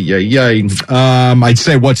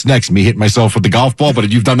say what's next? Me hitting myself with the golf ball, but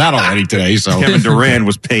you've done that already today. So Kevin Durant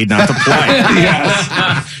was paid not to play.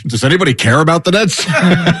 Yes. Does anybody care about the Nets?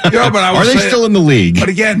 But are they still in the league? But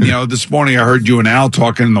again, this morning I heard you and Al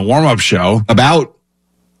talking in the warm-up show about.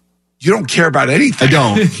 You don't care about anything. I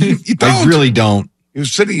don't. You don't. I really don't. He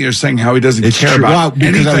was sitting here saying how he doesn't care about because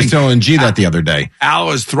anything. I was telling G that the other day. Al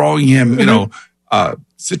is throwing him,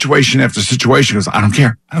 situation after situation. He goes, I don't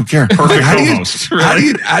care. Perfect co-host.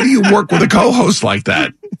 How do you work with a co-host like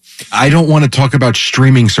that? I don't want to talk about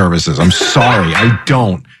streaming services. I'm sorry. I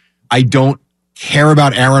don't care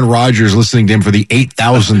about Aaron Rodgers listening to him for the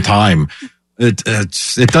 8,000th time.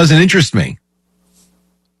 It doesn't interest me.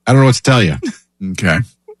 I don't know what to tell you. Okay.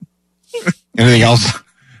 Anything else?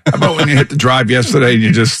 How about when you hit the drive yesterday and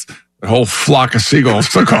the whole flock of seagulls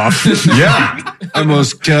took off? Yeah.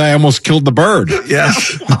 I almost killed the bird.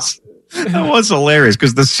 Yes. That was hilarious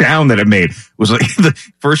because the sound that it made was like the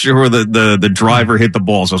first you heard the driver hit the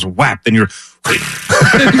ball, so it was whap, then you're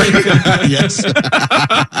yes.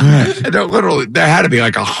 Literally, there had to be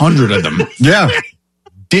like 100 of them. Yeah.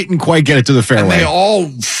 Didn't quite get it to the fairway. And they all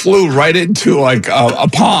flew right into like a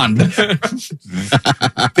pond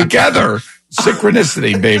together.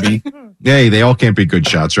 Synchronicity, baby. Hey, they all can't be good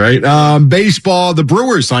shots, right? Baseball, the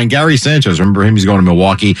Brewers signed Gary Sanchez. Remember him? He's going to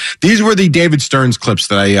Milwaukee. These were the David Stearns clips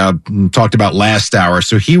that I talked about last hour.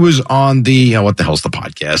 So he was on the, what the hell's the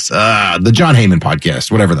podcast? The Jon Heyman podcast,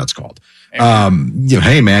 whatever that's called.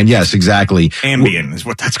 Hey, man. Yes, exactly. Ambien is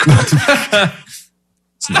what that's called.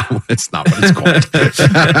 It's not what it's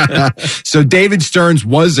called. So David Stearns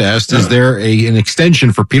was asked, is there an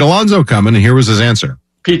extension for Pete Alonso coming? And here was his answer.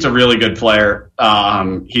 Pete's a really good player.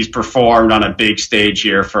 He's performed on a big stage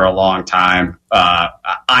here for a long time.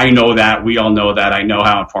 I know that. We all know that. I know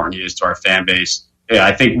how important he is to our fan base. Yeah,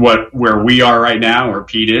 I think where we are right now, where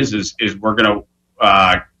Pete is we're going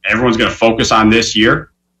to everyone's going to focus on this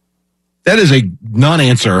year. That is a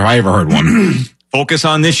non-answer if I ever heard one. Focus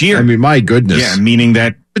on this year. I mean, my goodness. Yeah, meaning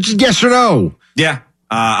that. But just yes or no. Yeah.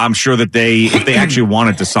 I'm sure that if they actually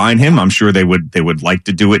wanted to sign him, I'm sure they would like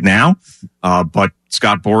to do it now. But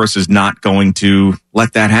Scott Boras is not going to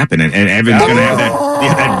let that happen. And Evan's going to have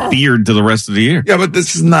that beard to the rest of the year. Yeah, but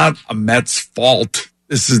this is not a Mets fault.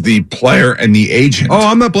 This is the player and the agent. Oh,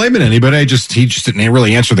 I'm not blaming anybody. He just didn't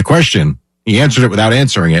really answer the question. He answered it without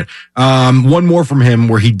answering it. One more from him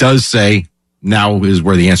where he does say now is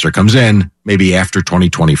where the answer comes in, maybe after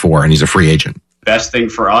 2024, and he's a free agent. Best thing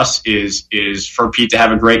for us is for Pete to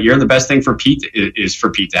have a great year. The best thing for Pete is for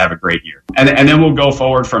Pete to have a great year, and then we'll go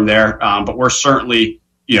forward from there. But we're certainly,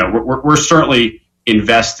 we're certainly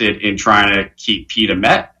invested in trying to keep Pete a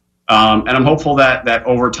Met, and I'm hopeful that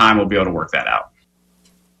over time we'll be able to work that out.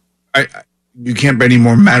 You can't be any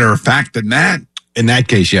more matter of fact than that. In that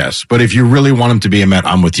case, yes. But if you really want him to be a Met,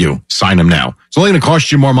 I'm with you. Sign him now. It's only going to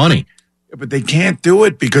cost you more money. Yeah, but they can't do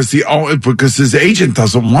it because his agent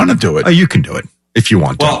doesn't want to do it. Oh, you can do it if you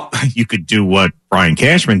want to. Well, you could do what Brian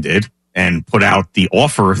Cashman did and put out the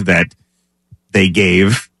offer that they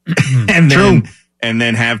gave, and and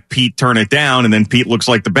then have Pete turn it down, and then Pete looks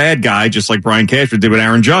like the bad guy, just like Brian Cashman did with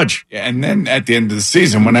Aaron Judge. Yeah, and then at the end of the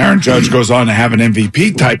season, when Aaron Judge goes on to have an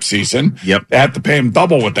MVP type season, they have to pay him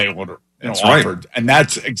double what they offered. Right. And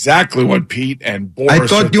that's exactly what Pete and Boris. I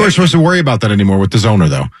thought you were supposed to worry about that anymore with this owner,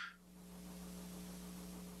 though.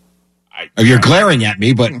 You're glaring at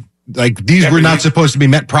me, but like these were not supposed to be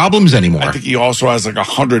Met problems anymore. I think he also has like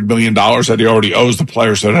 $100 million that he already owes the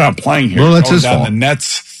players, so they're not playing here. Well, that's his fault. The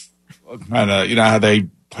Nets, kind of, you know how they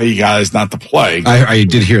pay guys not to play. I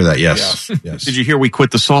did hear that. Yes. Did you hear we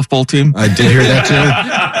quit the softball team? I did hear that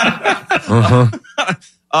too.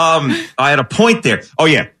 I had a point there. Oh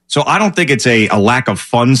yeah. So I don't think it's a lack of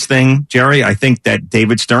funds thing, Jerry. I think that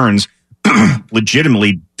David Stearns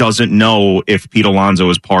legitimately doesn't know if Pete Alonso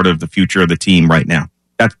is part of the future of the team right now.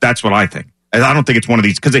 That's what I think. I don't think it's one of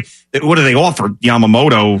these, because what do they offer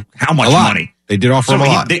Yamamoto? How much money? They did offer him a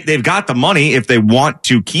lot. They've got the money if they want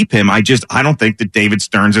to keep him. I don't think that David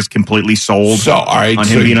Stearns is completely sold on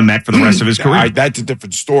him being a Met for the rest of his career. That's a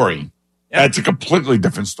different story. Yeah. That's a completely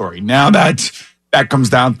different story. Now that comes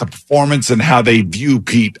down to performance and how they view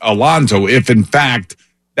Pete Alonso. If in fact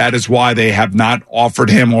that is why they have not offered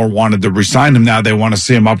him or wanted to resign him, now they want to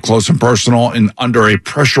see him up close and personal and under a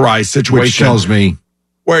pressurized situation. Which tells me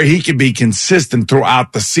where he can be consistent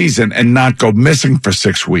throughout the season and not go missing for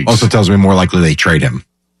 6 weeks. Also tells me more likely they trade him.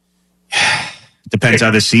 Depends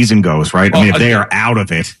how the season goes, right? I mean, if they are out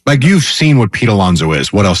of it. Like, you've seen what Pete Alonso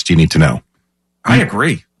is. What else do you need to know? I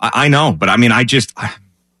agree. I know, but I mean,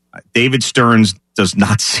 David Stearns does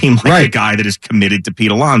not seem like a guy that is committed to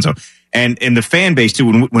Pete Alonso. And the fan base,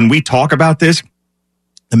 too, when we talk about this,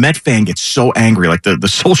 the Met fan gets so angry. Like the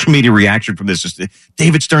social media reaction from this is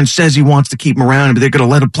David Stearns says he wants to keep him around, but they're going to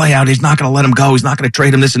let him play out. He's not going to let him go. He's not going to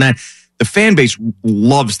trade him, this and that. The fan base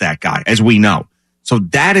loves that guy, as we know. So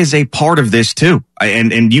that is a part of this, too.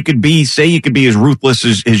 And you could be as ruthless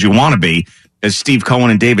as you want to be as Steve Cohen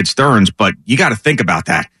and David Stearns, but you got to think about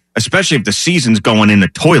that, especially if the season's going in the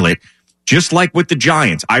toilet. Just like with the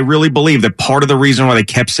Giants, I really believe that part of the reason why they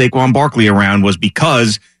kept Saquon Barkley around was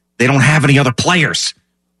because they don't have any other players.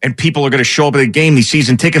 And people are going to show up at the game, these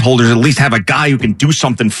season ticket holders, at least have a guy who can do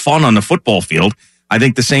something fun on the football field. I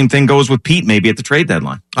think the same thing goes with Pete maybe at the trade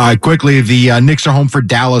deadline. All right, quickly, the Knicks are home for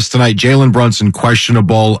Dallas tonight. Jalen Brunson,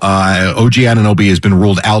 questionable. OG Anunoby has been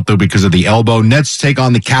ruled out, though, because of the elbow. Nets take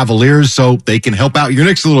on the Cavaliers, so they can help out your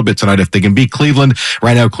Knicks a little bit tonight if they can beat Cleveland.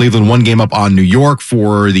 Right now, Cleveland 1 game up on New York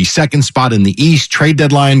for the second spot in the East. Trade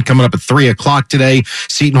deadline coming up at 3 o'clock today.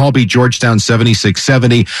 Seton Hall beat Georgetown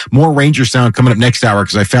 76-70. More Rangers sound coming up next hour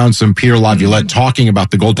because I found some Peter Laviolette talking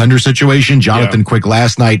about the goaltender situation. Jonathan Quick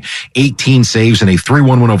last night, 18 saves and a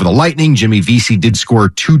 3-1 win over the Lightning. Jimmy Vesey did score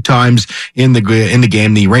 2 times in the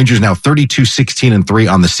game. The Rangers now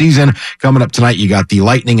 32-16-3 on the season. Coming up tonight, you got the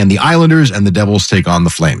Lightning and the Islanders, and the Devils take on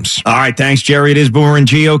the Flames. All right, thanks, Jerry. It is Boomer and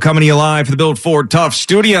Gio coming to you live from the Built Ford Tough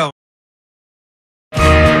studio.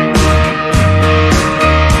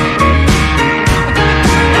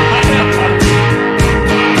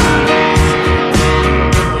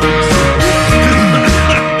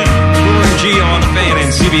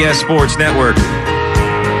 CBS Sports Network.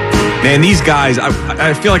 Man, these guys,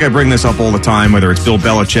 I feel like I bring this up all the time, whether it's Bill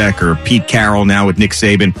Belichick or Pete Carroll now with Nick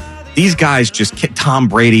Saban. These guys Tom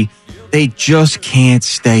Brady, they just can't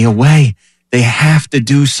stay away. They have to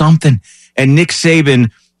do something. And Nick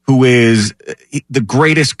Saban, who is the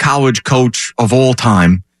greatest college coach of all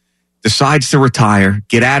time, decides to retire,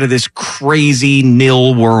 get out of this crazy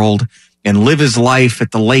nil world, and live his life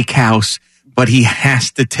at the lake house. But he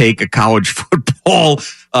has to take a college football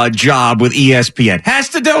job with ESPN. Has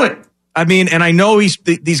to do it. I mean, and I know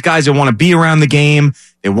these guys that want to be around the game.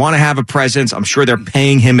 They want to have a presence. I'm sure they're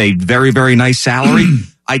paying him a very, very nice salary.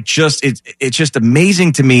 It's just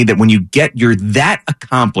amazing to me that when you're that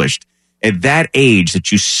accomplished at that age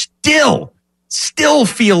that you still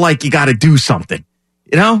feel like you got to do something,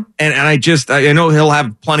 you know? And I know he'll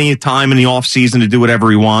have plenty of time in the off season to do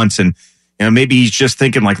whatever he wants. And, you know, maybe he's just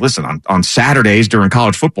thinking like, listen, on Saturdays during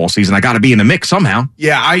college football season, I got to be in the mix somehow.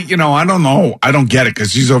 Yeah, I don't know. I don't get it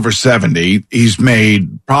because he's over 70. He's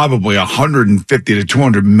made probably $150 to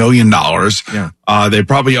 $200 million. Yeah. They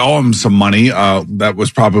probably owe him some money that was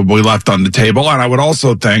probably left on the table. And I would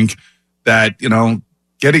also think that,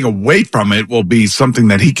 getting away from it will be something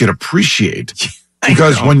that he could appreciate.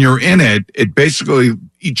 Because when you're in it, it basically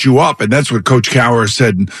eats you up. And that's what Coach Cowher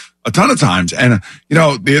said a ton of times. And,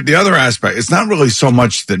 the other aspect, it's not really so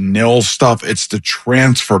much the nil stuff. It's the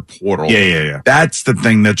transfer portal. Yeah. That's the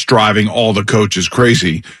thing that's driving all the coaches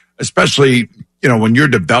crazy, especially, when you're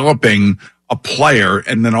developing a player,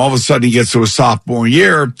 and then all of a sudden he gets to his sophomore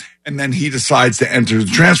year, and then he decides to enter the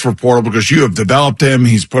transfer portal because you have developed him.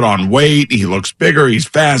 He's put on weight. He looks bigger. He's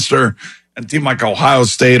faster. And a team like Ohio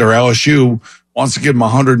State or LSU wants to give him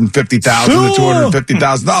 $150,000 to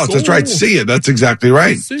 $250,000. That's right. See it. That's exactly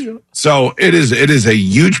right. So it is a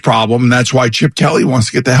huge problem. And that's why Chip Kelly wants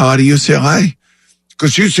to get the hell out of UCLA,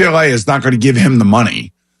 because UCLA is not going to give him the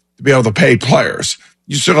money to be able to pay players.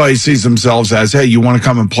 UCLA sees themselves as, hey, you want to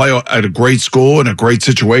come and play at a great school in a great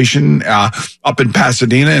situation up in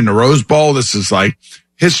Pasadena in the Rose Bowl. This is like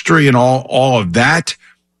history and all of that.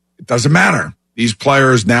 It doesn't matter. These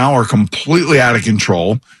players now are completely out of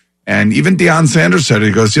control. And even Deion Sanders said it.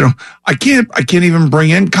 He goes, I can't even bring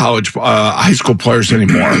in college, high school players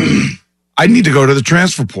anymore. I need to go to the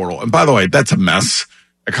transfer portal. And by the way, that's a mess.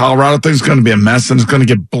 The Colorado thing's going to be a mess, and it's going to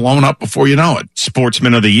get blown up before you know it.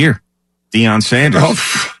 Sportsman of the Year, Deion Sanders. Oh,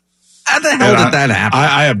 how the hell did that happen?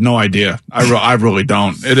 I have no idea. I really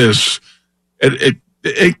don't.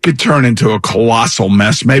 It could turn into a colossal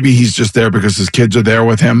mess. Maybe he's just there because his kids are there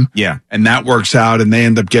with him. Yeah. And that works out, and they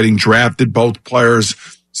end up getting drafted. Both players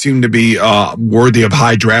seem to be worthy of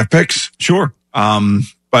high draft picks. Sure.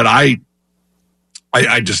 But I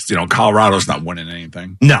just, Colorado's not winning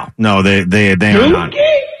anything. No, they are not.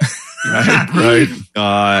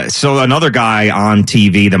 Right. So another guy on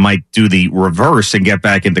TV that might do the reverse and get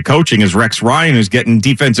back into coaching is Rex Ryan, who's getting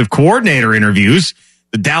defensive coordinator interviews.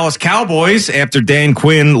 The Dallas Cowboys, after Dan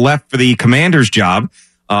Quinn left for the Commanders job,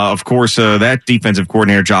 of course, that defensive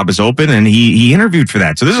coordinator job is open, and he interviewed for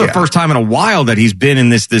that. So this is the first time in a while that he's been in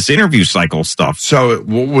this interview cycle stuff. So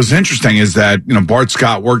what was interesting is that, Bart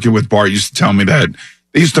Scott, working with Bart, used to tell me that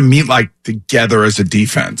they used to meet like together as a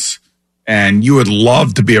defense. And you would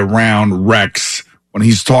love to be around Rex when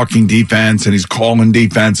he's talking defense and he's calling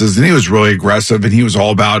defenses. And he was really aggressive, and he was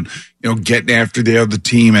all about, getting after the other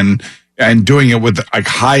team and doing it with like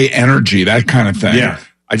high energy, that kind of thing. Yeah.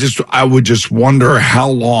 I would just wonder how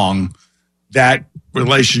long that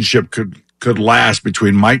relationship could last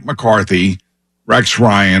between Mike McCarthy, Rex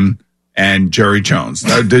Ryan, and Jerry Jones.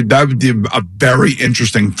 That would be a very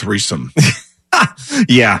interesting threesome.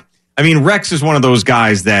 Yeah. I mean, Rex is one of those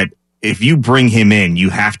guys that if you bring him in, you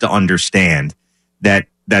have to understand that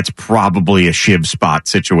that's probably a shiv spot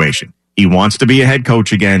situation. He wants to be a head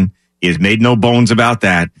coach again. He has made no bones about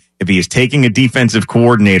that. If he is taking a defensive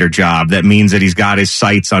coordinator job, that means that he's got his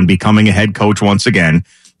sights on becoming a head coach once again,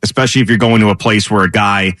 especially if you're going to a place where a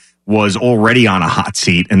guy was already on a hot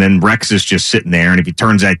seat and then Rex is just sitting there. And if he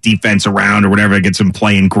turns that defense around or whatever, it gets him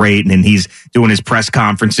playing great. And then he's doing his press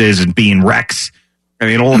conferences and being Rex. I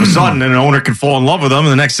mean, all of a sudden, an owner can fall in love with him. And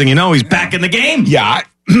the next thing you know, he's back in the game. Yeah,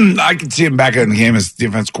 I can see him back in the game as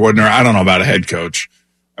defense coordinator. I don't know about a head coach.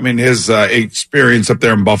 I mean, his experience up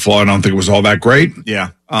there in Buffalo, I don't think it was all that great. Yeah.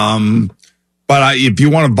 But if you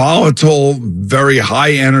want a volatile, very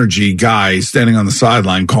high energy guy standing on the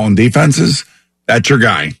sideline calling defenses, that's your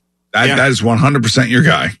guy. That is 100% your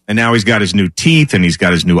guy. And now he's got his new teeth, and he's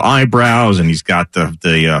got his new eyebrows, and he's got the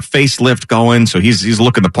facelift going. So he's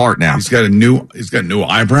looking the part now. He's got new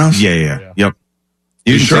eyebrows. Yeah. Yep.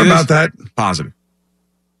 You sure about that? Positive.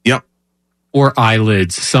 Yep. Or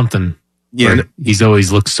eyelids, something. Yeah. Where he's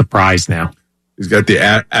always looks surprised now. He's got the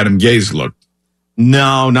Adam Gase look.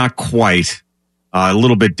 No, not quite. A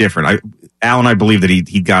little bit different. Al and I believe that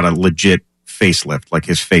he got a legit facelift, like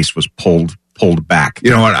his face was pulled back.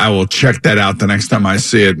 You know what? I will check that out the next time I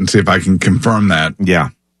see it and see if I can confirm that. Yeah.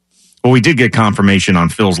 Well, we did get confirmation on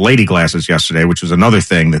Phil's lady glasses yesterday, which was another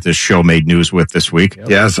thing that this show made news with this week. Yep.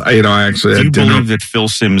 Yes, I actually do you believe that Phil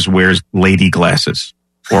Simms wears lady glasses,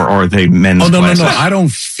 or are they men's glasses? No. I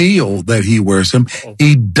don't feel that he wears them.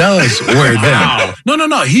 He does wear them.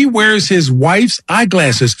 No. He wears his wife's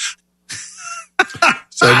eyeglasses.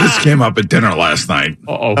 So this came up at dinner last night.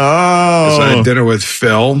 Oh. So I had dinner with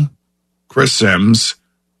Phil, Chris Simms,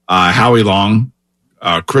 Howie Long,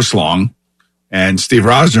 Chris Long, and Steve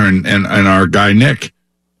Rosner and our guy Nick.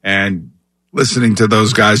 And listening to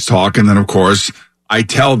those guys talk, and then of course I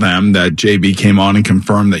tell them that JB came on and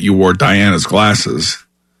confirmed that you wore Diana's glasses.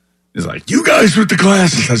 He's like, "You guys with the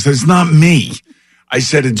glasses?" I said, "It's not me." I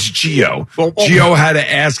said, "It's Gio." Gio had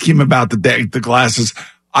to ask him about the glasses.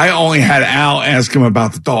 I only had Al ask him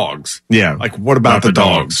about the dogs. Yeah. Like, what about the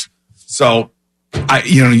dogs? So,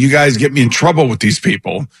 you guys get me in trouble with these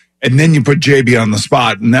people. And then you put JB on the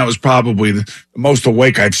spot. And that was probably the most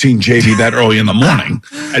awake I've seen JB that early in the morning.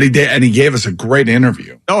 And he gave us a great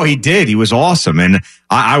interview. Oh, he did. He was awesome. And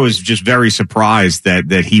I was just very surprised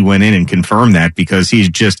that he went in and confirmed that, because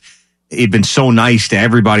he'd been so nice to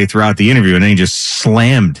everybody throughout the interview. And then he just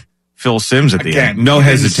slammed Phil Simms at the end. No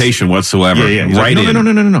hesitation whatsoever. Yeah. Right like,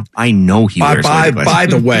 no. I know he wears by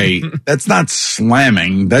the way, that's not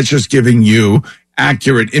slamming. That's just giving you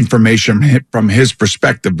accurate information from his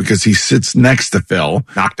perspective because he sits next to Phil.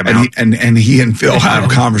 Knocked him out. And he and Phil have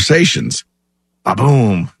conversations.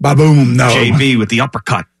 Ba-boom. Ba-boom, no. JB with the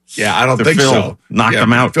uppercut. Yeah, I don't think Phil so. Knocked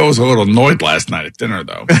him out. Phil was a little annoyed last night at dinner,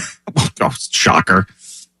 though. Oh, shocker.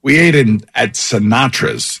 We ate at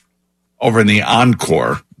Sinatra's over in the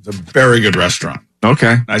Encore. It's a very good restaurant.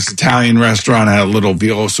 Okay. Nice Italian restaurant. Had a little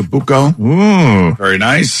vino Sabuco. Ooh. Very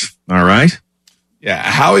nice. All right. Yeah,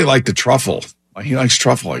 Howie liked the truffle. He likes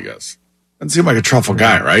truffle, I guess. Doesn't seem like a truffle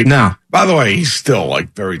guy, right? No. By the way, he's still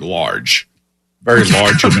like very large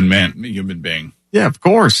human being. Yeah, of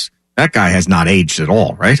course. That guy has not aged at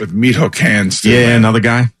all, right? With meat hook hands. Too, yeah, man. another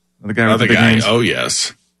guy. With the big hands. Oh,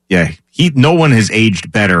 yes. Yeah, no one has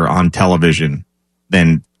aged better on television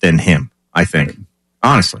than him, I think.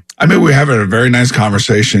 Honestly. I mean, we're having a very nice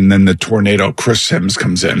conversation. Then the tornado Chris Simms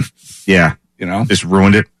comes in. Yeah. Just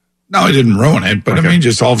ruined it. No, he didn't ruin it, but okay. I mean,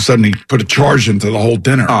 just all of a sudden he put a charge into the whole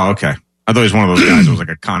dinner. Oh, okay. I thought he was one of those guys who was like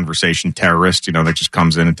a conversation terrorist, that just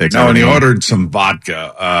comes in and takes. No, and he ordered some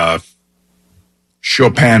vodka,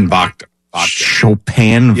 Chopin vodka.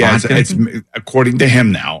 Chopin yeah, vodka. It's according to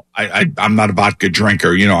him now. I'm not a vodka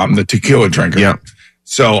drinker. I'm the tequila drinker. Yeah.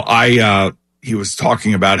 So he was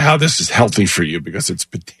talking about how this is healthy for you because it's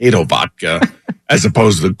potato vodka as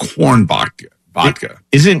opposed to corn vodka.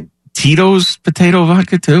 Isn't Tito's potato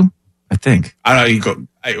vodka too? I think. I don't know.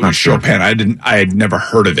 It was Chopin. I had never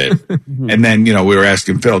heard of it. And then, we were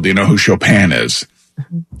asking Phil, do you know who Chopin is?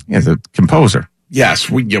 Yeah, the composer. Yes,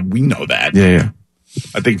 we know that. Yeah.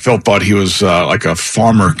 I think Phil thought he was like a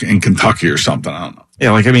farmer in Kentucky or something. I don't know.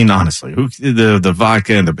 Yeah, honestly, the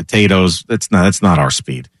vodka and the potatoes, that's not our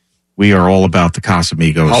speed. We are all about the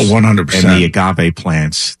Casamigos. Oh, 100%. And the agave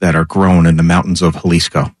plants that are grown in the mountains of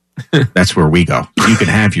Jalisco. That's where we go. You can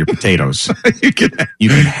have your potatoes. You can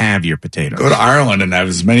have your potatoes. Go to Ireland and have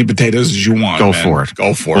as many potatoes as you want. Go for it.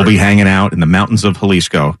 We'll be hanging out in the mountains of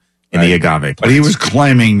Jalisco in the agave plants. But he was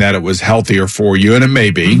claiming that it was healthier for you, and it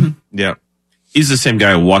may be. Mm-hmm. Yeah. He's the same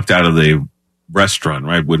guy who walked out of the restaurant,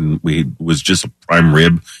 right? When we was just a prime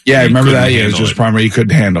rib. Yeah, I remember that. Yeah, it was just prime rib. He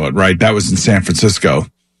couldn't handle it, right? That was in San Francisco.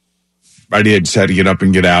 Right, he just had to get up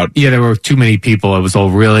and get out. Yeah, there were too many people. It was a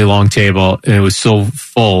really long table, and it was so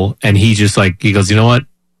full. And he goes, you know what?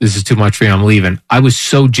 This is too much for you. I'm leaving. I was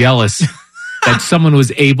so jealous that someone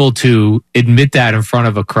was able to admit that in front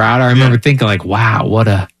of a crowd. I remember thinking, wow, what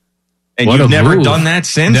a you've never move. Done that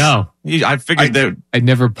since? No. I figured that I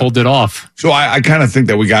never pulled it off. So I kind of think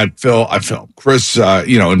that we got Chris,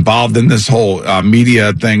 involved in this whole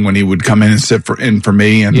media thing when he would come in and sit in for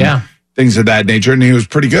me and things of that nature. And he was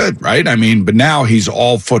pretty good, right? I mean, but now he's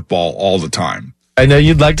all football all the time. I know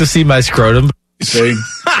you'd like to see my scrotum. See,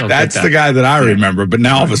 that's the guy that I remember. But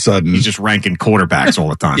now all of a sudden, he's just ranking quarterbacks all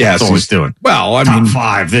the time. Yeah, that's all he's doing. Well, I mean, top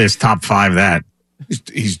 5 this, top 5 that.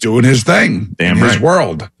 He's doing his thing. Damn in right. His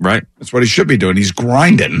world. Right. That's what he should be doing. He's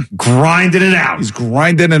grinding it out. He's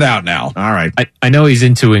grinding it out now. All right. I know he's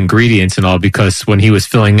into ingredients and all because when he was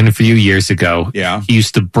filling in for you years ago, he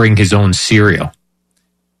used to bring his own cereal.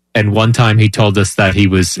 And one time he told us that he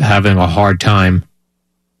was having a hard time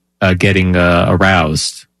getting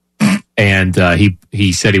aroused. And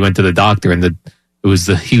he said he went to the doctor and he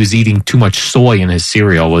was eating too much soy in his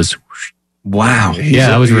cereal. Wow. Yeah,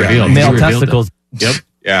 that was revealed. Male testicles. Yep.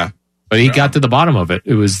 Yeah. But he got to the bottom of it.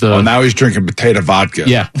 It was now he's drinking potato vodka.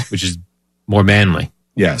 Yeah, which is more manly.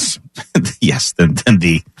 Yes. Yes, than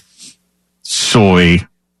the soy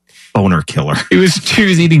boner killer. He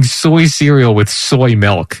was eating soy cereal with soy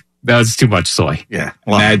milk. That was too much soy. Yeah.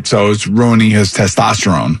 So it's ruining his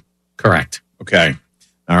testosterone. Correct. Okay.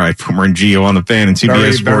 All right. Boomer and Gio on the fan and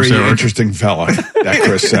CBS Sports. Very interesting fella, that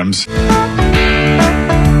Chris Simms.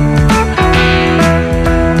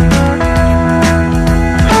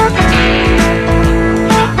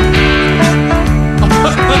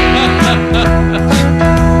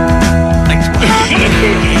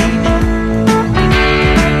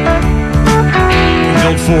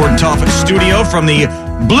 Ford Tough Studio from the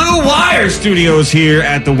Blue Wire Studios here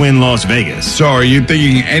at the Wynn Las Vegas. So are you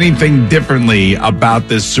thinking anything differently about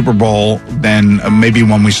this Super Bowl than maybe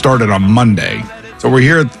when we started on Monday? So we're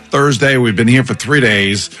here Thursday. We've been here for 3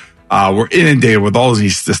 days. We're inundated with all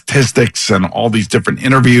these statistics and all these different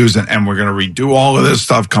interviews, and we're going to redo all of this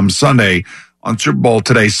stuff come Sunday on Super Bowl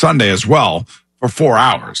today, Sunday as well, for 4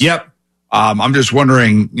 hours. Yep. I'm just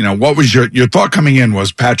wondering, what was your thought coming in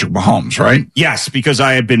was Patrick MAHOMES, right? Yes, because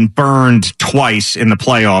I had been burned twice in the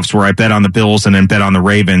playoffs where I bet on the Bills and then bet on the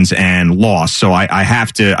Ravens and lost. So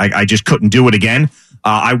I just couldn't do it again.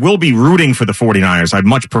 I will be rooting for the 49ers. I'd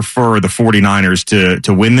much prefer the 49ers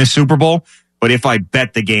to win this Super Bowl. But if I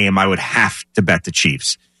bet the game, I would have to bet the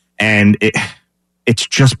Chiefs. And it's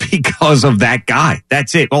just because of that guy.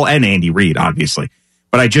 That's it. Well, and Andy Reid, obviously.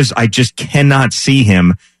 But I just cannot see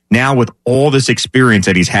him now with all this experience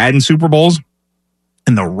that he's had in Super Bowls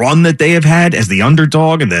and the run that they have had as the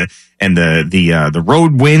underdog and the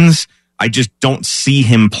road wins. I just don't see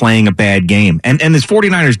him playing a bad game. And this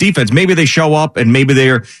 49ers defense, maybe they show up and maybe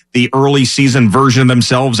they're the early season version of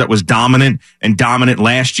themselves that was dominant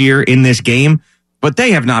last year in this game, but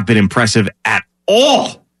they have not been impressive at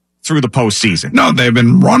all through the postseason. No, they've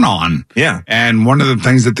been run on. Yeah. And one of the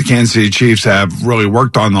things that the Kansas City Chiefs have really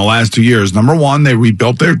worked on the last 2 years, number one, they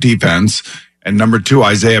rebuilt their defense. And number two,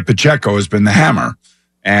 Isaiah Pacheco has been the hammer.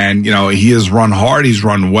 And, he has run hard. He's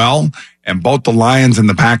run well. And both the Lions and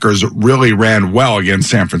the Packers really ran well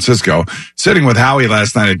against San Francisco. Sitting with Howie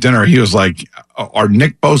last night at dinner, he was like, are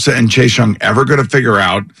Nick Bosa and Chase Young ever going to figure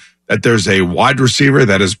out that there's a wide receiver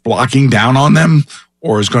that is blocking down on them?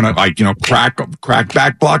 Or is going to crack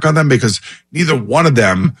back block on them, because neither one of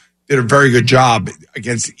them did a very good job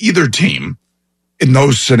against either team in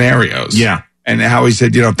those scenarios. Yeah. And how he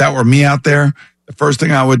said, if that were me out there, the first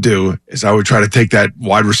thing I would do is I would try to take that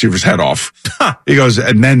wide receiver's head off. He goes,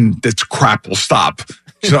 and then this crap will stop.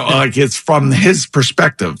 So it's from his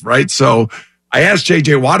perspective, right? So I asked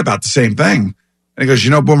JJ Watt about the same thing. And he goes,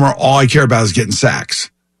 Boomer, all I care about is getting sacks.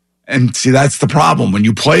 And see, that's the problem. When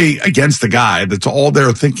you play against a guy that's all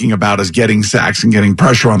they're thinking about is getting sacks and getting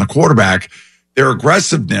pressure on the quarterback, their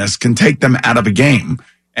aggressiveness can take them out of a game.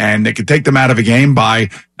 And it can take them out of a game by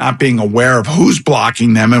not being aware of who's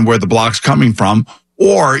blocking them and where the block's coming from.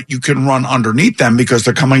 Or you can run underneath them because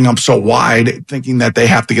they're coming up so wide, thinking that they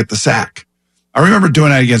have to get the sack. I remember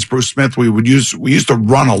doing that against Bruce Smith. We used to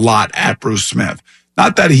run a lot at Bruce Smith.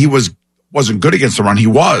 Not that he wasn't good against the run. He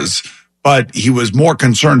was. But he was more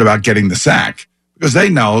concerned about getting the sack because they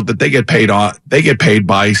know that they get paid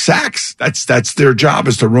by sacks. That's their job,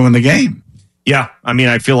 is to ruin the game. Yeah, I mean,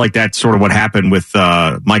 I feel like that's sort of what happened with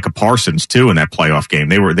Micah Parsons too in that playoff game.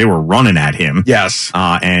 They were running at him. Yes,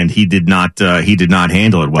 and he did not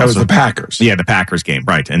handle it well. That was the Packers. Yeah, the Packers game,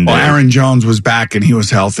 right? And Aaron Jones was back and he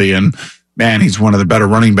was healthy, and man, he's one of the better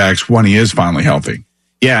running backs when he is finally healthy.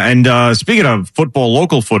 Yeah, and speaking of football,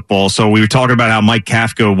 local football, so we were talking about how Mike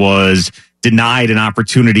Kafka was denied an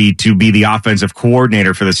opportunity to be the offensive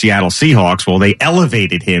coordinator for the Seattle Seahawks. Well, they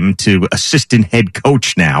elevated him to assistant head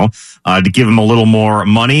coach now to give him a little more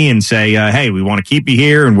money and say, hey, we want to keep you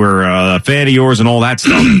here and we're a fan of yours and all that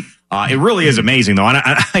stuff. It really is amazing, though. And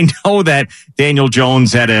I know that Daniel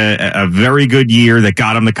Jones had a very good year that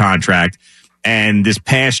got him the contract. And this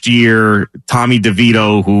past year, Tommy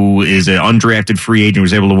DeVito, who is an undrafted free agent,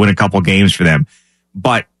 was able to win a couple games for them.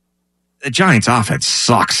 But the Giants' offense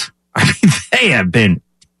sucks. I mean, they have been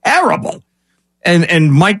terrible.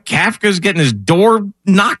 And Mike Kafka's getting his door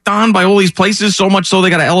knocked on by all these places, so much so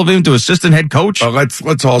they got to elevate him to assistant head coach. Well,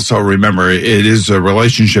 let's also remember it is a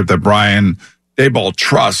relationship that Brian Daboll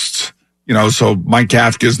trusts. So Mike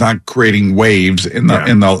Kafka is not creating waves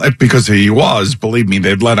because he was, believe me,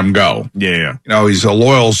 they'd let him go. Yeah. He's a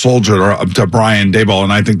loyal soldier to Brian Daboll,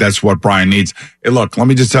 and I think that's what Brian needs. Hey, look, let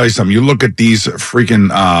me just tell you something. You look at these freaking,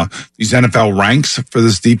 these NFL ranks for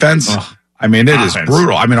this defense. I mean, it is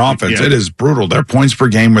brutal. I mean, offense, it is brutal. Their points per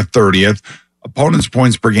game were 30th. Opponents'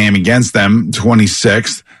 points per game against them,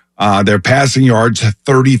 26th. Their passing yards,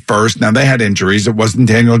 31st. Now, they had injuries. It wasn't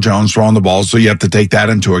Daniel Jones throwing the ball, so you have to take that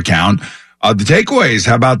into account. The takeaways,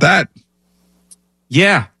 how about that?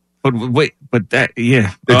 Yeah, but that,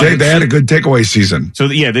 yeah. They had a good takeaway season. So,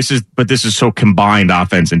 yeah, this is so combined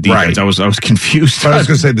offense and defense. Right. I was confused. But I was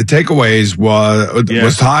going to say the takeaways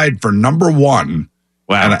was tied for number one.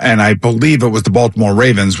 Wow. And I believe it was the Baltimore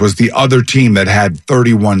Ravens was the other team that had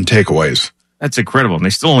 31 takeaways. That's incredible. And they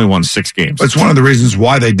still only won 6 games. That's one of the reasons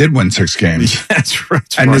why they did win 6 games. Yeah, that's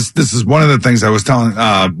right. And this is one of the things I was telling,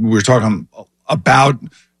 we were talking about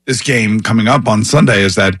this game coming up on Sunday,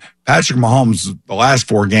 is that Patrick Mahomes, the last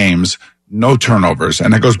 4 games, no turnovers.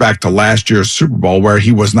 And it goes back to last year's Super Bowl where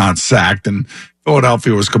he was not sacked and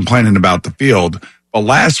Philadelphia was complaining about the field. But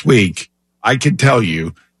last week, I could tell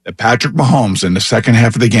you that Patrick Mahomes in the second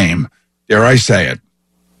half of the game, dare I say it,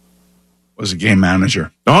 was a game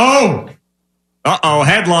manager. Oh! Uh-oh,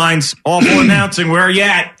 headlines. Awful announcing. Where are you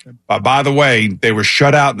at? By the way, they were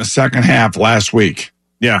shut out in the second half last week.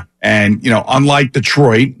 Yeah. And, unlike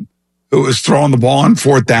Detroit, who was throwing the ball on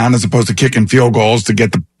 4th down as opposed to kicking field goals to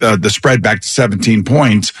get the spread back to 17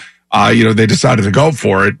 points, they decided to go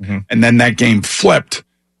for it. Mm-hmm. And then that game flipped.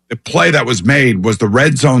 The play that was made was the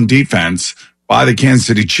red zone defense by the Kansas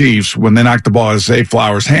City Chiefs when they knocked the ball out of Zay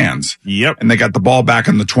Flowers' hands. Yep. And they got the ball back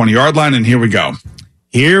on the 20-yard line, and here we go.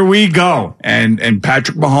 Here we go. And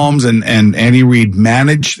Patrick Mahomes and Andy Reid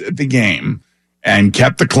managed the game and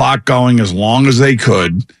kept the clock going as long as they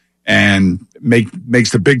could, and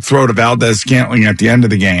makes the big throw to Valdez-Scantling at the end of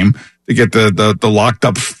the game to get the locked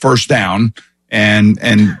up first down.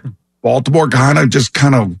 And Baltimore kind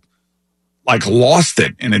of like lost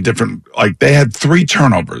it in a different, like they had 3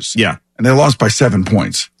 turnovers. Yeah. And they lost by 7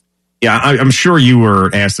 points. Yeah, I'm sure you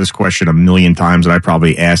were asked this question a million times, and I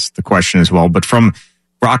probably asked the question as well. But from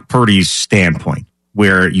Brock Purdy's standpoint,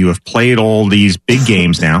 where you have played all these big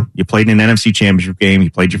games now, you played in an NFC championship game,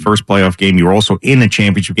 you played your first playoff game, you were also in a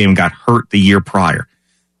championship game and got hurt the year prior.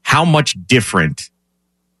 How much different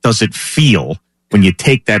does it feel when you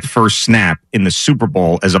take that first snap in the Super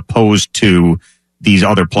Bowl as opposed to these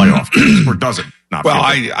other playoff games, or does it not? Well,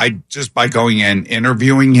 I just by going and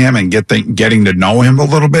interviewing him and getting to know him a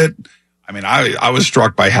little bit, I mean, I was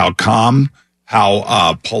struck by how calm,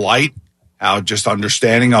 how polite, how just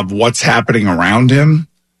understanding of what's happening around him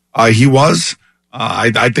he was.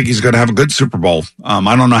 I think he's going to have a good Super Bowl.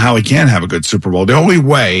 I don't know how he can have a good Super Bowl. The only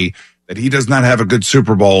way that he does not have a good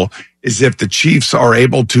Super Bowl is if the Chiefs are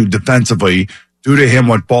able to defensively do to him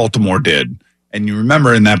what Baltimore did. And you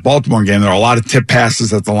remember in that Baltimore game, there were a lot of tip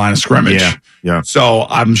passes at the line of scrimmage. Yeah. So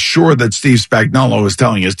I'm sure that Steve Spagnuolo is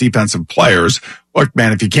telling his defensive players, look,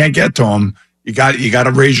 man, if you can't get to him, you got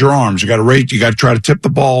to raise your arms. You got to try to tip the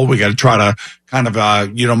ball. We got to try to kind of,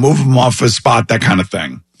 move him off his spot, that kind of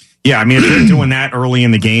thing. Yeah. I mean, if they're doing that early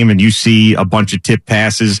in the game and you see a bunch of tip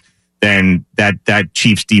passes, then that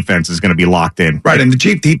Chiefs defense is going to be locked in. Right. And the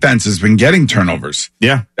Chiefs defense has been getting turnovers.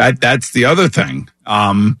 Yeah. That's the other thing.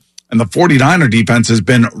 And the 49er defense has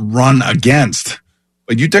been run against.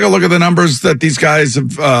 But you take a look at the numbers that these guys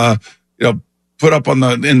have, put up in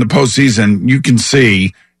the postseason. You can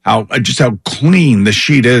see how clean the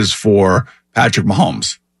sheet is for Patrick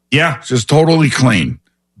Mahomes. Yeah. It's just totally clean.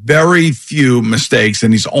 Very few mistakes,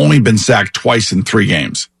 and he's only been sacked twice in 3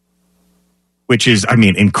 games. Which is, I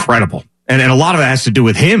mean, incredible. And a lot of it has to do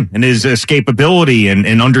with him and his escapability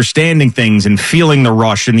and understanding things and feeling the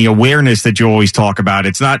rush and the awareness that you always talk about.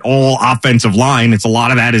 It's not all offensive line. It's a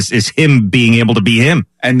lot of that is him being able to be him.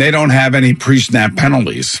 And they don't have any pre-snap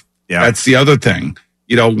penalties. Yeah. That's the other thing.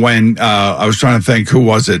 When I was trying to think, who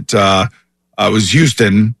was it? It was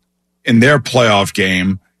Houston in their playoff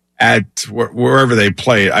game at wherever they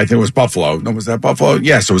played. I think it was Buffalo. No, was that Buffalo?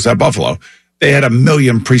 Yes, it was at Buffalo. They had 1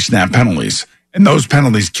 million pre-snap penalties. And those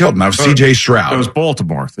penalties killed them. Now, C.J. Stroud. It was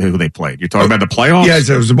Baltimore who they played. You're talking about the playoffs? Yes,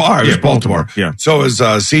 it was Baltimore. Yeah. So it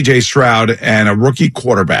was C.J. Stroud and a rookie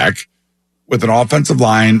quarterback with an offensive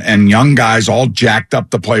line and young guys all jacked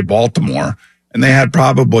up to play Baltimore. And they had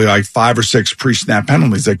probably like 5 or 6 pre-snap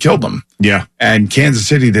penalties that killed them. Yeah. And Kansas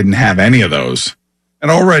City didn't have any of those. And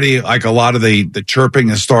already, like, a lot of the chirping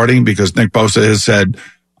is starting because Nick Bosa has said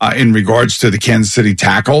in regards to the Kansas City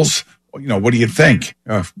tackles, what do you think?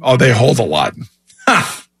 They hold a lot.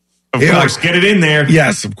 Of course, get it in there.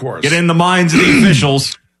 Yes, of course. Get in the minds of the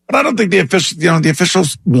officials. But I don't think the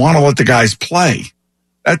officials want to let the guys play.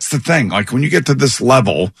 That's the thing. Like, when you get to this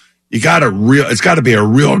level, it's got to be a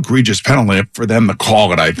real egregious penalty for them to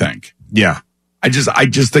call it, I think. Yeah. I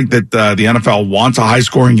just think that the NFL wants a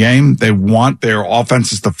high-scoring game. They want their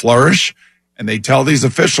offenses to flourish. And they tell these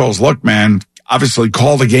officials, look, man, obviously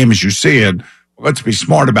call the game as you see it. Let's be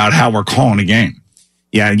smart about how we're calling a game.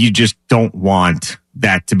 Yeah, and you just don't want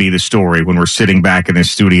that to be the story when we're sitting back in this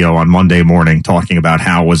studio on Monday morning talking about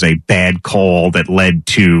how it was a bad call that led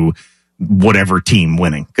to whatever team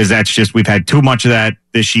winning. Because that's just, we've had too much of that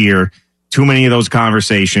this year, too many of those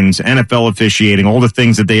conversations, NFL officiating, all the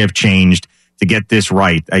things that they have changed to get this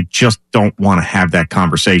right. I just don't want to have that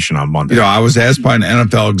conversation on Monday. I was asked by an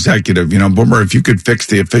NFL executive, Boomer, if you could fix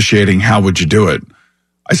the officiating, how would you do it?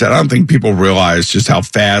 I said, I don't think people realize just how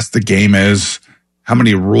fast the game is, how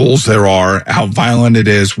many rules there are, how violent it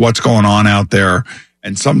is, what's going on out there.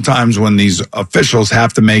 And sometimes when these officials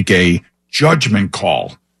have to make a judgment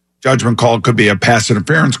call could be a pass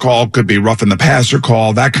interference call, could be roughing the passer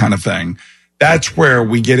call, that kind of thing. That's where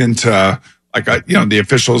we get into the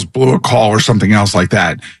officials blew a call or something else like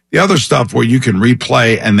that. The other stuff where you can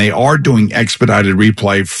replay, and they are doing expedited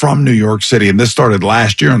replay from New York City, and this started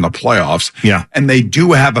last year in the playoffs. Yeah. And they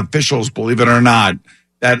do have officials, believe it or not,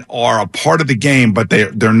 that are a part of the game, but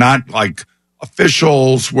they're not like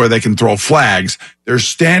officials where they can throw flags. They're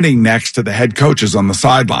standing next to the head coaches on the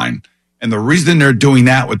sideline. And the reason they're doing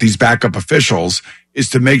that with these backup officials is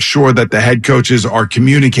to make sure that the head coaches are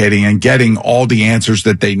communicating and getting all the answers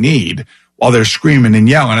that they need while they're screaming and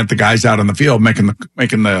yelling at the guys out on the field making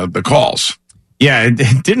the calls. Yeah,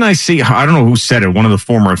 didn't I see, I don't know who said it, one of the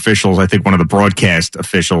former officials, I think one of the broadcast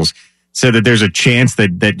officials, said that there's a chance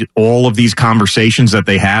that all of these conversations that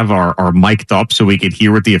they have are mic'd up so we could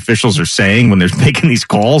hear what the officials are saying when they're making these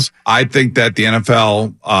calls. I think that the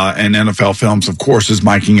NFL and NFL Films, of course, is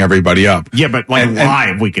miking everybody up. Yeah, but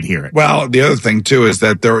live we could hear it. Well, the other thing, too, is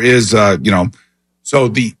that there is, so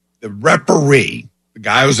the referee, the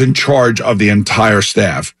guy who's in charge of the entire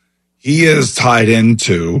staff, he is tied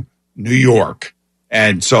into New York.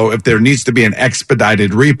 And so if there needs to be an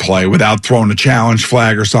expedited replay without throwing a challenge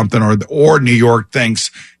flag or something, or New York thinks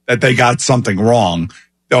that they got something wrong,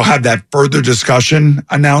 they'll have that further discussion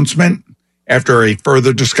announcement. After a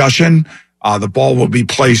further discussion, the ball will be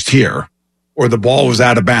placed here, or the ball was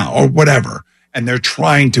out of bounds, or whatever. And they're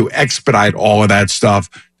trying to expedite all of that stuff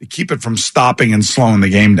to keep it from stopping and slowing the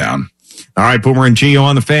game down. All right, Boomer and Gio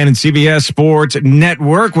on the Fan and CBS Sports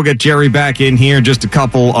Network. We'll get Jerry back in here in just a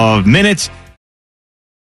couple of minutes.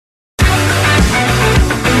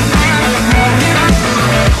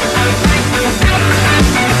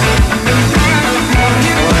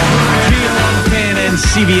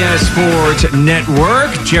 CBS Sports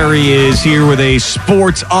Network. Jerry is here with a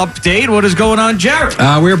sports update. What is going on, Jerry?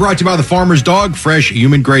 We are brought to you by the Farmer's Dog. Fresh,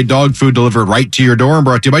 human-grade dog food delivered right to your door, and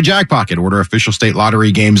brought to you by Jackpocket. Order official state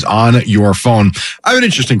lottery games on your phone. I have an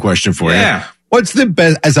interesting question for you. What's the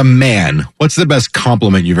best, as a man, what's the best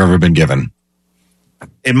compliment you've ever been given?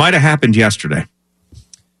 It might have happened yesterday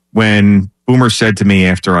when Boomer said to me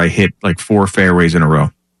after I hit like 4 fairways in a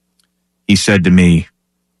row, he said to me,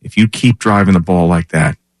 if you keep driving the ball like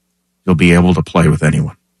that, you'll be able to play with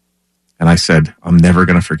anyone. And I said, I'm never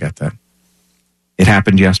going to forget that. It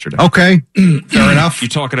happened yesterday. Okay. Fair enough. You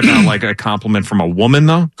talking about like a compliment from a woman,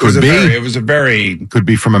 though? Could be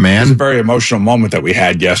from a man. It was a very emotional moment that we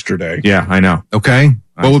had yesterday. Yeah, I know. Okay.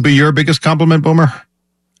 What would be your biggest compliment, Boomer?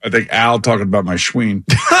 I think Al talking about my schween.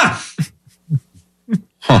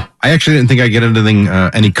 I actually didn't think I'd get anything,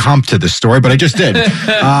 any comp to this story, but I just did.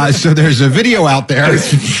 So there's a video out there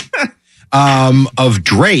of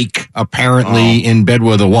Drake apparently in bed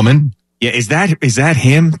with a woman. Yeah, is that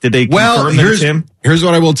him? Did they confirm that it's him? Here's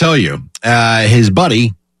what I will tell you. His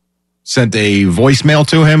buddy sent a voicemail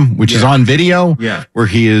to him, which is on video, where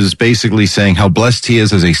he is basically saying how blessed he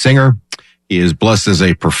is as a singer. He is blessed as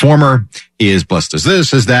a performer. He is blessed as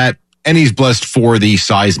this, as that. And he's blessed for the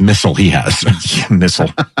size missile he has. Missile.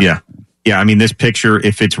 Yeah. Yeah. I mean, this picture,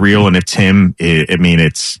 if it's real and it's him,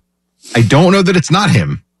 I don't know that it's not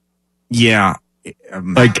him. Yeah.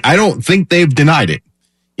 I don't think they've denied it.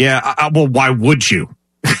 Yeah. Well, why would you?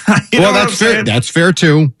 Well, that's fair. That's fair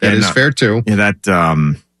too. That is fair too. Yeah.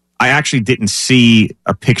 I actually didn't see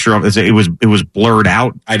a picture of it. It was blurred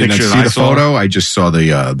out. I didn't see the photo. I just saw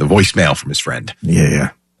the voicemail from his friend.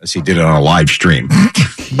 Yeah. As he did it on a live stream.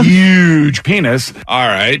 Huge penis. All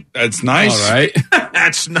right. That's nice. All right.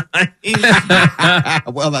 That's nice.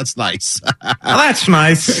 Well, that's nice. Well, that's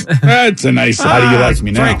nice. That's a nice. How do you like me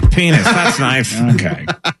now? Drake penis. That's nice. Okay.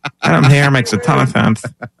 Adam hair makes a ton of sense.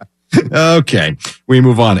 Okay. We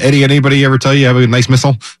move on. Eddie, anybody ever tell you have a nice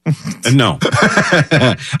missile? No.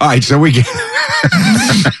 All right. So we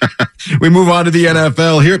move on to the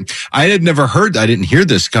NFL here. I didn't hear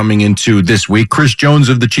this coming into this week. Chris Jones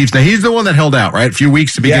of the Chiefs. Now, he's the one that held out, right? A few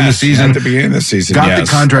weeks to begin the season. At the beginning of the season. Got the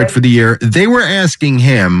contract for the year. They were asking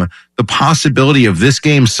him the possibility of this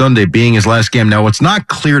game Sunday being his last game. Now, what's not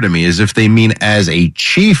clear to me is if they mean as a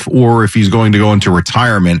Chief or if he's going to go into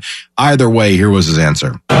retirement. Either way, here was his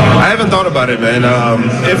answer. I haven't thought about it, man.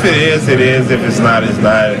 If it is, it is. If it's not, it's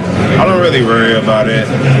not. I don't really worry about it.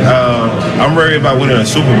 I'm worried about winning a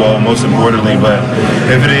Super Bowl, most importantly. But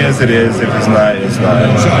if it is, it is. If it's not, it's not.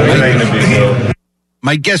 It ain't a big deal.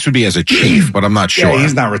 My guess would be as a Chief, but I'm not sure. Yeah,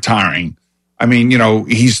 he's not retiring. I mean,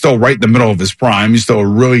 he's still right in the middle of his prime. He's still a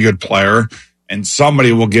really good player, and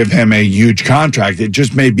somebody will give him a huge contract. It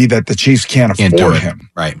just may be that the Chiefs can't afford him.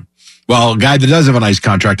 Right. Well, a guy that does have a nice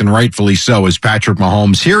contract, and rightfully so, is Patrick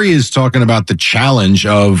MAHOMES. Here he is talking about the challenge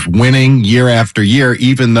of winning year after year,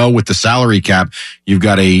 even though with the salary cap, you've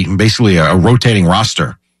got basically a rotating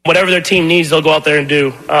roster. Whatever their team needs, they'll go out there and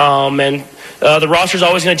do. The roster's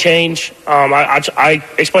always going to change. I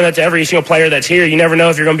explain that to every single player that's here. You never know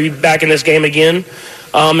if you're going to be back in this game again.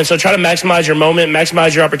 And so try to maximize your moment,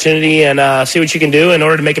 maximize your opportunity, and see what you can do in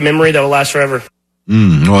order to make a memory that will last forever.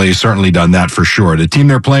 Well, he's certainly done that for sure. The team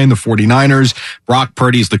they're playing, the 49ers, Brock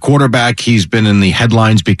Purdy's the quarterback. He's been in the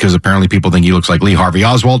headlines because apparently people think he looks like Lee Harvey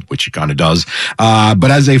Oswald, which he kind of does. But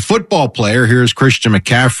as a football player, here's Christian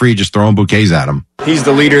McCaffrey just throwing bouquets at him. He's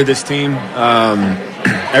the leader of this team.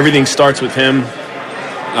 Everything starts with him.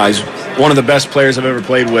 He's one of the best players I've ever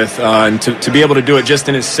played with. And to be able to do it just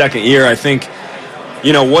in his second year, I think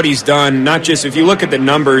what he's done, not just if you look at the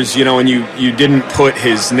numbers, and you didn't put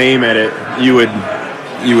his name at it, you would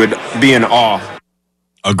be in awe.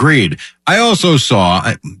 Agreed. I also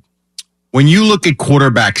saw, when you look at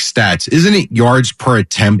quarterback stats, isn't it yards per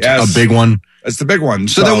attempt a big one? That's the big one.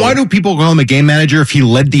 So then why do people call him a game manager if he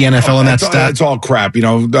led the NFL in that stat? It's all crap.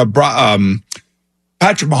 Patrick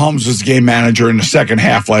Mahomes was the game manager in the second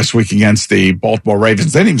half last week against the Baltimore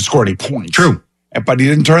Ravens. They didn't even score any points. True. But he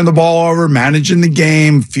didn't turn the ball over, managing the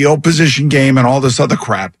game, field position game, and all this other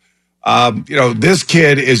crap. This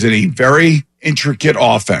kid is in a very intricate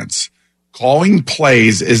offense. Calling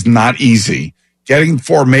plays is not easy. Getting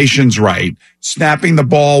formations right, snapping the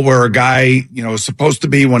ball where a guy, is supposed to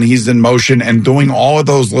be when he's in motion, and doing all of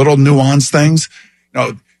those little nuanced things.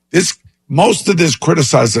 Most of this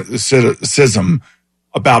criticism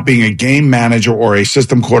about being a game manager or a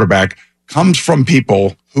system quarterback comes from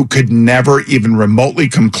people who could never even remotely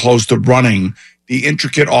come close to running the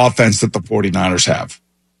intricate offense that the 49ers have.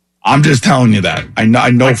 I'm just telling you that. I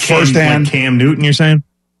know like firsthand. Like Cam Newton, you're saying?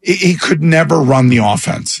 He could never run the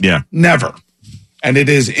offense. Yeah. Never. And it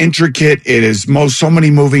is intricate. It is so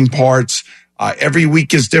many moving parts. Every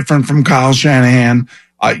week is different from Kyle Shanahan.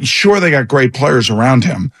 Sure, they got great players around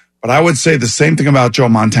him, but I would say the same thing about Joe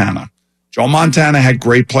Montana. Joe Montana had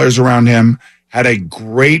great players around him, had a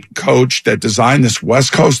great coach that designed this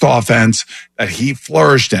West Coast offense that he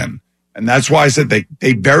flourished in. And that's why I said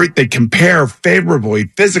they compare favorably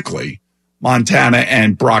physically, Montana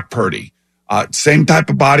and Brock Purdy. Same type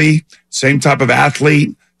of body, same type of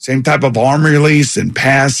athlete, same type of arm release and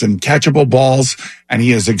pass and catchable balls, and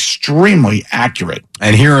he is extremely accurate.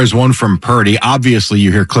 And here is one from Purdy. Obviously,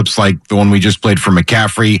 you hear clips like the one we just played from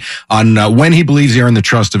McCaffrey on when he believes he earned the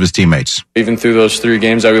trust of his teammates. Even through those 3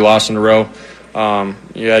 games that we lost in a row,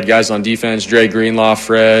 you had guys on defense, Dre Greenlaw,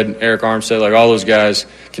 Fred, Eric Armstead, like all those guys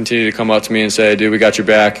continue to come up to me and say, dude, we got your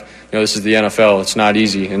back. This is the NFL. It's not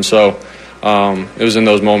easy. And so it was in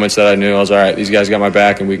those moments that I knew I was all right, these guys got my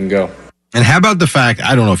back and we can go. And how about the fact,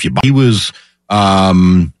 I don't know if he was,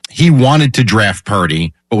 he wanted to draft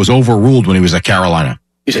Purdy, but was overruled when he was at Carolina.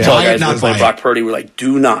 Used to tell guys when playing Brock Purdy, we're like,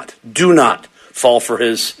 do not fall for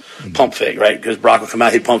his pump fake, right? Because Brock will come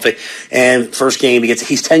out, he'd pump fake. And first game,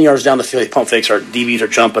 he's 10 yards down the field, he pump fakes, our DBs are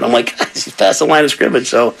jumping. I'm like, he's past the line of scrimmage.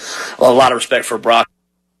 So a lot of respect for Brock.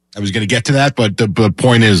 I was going to get to that, but the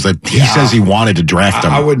point is that he says he wanted to draft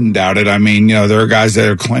him. I wouldn't doubt it. I mean, there are guys that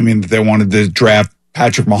are claiming that they wanted to draft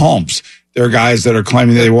Patrick Mahomes. There are guys that are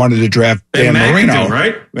claiming they wanted to draft Dan Marino,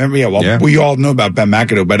 right? We all know about Ben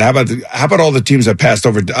McAdoo, but how about all the teams that passed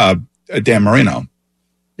over Dan Marino?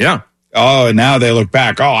 Yeah. Oh, and now they look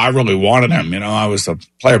back. Oh, I really wanted him. I was a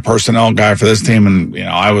player personnel guy for this team, and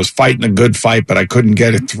I was fighting a good fight, but I couldn't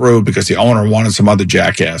get it through because the owner wanted some other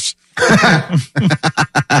jackass.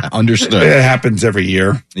 Understood. It happens every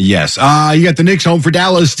year. Yes. You got the Knicks home for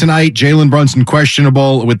Dallas tonight. Jalen Brunson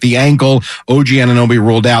questionable with the ankle. OG Anunoby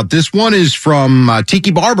ruled out. This one is from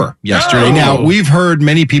Tiki Barber yesterday. Oh. Now, we've heard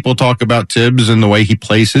many people talk about Tibbs and the way he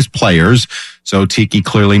plays his players. So Tiki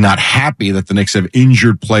clearly not happy that the Knicks have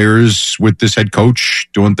injured players with this head coach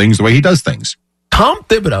doing things the way he does things. Tom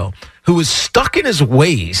Thibodeau, who is stuck in his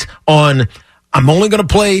ways on, I'm only going to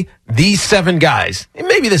play these 7 guys. And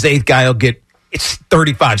maybe this 8th guy will get, it's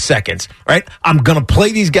 35 seconds, right? I'm going to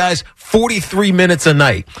play these guys 43 minutes a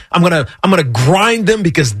night. I'm going to grind them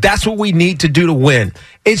because that's what we need to do to win.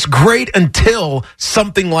 It's great until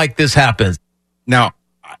something like this happens. Now,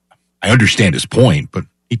 I understand his point, but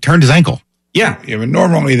he turned his ankle. Yeah.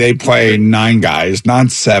 Normally they play 9 guys,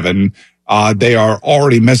 not 7. They are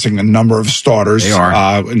already missing a number of starters,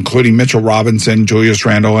 including Mitchell Robinson, Julius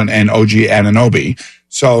Randle, and OG Anunoby.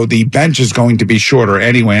 So the bench is going to be shorter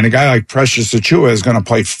anyway. And a guy like Precious Achiuwa is going to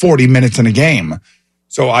play 40 minutes in a game.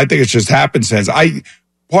 So I think it's just happenstance.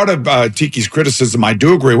 Part of Tiki's criticism I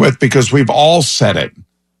do agree with because we've all said it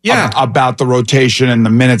about the rotation and the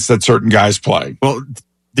minutes that certain guys play. Well,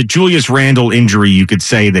 the Julius Randle injury, you could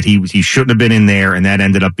say that he shouldn't have been in there, and that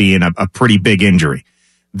ended up being a pretty big injury.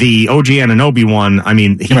 The OG Anunoby one, I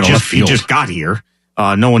mean, he just got here.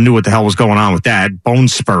 No one knew what the hell was going on with that. Bone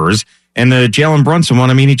spurs. And the Jalen Brunson one,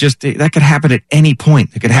 I mean, that could happen at any point.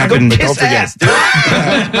 It could happen. But don't forget.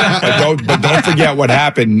 But don't forget what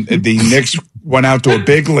happened. The Knicks went out to a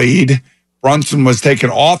big lead. Brunson was taken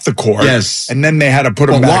off the court. Yes. And then they had to put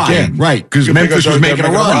him back in. Right. Because Memphis was making a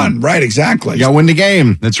run. Right, exactly. You got to win the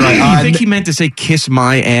game. That's right. I think he meant to say kiss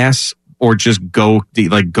my ass or just go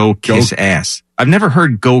kiss ass. I've never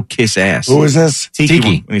heard go kiss ass. Who is this?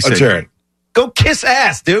 Tiki. Let's hear it. Go kiss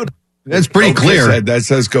ass, dude. That's pretty clear. That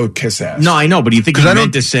says go kiss ass. No, I know, but you think he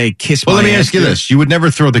meant to say kiss my ass? Well, let me ask you this. You would never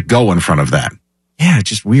throw the go in front of that. Yeah,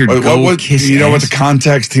 just weird. You know what the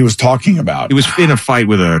context he was talking about? He was in a fight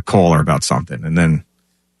with a caller about something, and then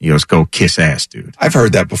he goes, "Go kiss ass, dude." I've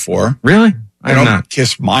heard that before. Really? I don't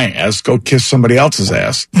kiss my ass. Go kiss somebody else's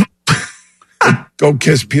ass. Go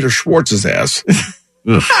kiss Peter Schwartz's ass.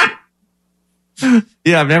 Yeah,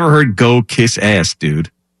 I've never heard "go kiss ass,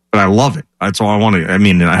 dude," but I love it. That's all I want to. I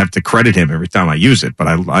mean, I have to credit him every time I use it, but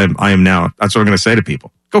I am now. That's what I'm going to say to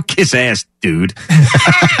people: "Go kiss ass, dude."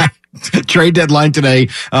 Trade deadline today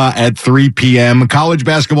at 3 p.m. College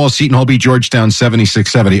basketball, Seton Hall beat Georgetown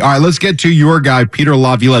 76-70. All right, let's get to your guy, Peter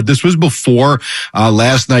Laviolette. This was before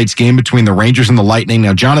last night's game between the Rangers and the Lightning.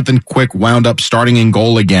 Now, Jonathan Quick wound up starting in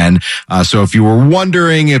goal again. So if you were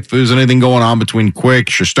wondering if there's anything going on between Quick,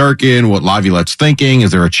 Shesterkin, what Laviolette's thinking,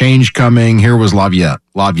 is there a change coming? Here was Laviolette.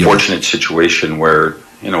 Fortunate situation where,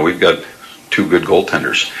 we've got two good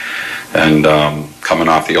goaltenders. And coming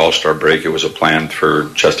off the All-Star break, it was a plan for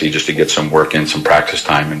Chesty just to get some work in, some practice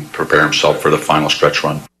time, and prepare himself for the final stretch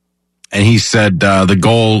run. And he said the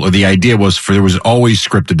goal or the idea was there was always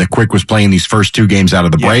scripted that Quick was playing these first two games out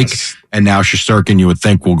of the break, and now Shesterkin, you would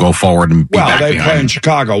think, will go forward and be back they behind play in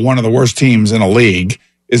Chicago, one of the worst teams in the league,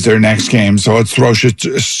 is their next game. So let's throw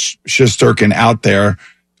Shesterkin out there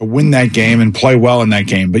to win that game and play well in that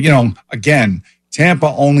game. But, again, Tampa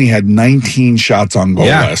only had 19 shots on goal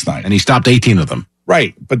last night. And he stopped 18 of them.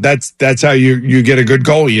 Right. But that's how you get a good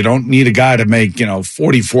goal. You don't need a guy to make,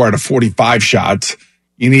 44 out of 45 shots.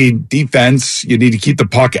 You need defense. You need to keep the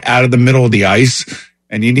puck out of the middle of the ice.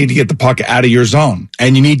 And you need to get the puck out of your zone.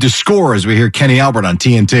 And you need to score, as we hear Kenny Albert on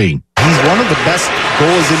TNT. He's one of the best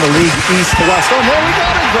goals in the league, east to west. Oh, there we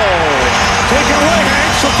got a goal. Take it away,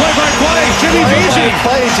 Hank. So play-by-play. Jimmy Vesey.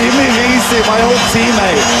 Jimmy Vesey, my old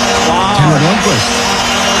teammate. Wow.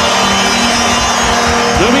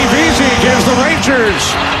 Jimmy Vesey gives the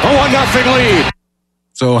Rangers a 1-0 lead.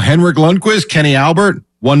 So Henrik Lundqvist, Kenny Albert,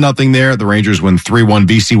 1-0 there. The Rangers win 3-1.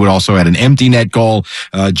 BC would also add an empty net goal.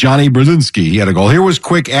 Johnny Brzezinski, he had a goal. Here was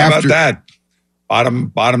Quick after. How about that?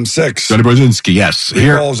 Bottom six. Johnny Brzezinski, yes. Three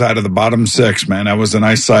goals out of the bottom six, man. That was a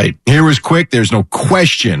nice sight. Here was Quick. There's no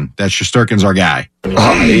question that Shesterkin's our guy.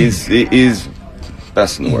 He's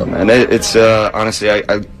best in the world, man. It's honestly,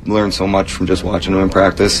 I learned so much from just watching him in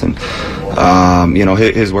practice, and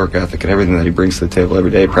his work ethic and everything that he brings to the table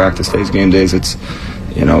every day, practice days, game days. It's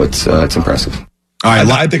impressive. All right,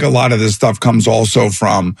 I think a lot of this stuff comes also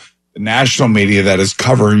from the national media that is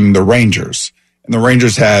covering the Rangers. And the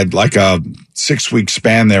Rangers had like a 6-week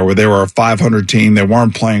span there where they were a 500 team. They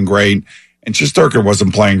weren't playing great. And Shesterkin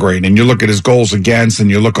wasn't playing great. And you look at his goals against, and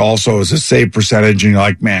you look also at his save percentage, and you're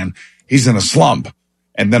like, man, he's in a slump.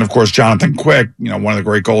 And then, of course, Jonathan Quick, one of the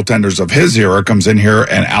great goaltenders of his era, comes in here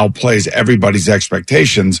and outplays everybody's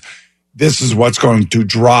expectations. This is what's going to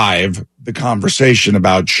drive the conversation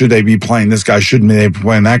about should they be playing this guy, shouldn't they be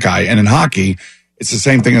playing that guy? And in hockey, it's the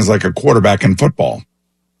same thing as like a quarterback in football.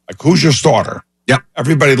 Like, who's your starter? Yep.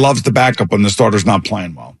 Everybody loves the backup when the starter's not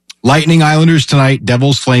playing well. Lightning Islanders tonight,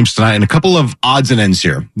 Devils Flames tonight, and a couple of odds and ends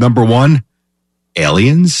here. Number one,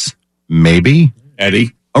 aliens, maybe.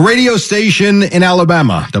 Eddie. A radio station in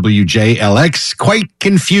Alabama, WJLX, quite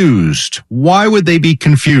confused. Why would they be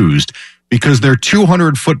confused? Because their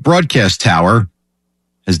 200-foot broadcast tower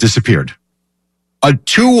has disappeared. A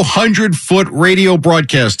 200-foot radio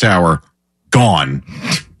broadcast tower, gone.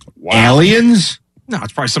 Wow. Aliens? No,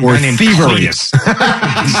 it's probably some or guy named thievery. Cletus.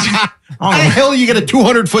 How the hell you get a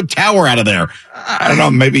 200-foot tower out of there? I don't know.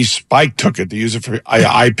 Maybe Spike took it to use it for IP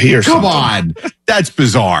or something. Come on. That's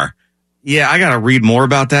bizarre. Yeah, I got to read more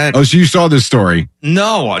about that. Oh, so you saw this story?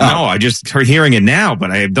 No, I just heard hearing it now,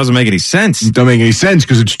 but it doesn't make any sense. It doesn't make any sense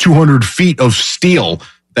because it's 200 feet of steel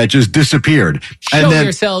that just disappeared. Show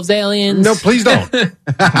yourselves, aliens. No, please don't.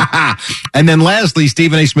 And then lastly,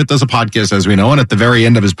 Stephen A. Smith does a podcast, as we know, and at the very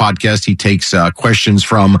end of his podcast, he takes questions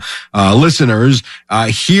from listeners.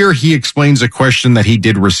 Here he explains a question that he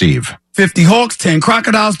did receive. 50 hawks, 10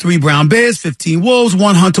 crocodiles, 3 brown bears, 15 wolves,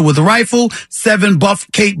 1 hunter with a rifle, 7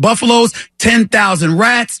 Cape buffaloes, 10,000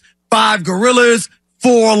 rats, 5 gorillas,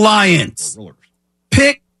 4 lions.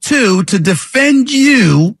 Pick 2 to defend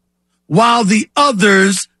you while the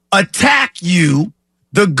others attack you.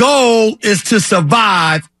 The goal is to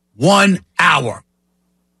survive 1 hour.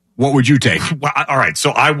 What would you take? Well, all right,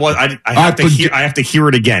 so I have to hear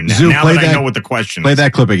it again. Now that I know what the question is. Play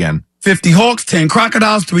that clip again. 50 hawks, 10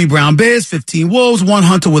 crocodiles, 3 brown bears, 15 wolves, 1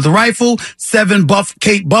 hunter with a rifle, 7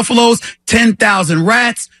 Cape buffaloes, 10,000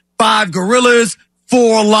 rats, 5 gorillas,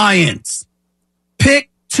 4 lions. Pick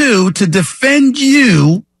 2 to defend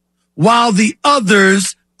you while the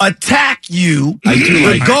others attack you.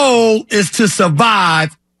 The goal is to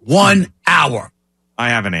survive 1 hour. I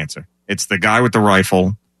have an answer. It's the guy with the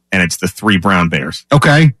rifle, and it's the 3 brown bears.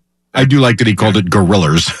 Okay. I do like that he called it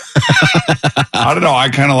gorillas. I don't know. I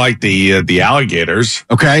kind of like the alligators.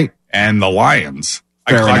 Okay. And the lions.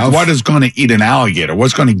 Fair enough. What is going to eat an alligator?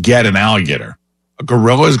 What's going to get an alligator? A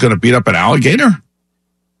gorilla is going to beat up an alligator?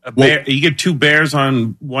 A bear, you get 2 bears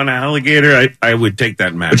on 1 alligator. I would take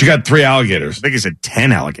that match. But you got 3 alligators. I think he said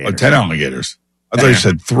 10 alligators. Oh, 10 alligators. I thought you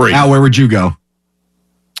said 3. Al, where would you go?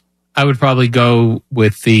 I would probably go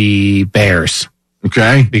with the bears.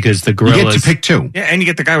 Okay. Because the gorillas. You get to pick 2. Yeah, and you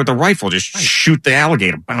get the guy with the rifle. Just shoot the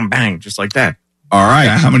alligator. Bang, bang, just like that. All right.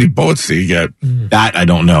 Yeah, how many bullets do you get? That I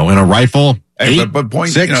don't know. In a rifle, 8, but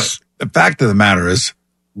point 6. You know, the fact of the matter is,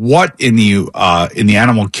 what in the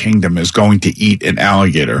animal kingdom is going to eat an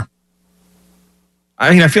alligator?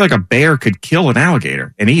 I mean, I feel like a bear could kill an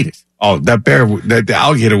alligator and eat it. Oh, the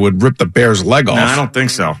alligator would rip the bear's leg off. No, I don't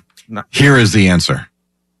think so. No. Here is the answer.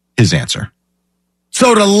 His answer.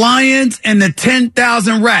 So the lions and the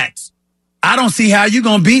 10,000 rats. I don't see how you're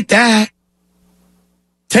going to beat that.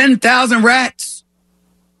 10,000 rats.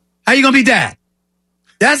 How you going to beat that?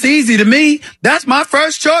 That's easy to me. That's my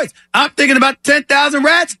first choice. I'm thinking about 10,000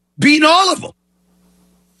 rats beating all of them.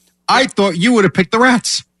 I thought you would have picked the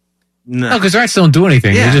rats. No, because rats don't do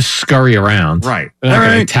anything. Yeah. They just scurry around. Right. They're not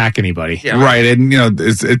going to attack anybody. Yeah, right. And,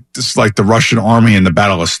 it's just like the Russian army in the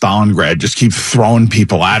Battle of Stalingrad. Just keep throwing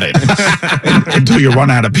people at it until you run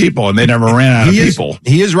out of people, and they never ran out of people.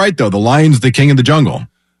 He is right, though. The lion's the king of the jungle.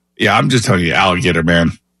 Yeah, I'm just telling you, alligator,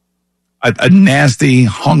 man. A nasty,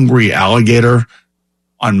 hungry alligator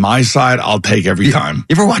on my side, I'll take every time.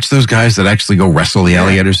 You ever watch those guys that actually go wrestle the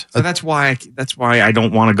alligators? So that's why I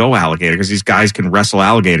don't want to go alligator, because these guys can wrestle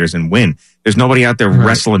alligators and win. There's nobody out there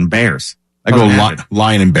wrestling bears. I go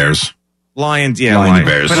lion and bears. Lions, yeah, Lion and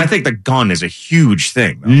bears. But I think the gun is a huge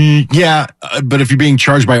thing. But if you're being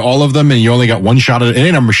charged by all of them and you only got 1 shot at it, it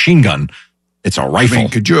ain't a machine gun. It's a rifle. I mean,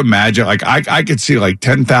 could you imagine? Like, I could see like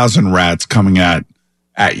 10,000 rats coming at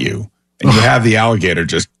you. And you have the alligator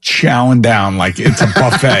just chowing down like it's a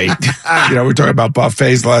buffet. We're talking about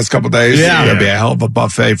buffets the last couple of days. Yeah. It'd be a hell of a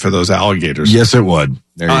buffet for those alligators. Yes, it would.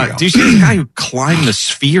 There you go. Do you see the guy who climbed the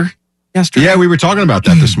sphere yesterday? Yeah, we were talking about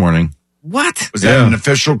that this morning. What? Was that an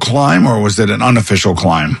official climb or was it an unofficial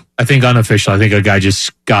climb? I think unofficial. I think a guy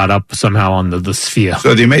just got up somehow on the sphere.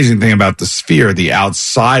 So the amazing thing about the sphere, the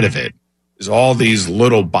outside of it, is all these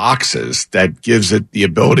little boxes that gives it the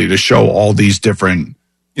ability to show all these different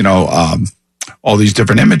all these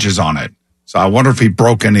different images on it. So I wonder if he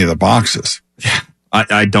broke any of the boxes.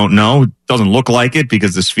 I don't know. It doesn't look like it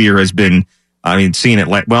because the sphere has been, seeing it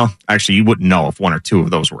well, actually you wouldn't know if 1 or 2 of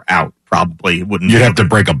those were out. Probably it wouldn't. You'd have to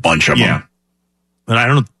break a bunch of them. But I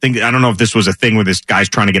don't know if this was a thing where this guy's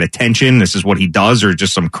trying to get attention. This is what he does, or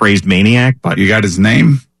just some crazed maniac. But you got his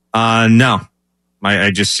name? No. I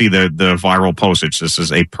just see the viral postage. This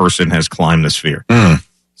is a person has climbed the sphere.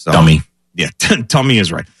 So, dummy. Yeah, Tummy is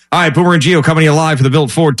right. All right, Boomer and Gio coming to you live from the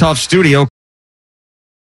Built Ford Tough studio.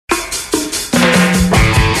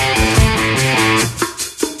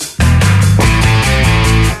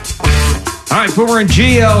 All right, Boomer and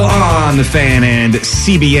Gio on the Fan and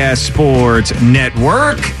CBS Sports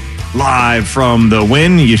Network. Live from the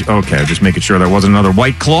Win. Okay, just making sure there wasn't another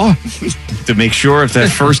White Claw. To make sure if that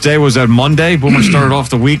first day was that Monday, Boomer started off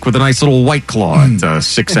the week with a nice little White Claw at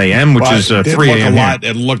 6 a.m., which is 3 a.m.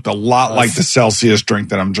 It looked a lot like the Celsius drink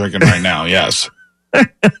that I'm drinking right now, yes.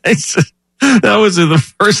 That was the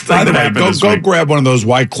first thing that happened. Go grab one of those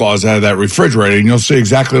White Claws out of that refrigerator and you'll see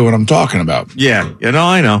exactly what I'm talking about. Yeah,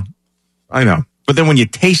 I know. But then when you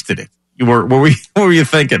tasted it, what were you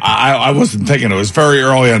thinking? I wasn't thinking. It was very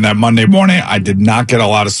early on that Monday morning. I did not get a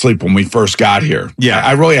lot of sleep when we first got here. Yeah.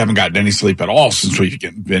 I really haven't gotten any sleep at all since we've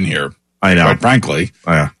been here. I know. Quite frankly.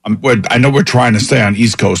 Oh, yeah. I know we're trying to stay on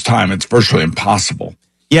East Coast time. It's virtually impossible.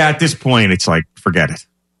 Yeah, at this point, it's like, forget it.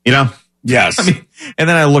 Yes. And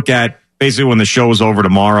then I look at basically when the show is over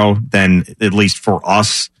tomorrow, then at least for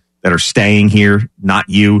us that are staying here, not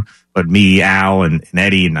you, but me, Al, and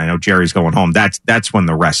Eddie, and I know Jerry's going home. That's when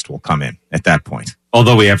the rest will come in at that point.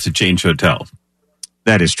 Although we have to change hotels.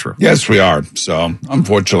 That is true. Yes, we are. So,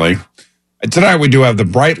 unfortunately. Tonight we do have the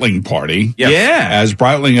Breitling party. Yep. Yeah. As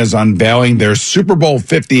Breitling is unveiling their Super Bowl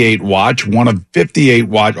 58 watch, one of 58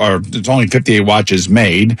 watch, or it's only 58 watches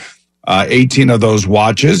made. 18 of those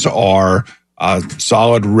watches are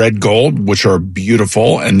solid red gold, which are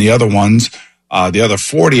beautiful. And the other ones, the other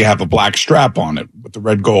 40 have a black strap on it with the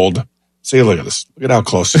red gold. See, look at this. Look at how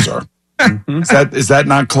close these are. Is that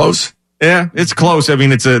not close? Yeah, it's close.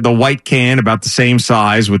 It's the white can, about the same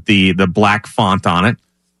size with the black font on it.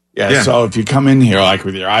 Yeah, so if you come in here like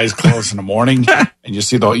with your eyes closed in the morning and you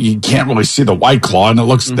see you can't really see the White Claw and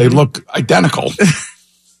they look identical.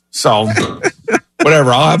 So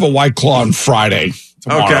whatever, I'll have a White Claw on Friday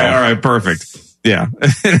tomorrow. Okay, all right, perfect. Yeah.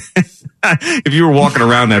 If you were walking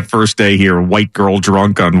around that first day here, white girl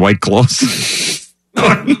drunk on white claws.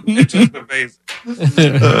 It's just amazing.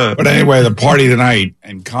 But anyway, the party tonight,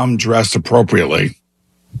 and come dressed appropriately.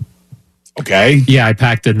 Okay? Yeah, I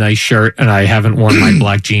packed a nice shirt, and I haven't worn my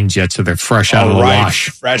black jeans yet, so they're fresh out of the wash.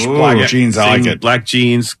 Fresh black jeans, I like it. Black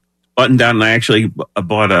jeans, button down, and I actually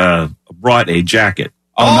brought a jacket.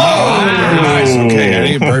 Oh, no. Very nice. Okay,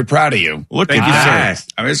 Eddie, I'm very proud of you. Thank you, sir.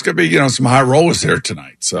 I mean, it's going to be, some high rollers there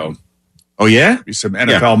tonight, so. Oh, yeah? Be some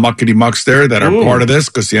NFL muckety mucks there that are part of this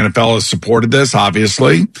because the NFL has supported this,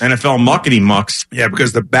 obviously. NFL muckety mucks. Yeah,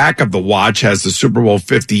 because the back of the watch has the Super Bowl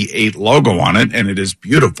 58 logo on it, and it is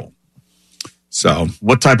beautiful. So.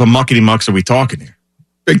 What type of muckety mucks are we talking here?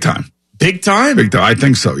 Big time. Big time? Big time. I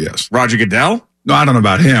think so, yes. Roger Goodell? No, I don't know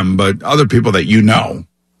about him, but other people that you know.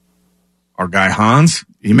 Our guy Hans?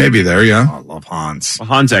 He may be there, yeah. Oh, I love Hans. Well,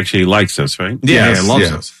 Hans actually likes us, right? Yeah,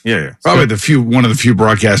 loves us. Yeah. Probably one of the few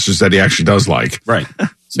broadcasters that he actually does like. Right.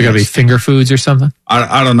 So got to be finger foods or something?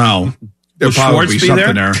 I don't know. There'll probably be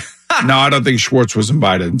something there. there. No, I don't think Schwartz was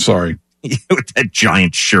invited. I'm sorry. With that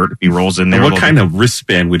giant shirt, if he rolls in there. And what kind of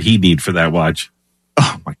wristband would he need for that watch?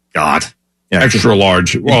 Oh, my God. Yeah, extra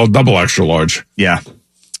large. Well, double extra large. Yeah.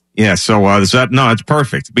 Yeah, so it's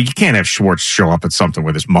perfect. But you can't have Schwartz show up at something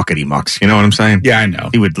with his muckety mucks. You know what I'm saying? Yeah, I know.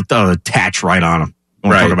 He would attach right on him.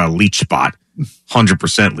 We're talking about leech spot.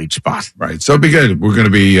 100% leech spot. Right. So it'll be good. We're going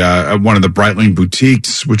to be at one of the Breitling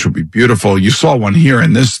boutiques, which will be beautiful. You saw one here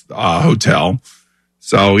in this hotel.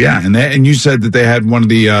 So, yeah. And you said that they had one of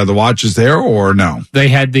the watches there, or no? They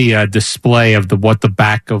had the display of what the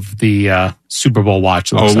back of the Super Bowl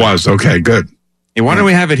watch looks like. Oh, it was. Okay, good. Hey, why do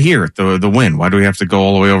we have it here at the Win? Why do we have to go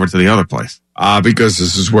all the way over to the other place? Because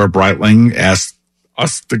this is where Breitling asked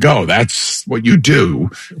us to go. That's what you do.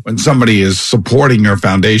 When somebody is supporting your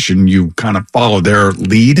foundation, you kind of follow their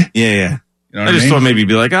lead. Yeah. You know I just thought maybe you'd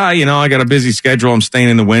be like, I got a busy schedule. I'm staying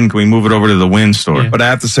in the Win. Can we move it over to the Win store? Yeah. But I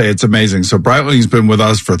have to say, it's amazing. So Breitling's been with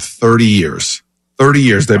us for 30 years. 30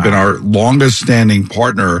 years. They've been our longest standing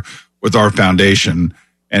partner with our foundation.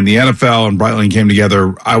 And the NFL and Breitling came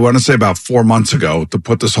together, I want to say about 4 months ago, to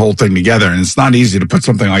put this whole thing together. And it's not easy to put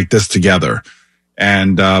something like this together.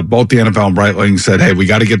 And both the NFL and Breitling said, hey, we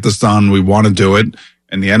got to get this done. We want to do it.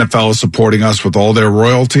 And the NFL is supporting us with all their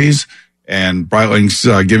royalties. And Breitling's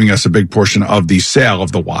giving us a big portion of the sale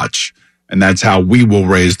of the watch. And that's how we will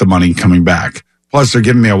raise the money coming back. Plus, they're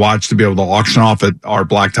giving me a watch to be able to auction off at our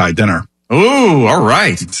black tie dinner. Ooh, all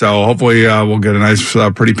right. So hopefully we'll get a nice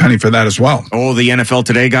pretty penny for that as well. Oh, the NFL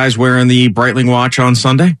Today guys wearing the Breitling watch on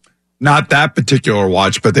Sunday? Not that particular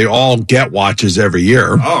watch, but they all get watches every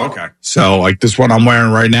year. Oh, okay. So like this one I'm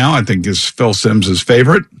wearing right now, I think is Phil Simms'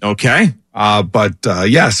 favorite. Okay. But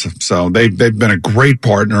yes, so they've been a great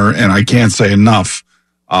partner, and I can't say enough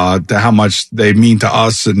to how much they mean to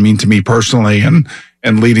us and mean to me personally,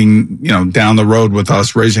 and leading, down the road with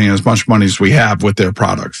us, raising as much money as we have with their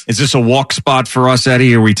products. Is this a walk spot for us,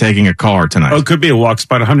 Eddie, or are we taking a car tonight? Oh, it could be a walk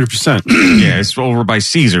spot, 100%. Yeah, it's over by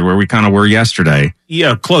Caesar, where we kind of were yesterday.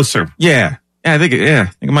 Yeah, closer. Yeah, I think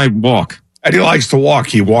it might walk. Eddie likes to walk.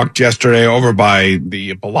 He walked yesterday over by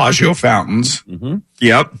the Bellagio fountains. Mm-hmm.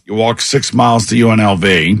 Yep. You walked 6 miles to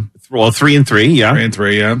UNLV. Well, 3 and 3, yeah. 3 and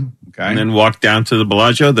 3, yeah. Okay. And then walked down to the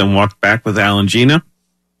Bellagio, then walked back with Al and Gina.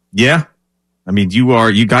 Yeah. I mean,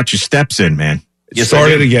 you got your steps in, man. It's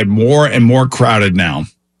starting to get more and more crowded now.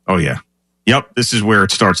 Oh, yeah. Yep. This is where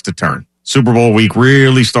it starts to turn. Super Bowl week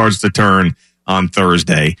really starts to turn on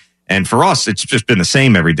Thursday. And for us, it's just been the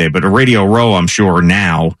same every day. But a Radio Row, I'm sure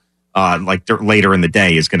now, later in the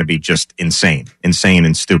day, is going to be just insane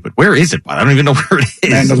and stupid. Where is it? I don't even know where it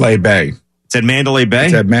is. Mandalay Bay. It's at Mandalay Bay?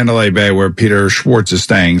 It's at Mandalay Bay where Peter Schwartz is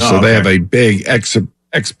staying. So they have a big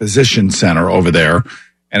exposition center over there.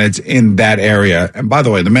 And it's in that area. And by the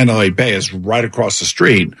way, the Mandalay Bay is right across the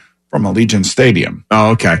street from Allegiant Stadium.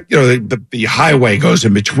 Oh, okay. The highway goes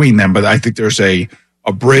in between them, but I think there's a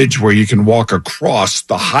bridge where you can walk across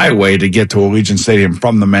the highway to get to Allegiant Stadium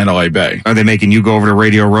from the Mandalay Bay. Are they making you go over to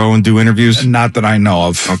Radio Row and do interviews? Not that I know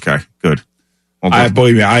of. Okay, good. Well,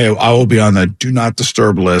 believe me, I will be on the do not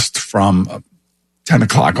disturb list from 10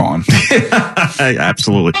 o'clock on.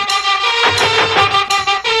 Absolutely.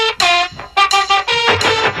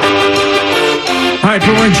 All right,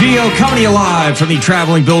 Boomer and Gio coming to you live from the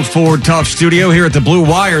traveling Built Ford Tough studio here at the Blue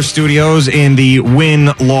Wire Studios in the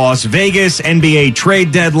Wynn, Las Vegas. NBA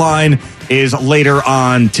trade deadline is later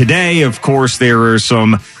on today. Of course, there are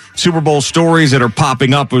some Super Bowl stories that are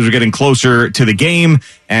popping up as we're getting closer to the game.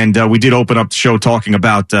 And we did open up the show talking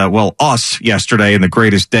about, us yesterday and the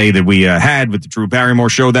greatest day that we had with the Drew Barrymore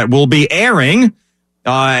Show that will be airing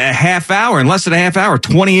a half hour, in less than a half hour,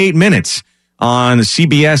 28 minutes on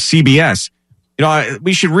CBS. You know,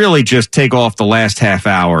 we should really just take off the last half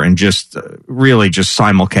hour and just really just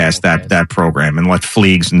simulcast that program and let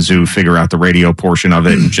Fleegs and Zoo figure out the radio portion of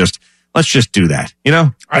it and let's just do that. You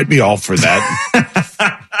know, I'd be all for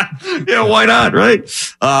that. Yeah, why not, right?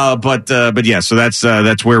 But yeah, so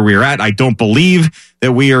that's where we're at. I don't believe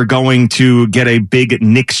that we are going to get a big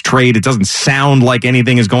Knicks trade. It doesn't sound like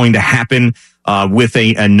anything is going to happen with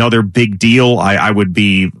another big deal. I would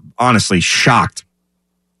be honestly shocked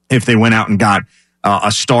if they went out and got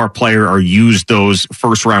a star player or used those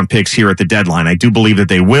first round picks here at the deadline. I do believe that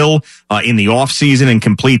they will in the offseason and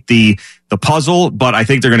complete the puzzle, but I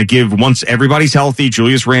think they're going to give, once everybody's healthy,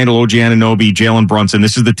 Julius Randle, OG Anunoby, Jalen Brunson,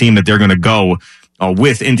 this is the team that they're going to go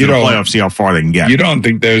with into the playoffs, see how far they can get. You don't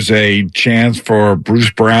think there's a chance for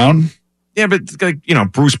Bruce Brown? Yeah, but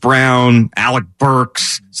Bruce Brown, Alec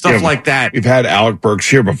Burks, stuff like that. We've had Alec Burks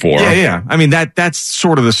here before. Yeah. I mean, that's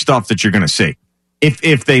sort of the stuff that you're going to see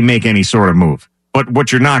if they make any sort of move. But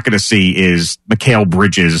what you're not going to see is Mikal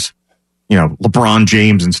Bridges, LeBron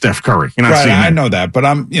James and Steph Curry. You're not seeing that. I know that, but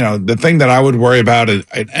the thing that I would worry about is,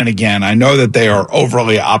 and again, I know that they are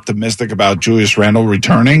overly optimistic about Julius Randle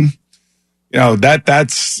returning.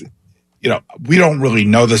 That's we don't really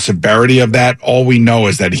know the severity of that. All we know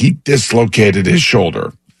is that he dislocated his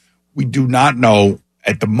shoulder. We do not know.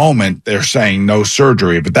 At the moment, they're saying no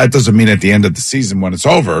surgery, but that doesn't mean at the end of the season when it's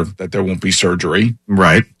over that there won't be surgery.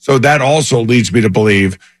 Right. So that also leads me to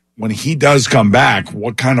believe when he does come back,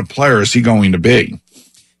 what kind of player is he going to be?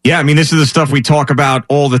 Yeah, I mean, this is the stuff we talk about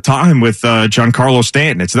all the time with Giancarlo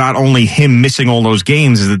Stanton. It's not only him missing all those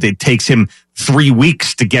games, is that it takes him 3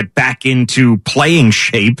 weeks to get back into playing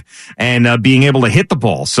shape and being able to hit the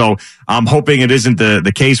ball. So I'm hoping it isn't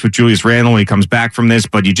the case with Julius Randle when he comes back from this,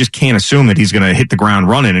 but you just can't assume that he's going to hit the ground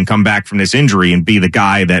running and come back from this injury and be the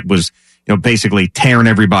guy that was, basically tearing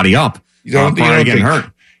everybody up prior to getting hurt.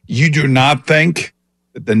 You do not think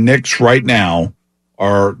that the Knicks right now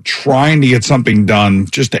are trying to get something done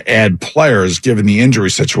just to add players given the injury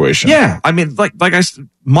situation? Yeah. I mean, like I said,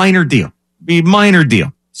 minor deal.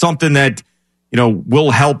 Something that, will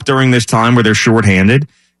help during this time where they're shorthanded,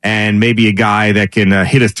 and maybe a guy that can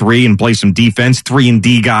hit a three and play some defense,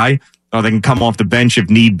 3-and-D guy, or they can come off the bench if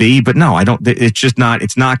need be. But no, I don't,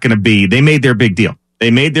 it's not going to be, they made their big deal. They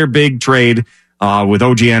made their big trade with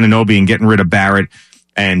OG Anunoby and getting rid of Barrett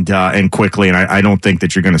and quickly, and I don't think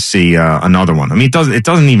that you're going to see another one. I mean, it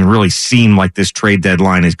doesn't even really seem like this trade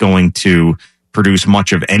deadline is going to produce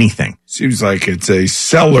much of anything. Seems like it's a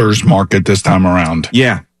seller's market this time around.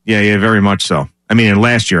 Yeah, very much so. I mean, and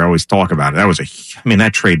last year I always talk about it.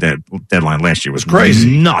 That trade deadline last year was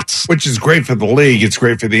crazy, nuts. Which is great for the league. It's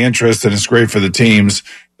great for the interest, and it's great for the teams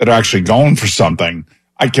that are actually going for something.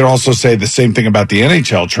 I could also say the same thing about the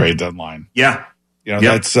NHL trade deadline. Yeah.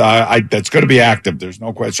 That's going to be active. There's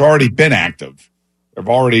no question. It's already been active. There have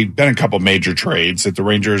already been a couple major trades that the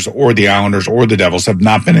Rangers or the Islanders or the Devils have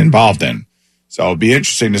not been involved in. So it'll be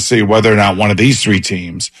interesting to see whether or not one of these three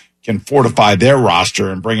teams can fortify their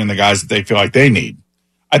roster and bring in the guys that they feel like they need.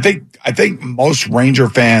 I think most Ranger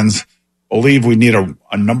fans believe we need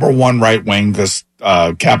a number one right wing because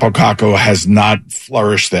Capo Caco has not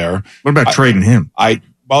flourished there. What about trading him?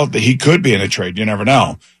 Well, he could be in a trade. You never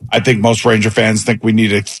know. I think most Ranger fans think we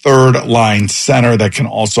need a third line center that can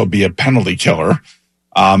also be a penalty killer.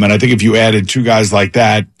 And I think if you added two guys like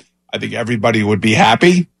that, I think everybody would be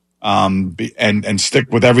happy and stick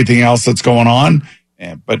with everything else that's going on.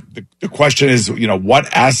 But the question is,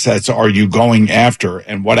 what assets are you going after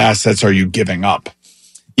and what assets are you giving up?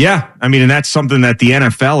 Yeah, I mean, and that's something that the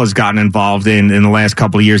NFL has gotten involved in the last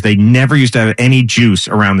couple of years. They never used to have any juice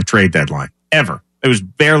around the trade deadline, ever. There was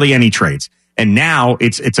barely any trades. And now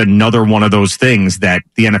it's another one of those things that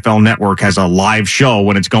the NFL Network has a live show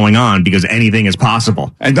when it's going on because anything is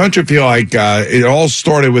possible. And don't you feel like it all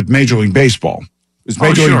started with Major League Baseball? It was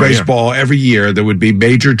Major League Baseball every year. There would be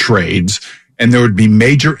major trades and there would be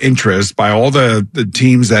major interest by all the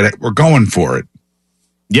teams that were going for it.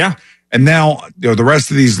 Yeah. And now, the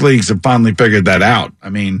rest of these leagues have finally figured that out.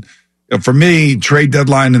 I mean, for me, trade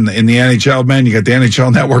deadline in the NHL, man, you got the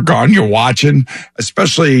NHL Network on, you're watching,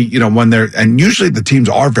 especially, when they're, and usually the teams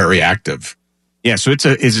are very active. Yeah. So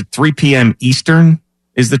is it 3 p.m. Eastern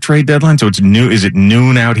is the trade deadline? So it's noon. Is it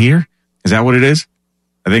noon out here? Is that what it is?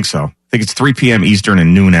 I think so. I think it's 3 p.m. Eastern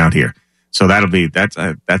and noon out here. So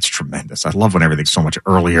that's tremendous. I love when everything's so much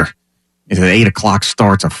earlier. Is it 8 o'clock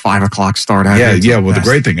starts, a 5 o'clock start? Yeah. Well, the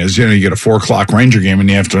great thing is, you get a 4 o'clock Ranger game in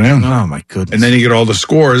the afternoon. Oh, my goodness. And then you get all the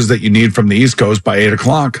scores that you need from the East Coast by 8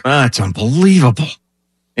 o'clock. That's unbelievable.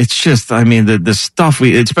 It's just, I mean, the stuff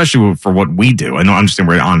especially for what we do. I know I'm just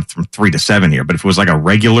we're on from 3 to 7 here, but if it was like a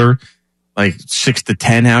regular, like 6 to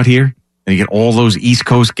 10 out here, and you get all those East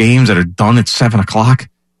Coast games that are done at 7 o'clock,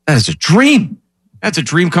 that is a dream. That's a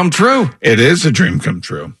dream come true. It is a dream come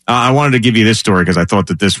true. I wanted to give you this story because I thought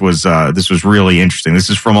that this was really interesting.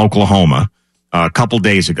 This is from Oklahoma a couple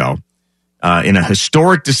days ago. In a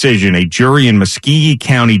historic decision, a jury in Muscogee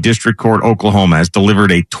County District Court, Oklahoma, has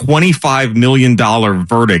delivered a $25 million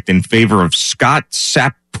verdict in favor of Scott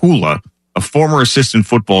Sapula, a former assistant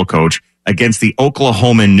football coach, against the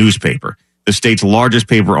Oklahoman newspaper, the state's largest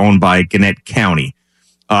paper owned by Gwinnett County.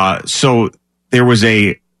 So there was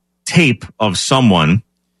a tape of someone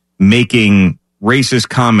making racist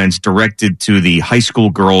comments directed to the high school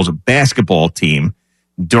girls basketball team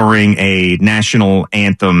during a national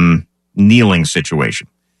anthem kneeling situation.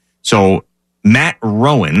 So Matt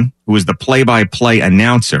Rowan, who is the play-by-play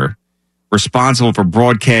announcer responsible for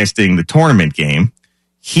broadcasting the tournament game,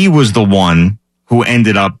 he was the one who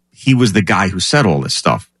he was the guy who said all this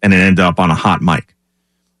stuff, and it ended up on a hot mic.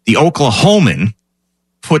 The Oklahoman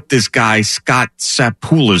put this guy, Scott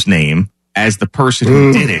Sapula's name, as the person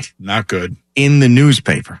who did it. Not good. In the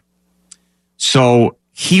newspaper. So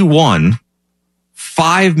he won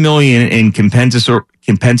 $5 million in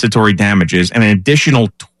compensatory damages and an additional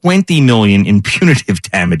 $20 million in punitive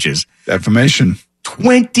damages. Defamation.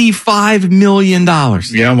 $25 million.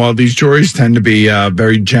 Yeah, well, these juries tend to be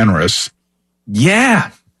very generous.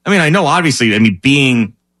 Yeah. I mean, I know, obviously,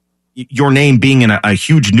 your name being in a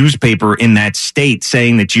huge newspaper in that state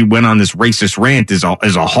saying that you went on this racist rant is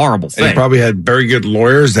a horrible thing. He probably had very good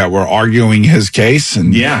lawyers that were arguing his case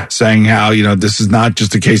and saying how, this is not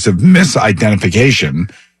just a case of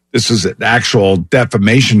misidentification. This is an actual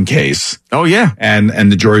defamation case. Oh, yeah.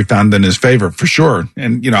 And the jury found in his favor for sure.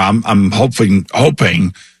 And, I'm hoping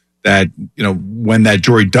that, when that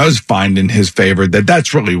jury does find in his favor,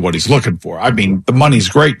 that's really what he's looking for. I mean, the money's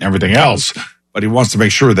great and everything else, but he wants to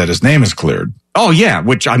make sure that his name is cleared. Oh, yeah,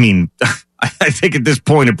 which, I mean, I think at this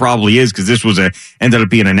point it probably is because this was ended up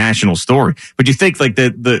being a national story. But you think like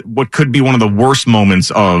what could be one of the worst moments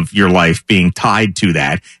of your life being tied to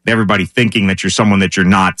that, and everybody thinking that you're someone that you're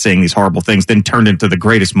not, saying these horrible things, then turned into the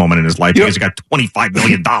greatest moment in his life because he got $25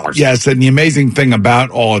 million. Yes, and the amazing thing about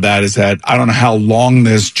all of that is that I don't know how long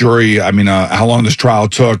this how long this trial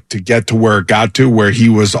took to get to where it got to, where he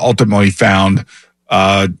was ultimately found.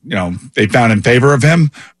 They found in favor of him,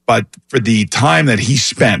 but for the time that he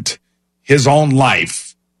spent, his own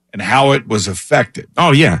life and how it was affected.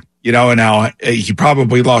 Oh, yeah. And how he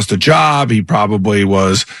probably lost a job. He probably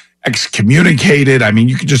was excommunicated. I mean,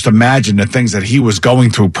 you can just imagine the things that he was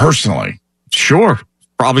going through personally. Sure.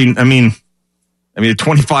 Probably, the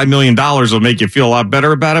 $25 million will make you feel a lot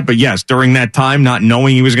better about it. But yes, during that time, not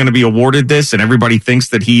knowing he was going to be awarded this, and everybody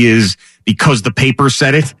thinks that he is, because the paper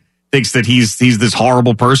said it, thinks that he's this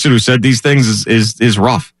horrible person who said these things is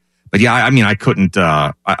rough. But yeah, I couldn't,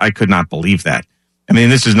 I could not believe that. I mean,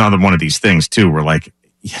 this is another one of these things too, where like,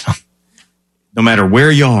 no matter where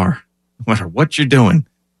you are, no matter what you're doing,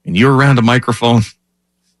 and you're around a microphone,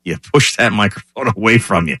 you push that microphone away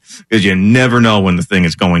from you because you never know when the thing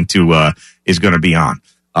is going to be on.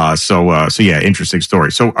 So yeah, interesting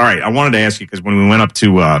story. So, all right, I wanted to ask you, because when we went up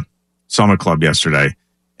to Summit Club yesterday,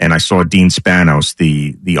 and I saw Dean Spanos,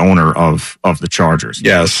 the owner of the Chargers.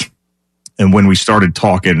 Yes. And when we started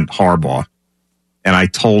talking Harbaugh, and I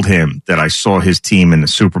told him that I saw his team in the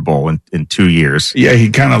Super Bowl in 2 years. Yeah, he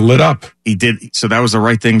kind of lit up. He did. So that was the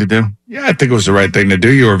right thing to do? Yeah, I think it was the right thing to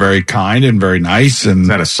do. You were very kind and very nice. And is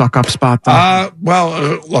that a suck-up spot, though?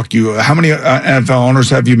 Look, how many NFL owners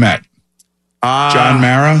have you met? John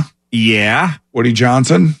Mara? Yeah. Woody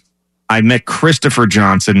Johnson? I met Christopher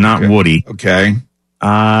Johnson, not Woody. Okay.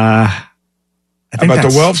 I think about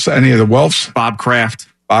the Wilfs? Any of the Wilfs? Bob Kraft.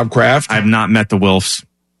 I have not met the Wilfs.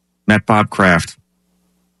 Met Bob Kraft.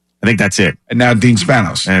 I think that's it. And now Dean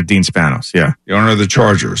Spanos. Yeah. The owner of the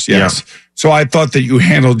Chargers, yes. Yeah. So I thought that you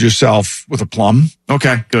handled yourself with aplomb.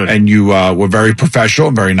 Okay, good. And you were very professional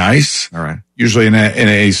and very nice. All right. Usually in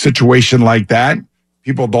a situation like that,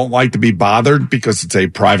 people don't like to be bothered because it's a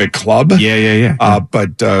private club. Yeah.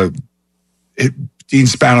 But Dean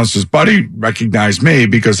Spanos' buddy recognized me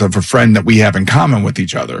because of a friend that we have in common with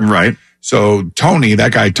each other. Right. So Tony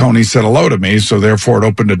said hello to me, so therefore it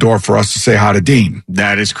opened the door for us to say hi to Dean.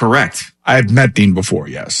 That is correct. I've met Dean before,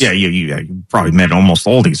 yes. Yeah, you probably met almost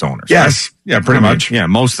all these owners. Yes, right? Yeah, pretty much. Yeah,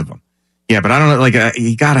 most of them. Yeah, but I don't know,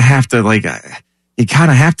 you gotta have to, you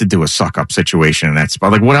kind of have to do a suck-up situation in that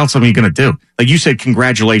spot. Like, what else are you going to do? Like, you said,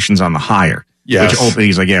 congratulations on the hire. Yes. Which opened,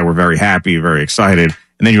 he's like, yeah, we're very happy, very excited.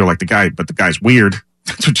 And then you're like, the guy's weird.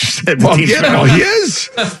 That's what you said. Well, he is.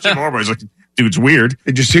 Jim Harbaugh's like, dude's weird.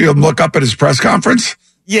 Did you see him look up at his press conference?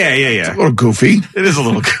 Yeah. It's a little goofy. It is a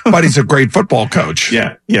little goofy. But he's a great football coach.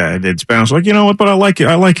 Yeah. It's been, I was like, you know what, but I like it.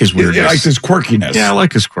 I like his weirdness. I like his quirkiness. Yeah, I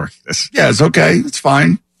like his quirkiness. Yeah, it's okay. It's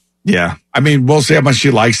fine. Yeah. I mean, we'll see how much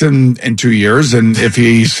he likes him in 2 years. And if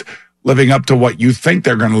he's living up to what you think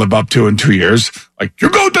they're going to live up to in 2 years, like,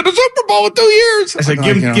 you're going to the Super Bowl in 2 years. I said,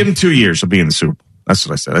 give him 2 years. He'll be in the Super Bowl. That's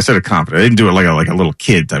what I said. I said it confident. I didn't do it like a little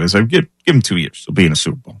kid type. I said, give him 2 years. He'll be in the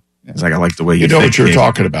Super Bowl. It's like, I like the way you know think, what you're kid.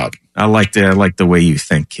 talking about. I like the way you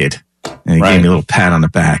think, kid. And he gave me a little pat on the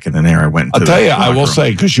back, and then there I went. I'll tell you, I will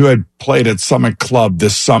say, because you had played at Summit Club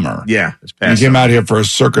this summer. Yeah, you came out here for a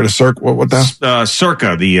Circa to Circa. What the?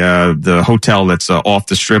 Circa, the hotel that's off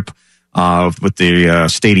the strip with the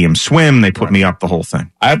stadium swim. They put me up the whole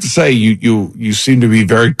thing. I have to say, you seem to be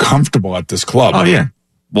very comfortable at this club. Oh yeah,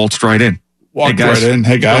 waltzed right in. Walked right in.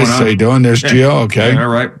 Hey guys, how you doing? There's Gio. Okay, all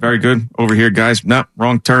right, very good. Over here, guys. No,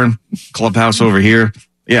 wrong turn. Clubhouse over here.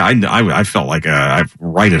 Yeah, I felt like I'm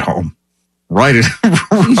right at home. Right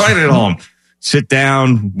at home. Sit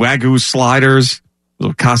down, Wagyu sliders,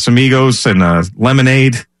 little Casamigos, and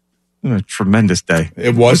lemonade. A tremendous day.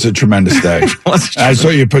 It was a tremendous day. I saw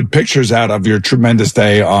you put pictures out of your tremendous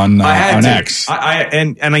day on X.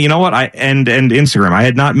 And you know what? And Instagram. I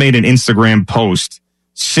had not made an Instagram post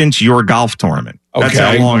since your golf tournament. Okay. That's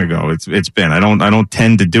how long ago it's been. I don't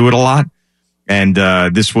tend to do it a lot. And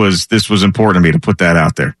this was important to me to put that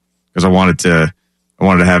out there because I wanted to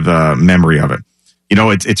have a memory of it. You know,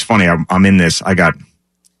 it's funny. I'm in this. I got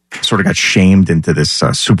shamed into this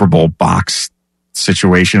Super Bowl box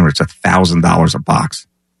situation where it's $1,000 a box.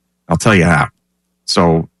 I'll tell you how.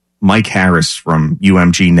 So Mike Harris from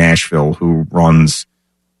UMG Nashville, who runs,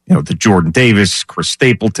 the Jordan Davis, Chris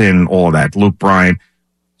Stapleton, all of that, Luke Bryan.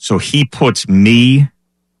 So he puts me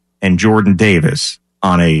and Jordan Davis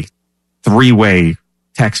on a 3-way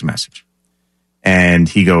text message. And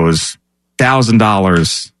he goes,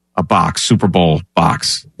 $1,000 a box, Super Bowl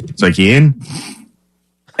box. It's like, you in?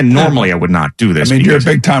 And normally I would not do this. I mean, you're a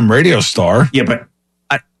big time radio star. Yeah, but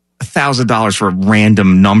 $1,000 for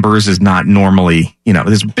random numbers is not normally,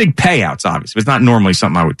 there's big payouts, obviously. But it's not normally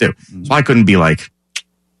something I would do. So I couldn't be like,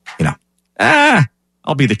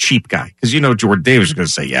 I'll be the cheap guy. Because Jordan Davis is going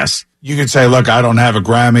to say yes. You could say, look, I don't have a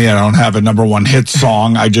Grammy. I don't have a #1 hit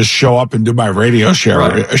song. I just show up and do my radio show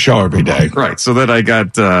every day. Right. So then I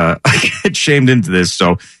got shamed into this.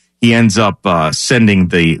 So he ends up sending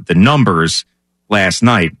the numbers last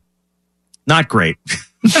night. Not great.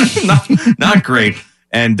 not great.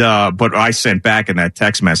 And but I sent back in that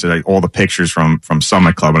text message all the pictures from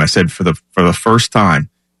Summit Club, and I said for the first time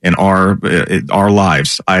in our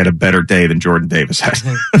lives, I had a better day than Jordan Davis had.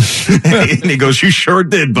 And he goes, "You sure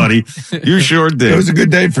did, buddy. You sure did. It was a good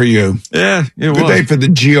day for you. Yeah, it was. Good day for the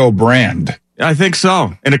Gio brand. I think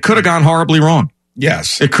so. And it could have gone horribly wrong.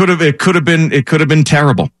 Yes, it could have been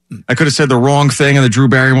terrible. I could have said the wrong thing on the Drew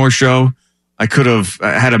Barrymore show. I could have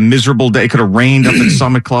had a miserable day. It could have rained up at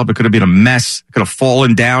Summit Club. It could have been a mess. It could have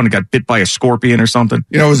fallen down and got bit by a scorpion or something.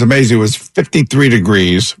 It was amazing. It was 53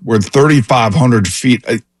 degrees. We're 3,500 feet,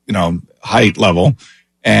 height level.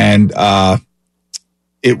 And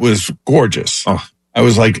it was gorgeous. Oh, it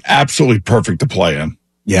was like absolutely perfect to play in.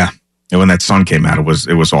 Yeah. And when that sun came out, it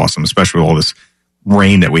was awesome, especially with all this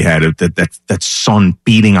rain that we had, that sun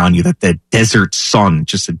beating on you, that desert sun,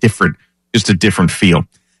 just a different feel.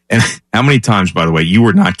 And how many times, by the way, you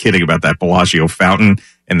were not kidding about that Bellagio fountain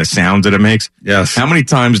and the sounds that it makes? Yes. How many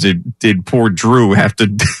times did poor Drew have to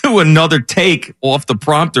do another take off the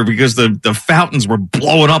prompter because the fountains were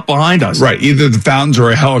blowing up behind us? Right. Either the fountains or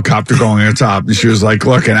a helicopter going on top. And she was like,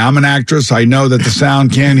 look, and I'm an actress. I know that the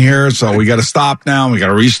sound can't hear, so we got to stop now. We got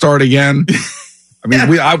to restart again. I mean,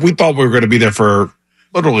 we thought we were going to be there for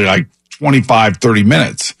literally like 25, 30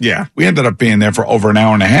 minutes. Yeah. We ended up being there for over an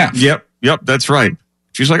hour and a half. Yep, that's right.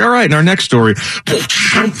 She's like, all right, in our next story. Like,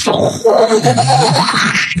 oh,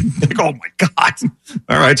 my God.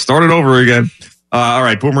 All right, start it over again. All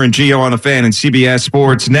right, Boomer and Gio on the Fan and CBS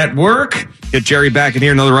Sports Network. Get Jerry back in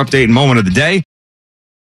here, another update and moment of the day.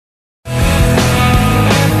 All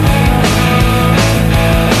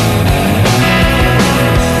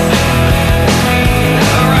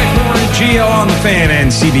right, Boomer and Gio on the Fan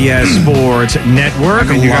and CBS Sports Network.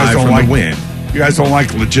 I mean, you guys don't like win. You guys don't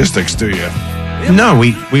like logistics, do you? No,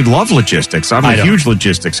 we love logistics. I'm a huge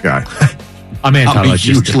logistics guy. I'm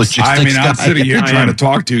anti-logistics. I mean, I'm sitting here trying to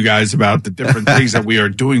talk to you guys about the different things that we are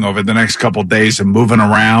doing over the next couple of days and moving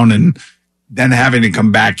around and then having to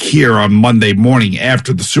come back here on Monday morning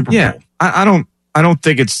after the Super Bowl. Yeah, I don't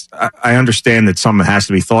think it's. I understand that something has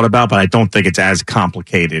to be thought about, but I don't think it's as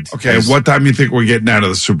complicated. Okay, what time do you think we're getting out of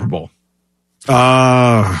the Super Bowl?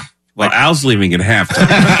 Well, Al's leaving at halftime.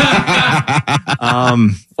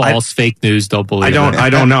 False, fake news. Don't believe. I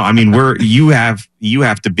don't know. I mean, you have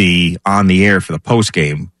to be on the air for the post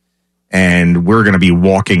game, and we're going to be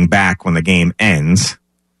walking back when the game ends.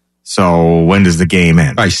 So when does the game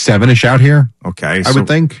end? By 7-ish out here. Okay, I would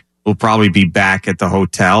think we'll probably be back at the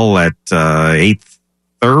hotel at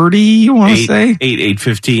 8:30. You want to say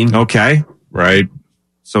 8:15? Okay, right.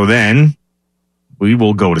 So then we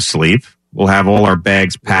will go to sleep. We'll have all our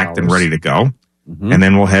bags packed and ready to go, and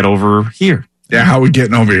then we'll head over here. Yeah, how are we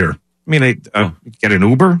getting over here? I mean, get an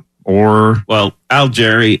Uber or... Well, Al,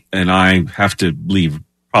 Jerry, and I have to leave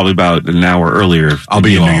probably about an hour earlier. I'll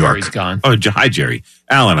be in New York. He's gone. Oh, hi, Jerry.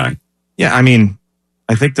 Al and I. Yeah, I mean,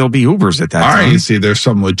 I think there'll be Ubers at that All time. right, you see, there's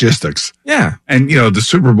some logistics. Yeah. And, the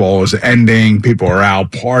Super Bowl is ending. People are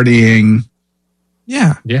out partying.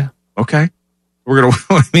 Yeah. Yeah. Okay. We're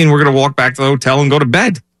gonna walk back to the hotel and go to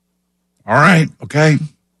bed. All right. Okay.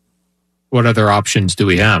 What other options do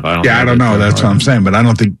we have? I don't know. That's what I'm saying. But I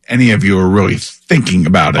don't think any of you are really thinking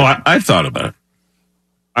about it. Oh, I've thought about it.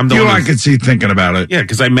 I'm the you, one I could see thinking about it. Yeah,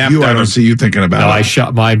 because I mapped you. out. I don't see you thinking about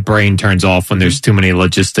it. My brain turns off when there's too many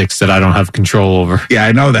logistics that I don't have control over. Yeah,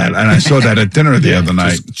 I know that, and I saw that at dinner the other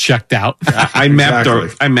night. Checked out. I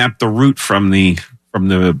mapped the route from the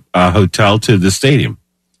hotel to the stadium.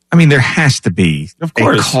 I mean, there has to be a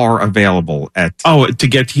car available at... Oh, to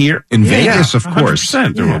get here? In Vegas, of course.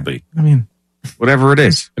 100% there will be. I mean, whatever it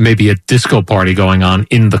is. Maybe a disco party going on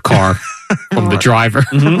in the car from the driver.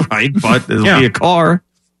 Right, but there'll be a car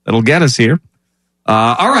that'll get us here.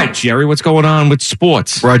 All right, Jerry, what's going on with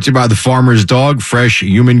sports? Brought to you by the Farmer's Dog, fresh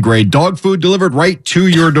human-grade dog food delivered right to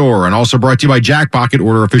your door. And also brought to you by Jack Pocket.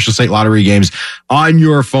 Order official state lottery games on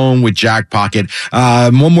your phone with Jack Pocket.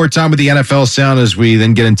 One more time with the NFL sound as we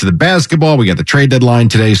then get into the basketball. We got the trade deadline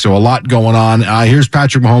today, so a lot going on. Here's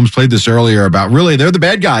Patrick MAHOMES, played this earlier about really they're the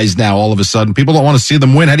bad guys now all of a sudden. People don't want to see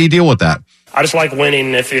them win. How do you deal with that? I just like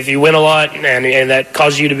winning. If you win a lot and that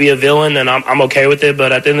causes you to be a villain, then I'm okay with it.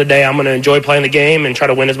 But at the end of the day, I'm going to enjoy playing the game and try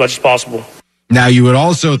to win as much as possible. Now, you would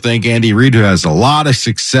also think Andy Reid, who has a lot of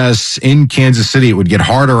success in Kansas City, it would get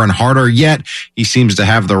harder and harder, yet he seems to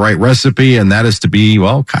have the right recipe, and that is to be,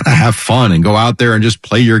 kind of have fun and go out there and just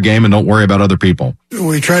play your game and don't worry about other people.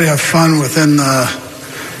 We try to have fun within the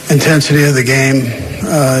intensity of the game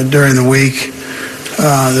during the week.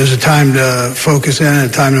 There's a time to focus in and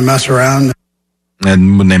a time to mess around.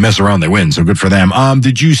 And when they mess around, they win. So good for them.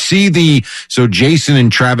 Did you see so Jason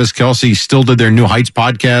and Travis Kelce still did their New Heights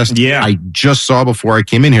podcast? Yeah. I just saw before I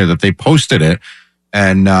came in here that they posted it.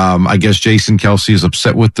 And, I guess Jason Kelce is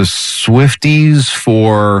upset with the Swifties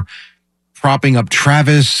for propping up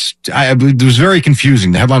Travis. It was very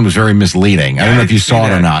confusing. The headline was very misleading. I don't know if you saw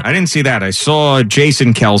it or not. I didn't see that. I saw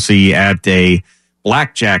Jason Kelce at a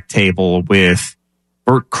blackjack table with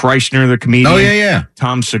Bert Kreischer, the comedian. Oh, yeah.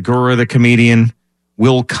 Tom Segura, the comedian.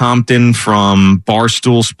 Will Compton from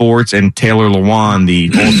Barstool Sports, and Taylor Lewan,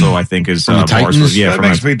 also I think is from the Titans. Barstool. Yeah, that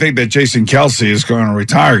makes me think that Jason Kelce is going to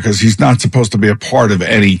retire because he's not supposed to be a part of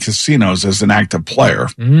any casinos as an active player.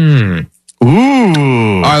 Ooh.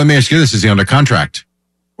 All right, let me ask you this: is he under contract,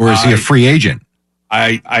 or is he a free agent?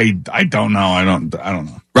 I don't know. I don't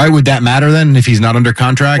know. Right? Would that matter then if he's not under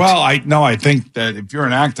contract? Well, I think that if you're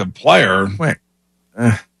an active player, but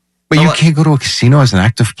you can't go to a casino as an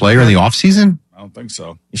active player in the off season. I don't think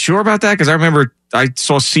so. You sure about that? Because I remember I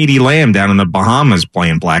saw CeeDee Lamb down in the Bahamas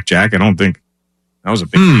playing blackjack. I don't think that was a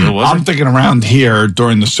big deal, was I'm thinking around here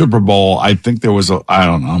during the Super Bowl, I think there was I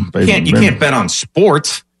don't know. You can't bet on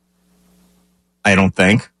sports. I don't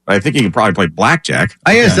think. I think you could probably play blackjack.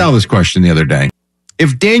 I asked Al this question the other day.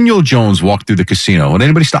 If Daniel Jones walked through the casino, would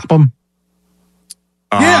anybody stop him?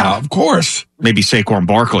 Yeah, of course. Maybe Saquon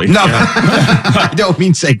Barkley. No, I don't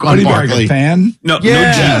mean Saquon Barkley. A fan? No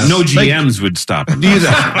GMs would stop him. Do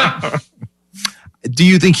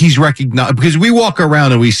you think he's recognized? Because we walk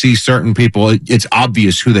around and we see certain people, it's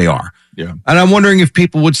obvious who they are. Yeah. And I'm wondering if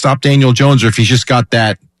people would stop Daniel Jones or if he's just got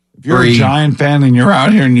that. If you're a Giant fan and you're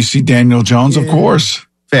out here and you see Daniel Jones, of course.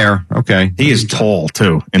 Fair. Okay. He is tall,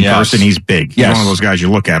 too. In person, he's big. He's one of those guys you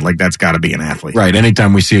look at like that's got to be an athlete. Right.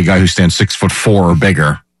 Anytime we see a guy who stands 6'4" or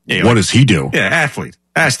bigger, what does he do? Yeah, athlete.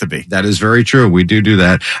 Has to be. That is very true. We do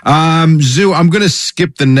that. Zoo, I'm going to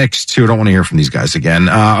skip the next two. I don't want to hear from these guys again.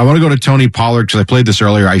 I want to go to Tony Pollard because I played this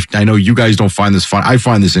earlier. I know you guys don't find this fun. I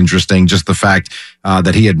find this interesting. Just the fact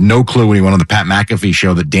that he had no clue when he went on the Pat McAfee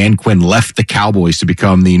show that Dan Quinn left the Cowboys to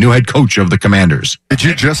become the new head coach of the Commanders. Did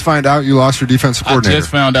you just find out you lost your defensive coordinator? I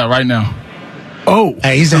just found out right now. Oh,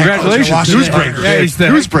 hey, he's the head coach of Washington.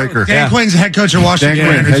 Newsbreaker. Dan Quinn's the head coach of Washington.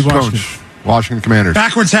 Dan Quinn, head coach, Washington Commanders.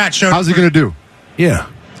 Backwards hat show. How's he going to do? Yeah.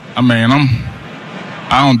 I mean,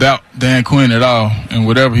 I don't doubt Dan Quinn at all, and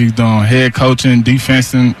whatever he's doing, head coaching,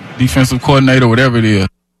 defensive coordinator, whatever it is.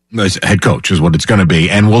 Head coach is what it's going to be.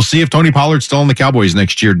 And we'll see if Tony Pollard's still in the Cowboys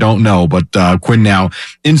next year. Don't know. But Quinn now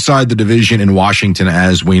inside the division in Washington,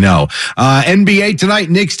 as we know. NBA tonight,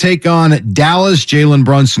 Knicks take on Dallas. Jalen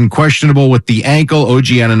Brunson questionable with the ankle. OG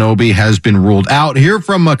Anunoby has been ruled out. Here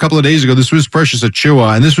from a couple of days ago, this was Precious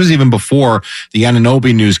Achiuwa, and this was even before the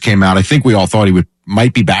Anunoby news came out. I think we all thought he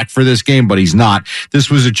might be back for this game, but he's not. This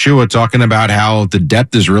was Achiuwa talking about how the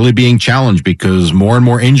depth is really being challenged because more and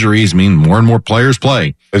more injuries mean more and more players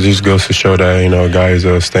play. It just goes to show that, guys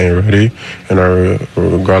are staying ready, and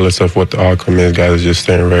regardless of what the outcome is, guys are just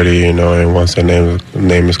staying ready, and once their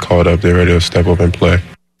name is called up, they're ready to step up and play.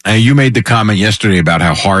 You made the comment yesterday about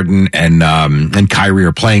how Harden and Kyrie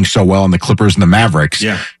are playing so well in the Clippers and the Mavericks.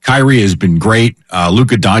 Yeah. Kyrie has been great.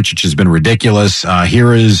 Luka Doncic has been ridiculous.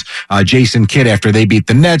 Here is Jason Kidd after they beat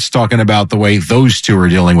the Nets talking about the way those two are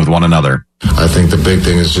dealing with one another. I think the big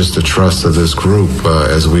thing is just the trust of this group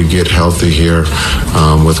as we get healthy here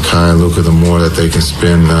with Kai and Luka. The more that they can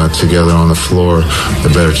spend together on the floor,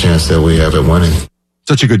 the better chance that we have at winning.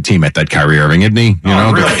 Such a good teammate, that Kyrie Irving, isn't he?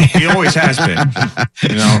 Really? He always has been.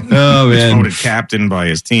 Oh, man. He's voted captain by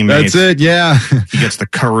his teammates. That's it, yeah. He gets the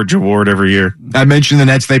Courage Award every year. I mentioned the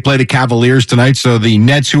Nets. They play the Cavaliers tonight. So the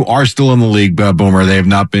Nets, who are still in the league, Boomer, they have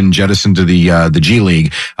not been jettisoned to the G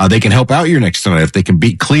League. They can help out your Knicks tonight if they can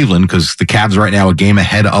beat Cleveland, because the Cavs right now a game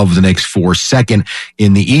ahead of the Knicks for second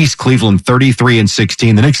in the East. Cleveland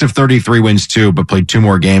 33-16. The Knicks have 33 wins too, but played 2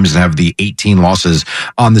 more games and have the 18 losses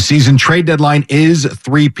on the season. Trade deadline is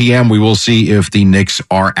 3 p.m. We will see if the Knicks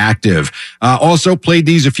are active. Also played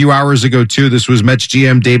these a few hours ago too. This was Mets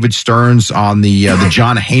GM David Stearns on the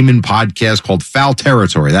Jon Heyman podcast called Foul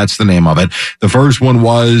Territory. That's the name of it. The first one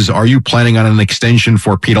was, are you planning on an extension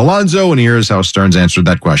for Pete Alonso? And here's how Stearns answered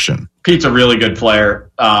that question. Pete's a really good player.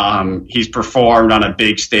 He's performed on a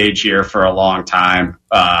big stage here for a long time.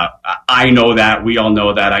 I know that. We all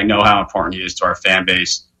know that. I know how important he is to our fan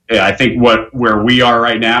base. Yeah, I think where we are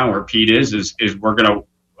right now, where Pete is we're going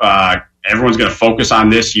to everyone's going to focus on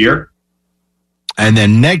this year. And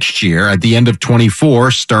then next year, at the end of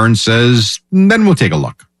 24, Stearns says, then we'll take a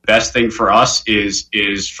look. Best thing for us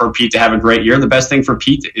is for Pete to have a great year. The best thing for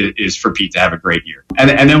Pete is for Pete to have a great year.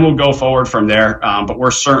 And then we'll go forward from there. But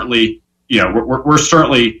we're certainly, we're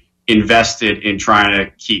certainly invested in trying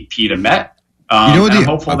to keep Pete a Met. And I'm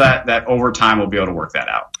hopeful that over time we'll be able to work that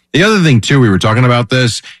out. The other thing, too, we were talking about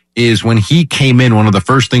this, is when he came in, one of the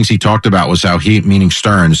first things he talked about was how he, meaning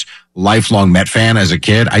Stearns, lifelong Met fan as a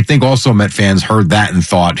kid. I think also Met fans heard that and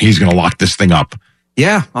thought he's going to lock this thing up.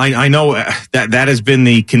 Yeah, I know that has been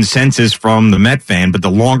the consensus from the Met fan, but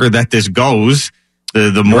the longer that this goes,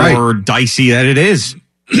 the more dicey that it is.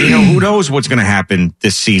 Who knows what's going to happen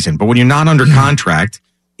this season? But when you're not under contract,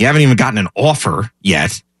 you haven't even gotten an offer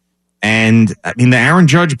yet. And I mean, the Aaron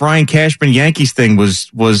Judge, Brian Cashman Yankees thing was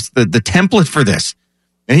the template for this.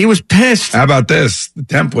 And he was pissed. How about this? The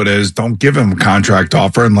template is don't give him a contract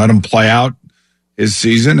offer and let him play out his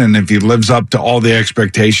season. And if he lives up to all the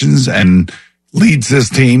expectations and leads this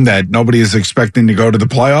team that nobody is expecting to go to the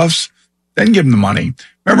playoffs, then give him the money.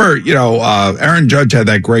 Remember, Aaron Judge had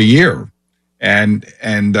that great year. And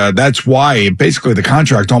that's why basically the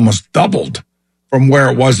contract almost doubled from where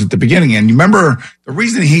it was at the beginning. And you remember the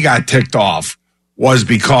reason he got ticked off was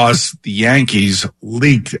because the Yankees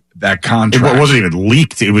leaked that contract. It wasn't even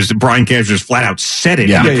leaked. It was Brian Cashman just flat out said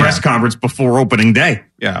it in the press conference before opening day.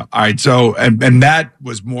 Yeah. All right. So, and that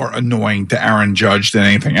was more annoying to Aaron Judge than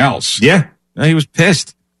anything else. Yeah. He was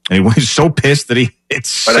pissed. And he was so pissed that he hit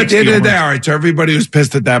 60. But at the end of the day, all right, so everybody was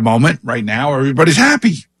pissed at that moment. Right now, everybody's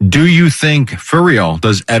happy. Do you think, for real,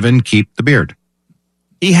 does Evan keep the beard?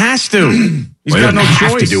 He has to. He's got no choice.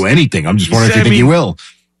 Have to do anything. I'm just wondering if you think he will.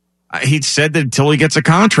 He said that until he gets a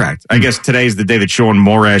contract. I guess today's the day that Sean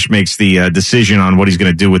Morash makes the decision on what he's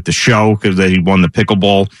going to do with the show because he won the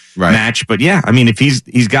pickleball match. But yeah, I mean, if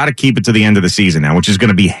he's got to keep it to the end of the season now, which is going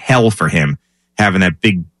to be hell for him having that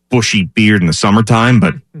big bushy beard in the summertime,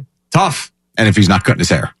 but tough. And if he's not cutting his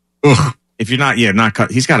hair. Ugh. If you're not cut,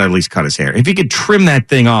 he's got to at least cut his hair. If he could trim that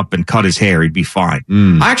thing up and cut his hair, he'd be fine.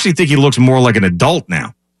 I actually think he looks more like an adult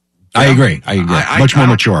now. I agree. Much more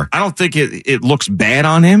mature. I don't think it looks bad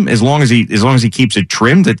on him as long as he keeps it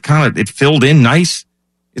trimmed. It filled in nice.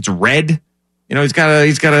 It's red. He's got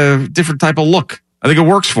a different type of look. I think it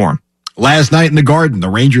works for him. Last night in the Garden, the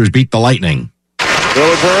Rangers beat the Lightning.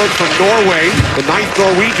 Berg from Norway, the 9th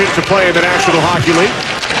Norwegian to play in the National Hockey League.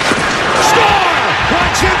 Score!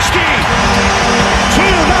 Wojcinski!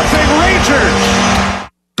 2-0 Rangers!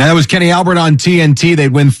 And that was Kenny Albert on TNT.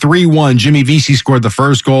 They'd win 3-1. Jimmy Vesey scored the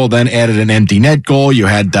first goal, then added an empty net goal. You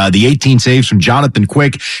had the 18 saves from Jonathan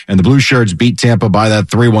Quick, and the Blue Shirts beat Tampa by that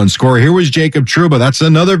 3-1 score. Here was Jacob Trouba. That's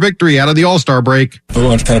another victory out of the All-Star break. We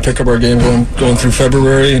wanted to kind of pick up our game going through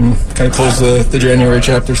February and kind of close the January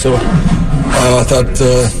chapter. So I thought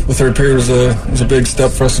the third period was a big step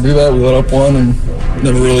for us to do that. We let up one and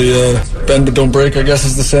never really bend but don't break, I guess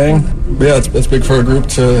is the saying. But yeah, it's big for our group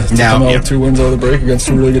to come out with 2 wins out of the break against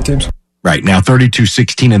 2 really good teams. Right, now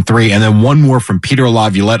 32-16-3, and then one more from Peter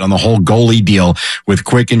Laviolette on the whole goalie deal with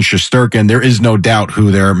Quick and Shesterkin. There is no doubt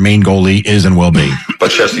who their main goalie is and will be.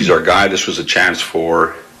 But Chesty's our guy. This was a chance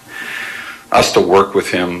for us to work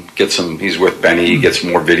with him, he's with Benny, he gets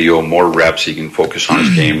more video, more reps, he can focus on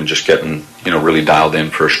his game and just getting, really dialed in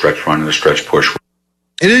for a stretch run and a stretch push.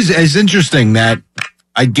 It's interesting that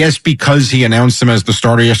I guess because he announced him as the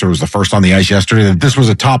starter yesterday, was the first on the ice yesterday, that this was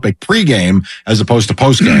a topic pregame as opposed to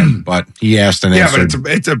postgame. But he asked and answered.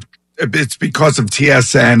 Yeah, but it's because of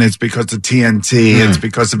TSN, it's because of TNT, it's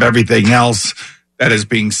because of everything else that is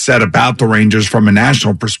being said about the Rangers from a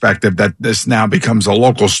national perspective that this now becomes a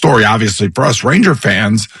local story. Obviously, for us Ranger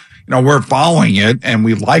fans, we're following it and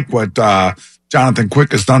we like what Jonathan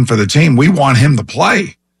Quick has done for the team. We want him to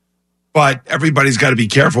play. But everybody's got to be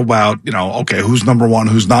careful about, okay, who's number one,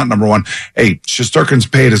 who's not number one. Hey, Shesterkin's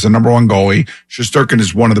paid as a number one goalie. Shesterkin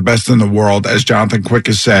is one of the best in the world, as Jonathan Quick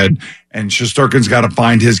has said. And Shesterkin's got to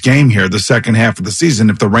find his game here the second half of the season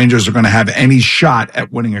if the Rangers are going to have any shot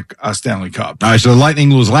at winning a Stanley Cup. All right, so the Lightning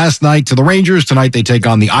lose last night to the Rangers. Tonight they take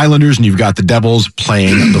on the Islanders, and you've got the Devils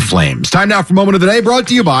playing the Flames. Time now for Moment of the Day, brought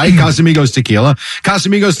to you by Casamigos Tequila.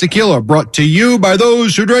 Casamigos Tequila, brought to you by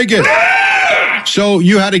those who drink it. So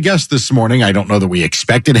you had a guest this morning. I don't know that we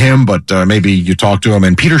expected him, but maybe you talked to him.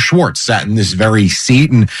 And Peter Schwartz sat in this very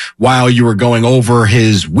seat. And while you were going over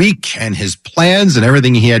his week and his plans and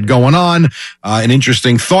everything he had going on, an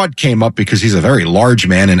interesting thought came up because he's a very large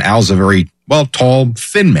man and Al's a very, tall,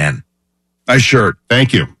 thin man. Nice shirt.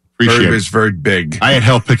 Thank you. Appreciate it. It's very big. I had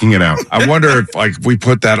help picking it out. I wonder if we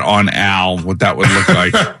put that on Al, what that would look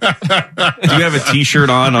like. Do you have a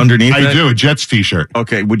T-shirt on underneath? I do, a Jets T-shirt.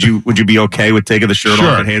 Okay, would you be okay with taking the shirt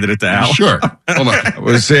off and handing it to Al? Sure. Hold on.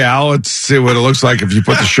 We'll see, Al. Let's see what it looks like if you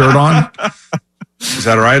put the shirt on. Is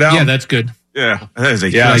that all right, Al? Yeah, that's good. Yeah, that is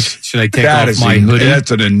a should I take off my hoodie?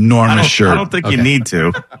 That's an enormous shirt. I don't think you need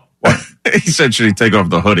to. He said, should he take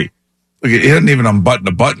off the hoodie? Look, he didn't even unbutton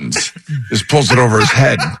the buttons. Just pulls it over his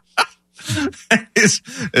head. This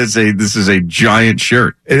is a giant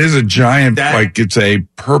shirt. It is a giant, it's a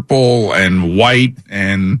purple and white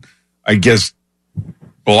and I guess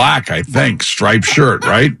black, I think, striped shirt,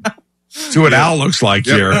 right? See what Al looks like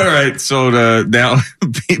here. All right, so now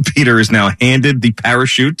Peter is now handed the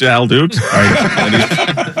parachute to Al Dukes. All right. And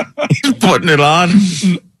he's putting it on.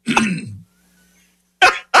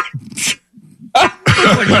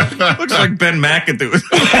 Looks like Ben McAdoo.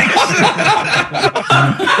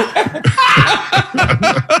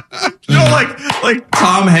 Like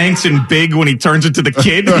Tom Hanks in Big when he turns into the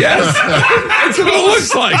kid. Yes, that's what it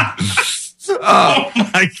looks like. Oh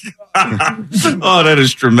my God! Oh, that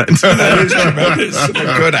is tremendous. That is tremendous.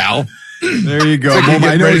 Good, Al. There you go.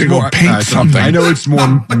 I know it's more paint something. I know it's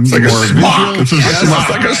more. It's like a smock. It's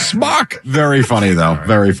like a smock. Very funny though.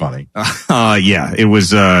 Very funny. Yeah, it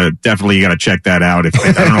was definitely. You got to check that out. I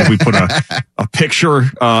don't know if we put a picture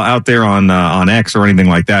out there on X or anything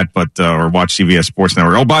like that, but or watch CBS Sports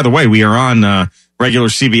Network. Oh, by the way, we are on regular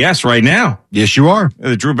CBS right now. Yes, you are.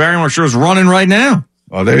 The Drew Barrymore Show is running right now.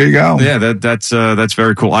 Oh, there you go. Yeah, that's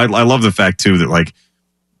very cool. I love the fact too that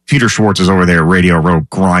Peter Schwartz is over there at Radio Row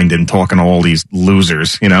grinding, talking to all these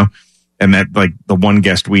losers, and that the one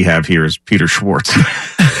guest we have here is Peter Schwartz.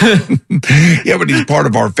 Yeah, but he's part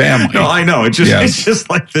of our family. No, I know. It's just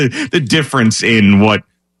like the difference in what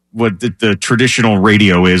the traditional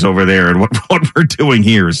radio is over there and what we're doing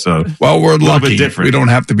here. So, we're lucky. We don't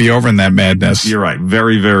have to be over in that madness. You're right.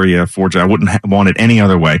 Very, very fortunate. I wouldn't want it any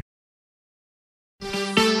other way.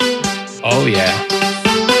 Oh, yeah.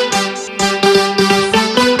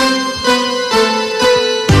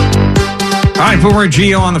 All All right, Boomer and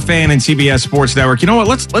Gio on the Fan and CBS Sports Network. You know what?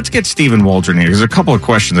 Let's get Stephen Waldron here. There's a couple of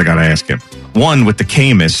questions I got to ask him. One with the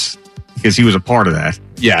Camus, because he was a part of that.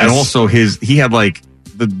 Yes. And also he had like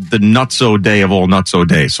the nutso day of all nutso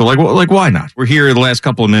days. So like why not? We're here in the last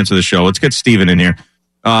couple of minutes of the show. Let's get Stephen in here.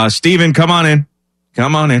 Stephen, come on in.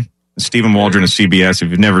 Come on in. Stephen Waldron of CBS.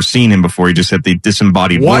 If you've never seen him before, you just had the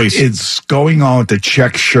disembodied voice. What is going on with the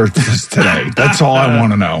check shirts today? That's all I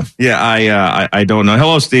want to know. Yeah, I don't know.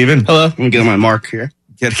 Hello, Stephen. Hello. Let me get on my mark here.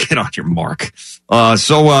 Get on your mark.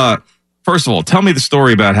 So first of all, tell me the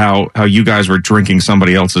story about how you guys were drinking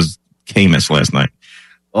somebody else's Camus last night.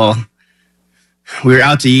 Well, we were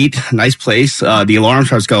out to eat, nice place. The alarm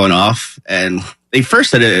starts going off, and they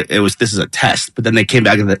first said this is a test, but then they came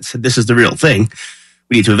back and said this is the real thing.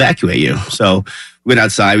 We need to evacuate you. So we went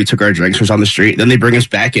outside, we took our drinks, we was on the street. Then they bring us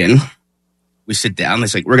back in. We sit down. They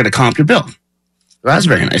say, we're going to comp your bill. Well, that's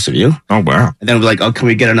very nice of you. Oh, wow. And then we're like, oh, can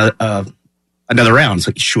we get another round? It's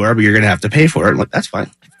like, sure, but you're going to have to pay for it. I'm like, that's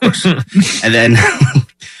fine. Of course. And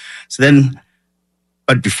then,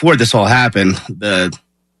 but before this all happened, a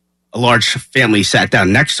large family sat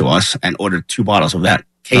down next to us and ordered 2 bottles of that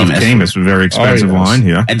Camus. Camus was very expensive wine,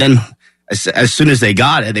 yeah. And then as soon as they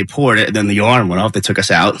got it, they poured it, and then the alarm went off. They took us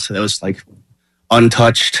out. So that was like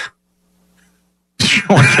untouched.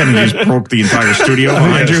 Sean Kennedy just broke the entire studio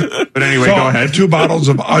behind you. But anyway, go ahead. 2 bottles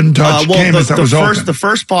of untouched Camus that was open. The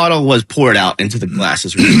first bottle was poured out into the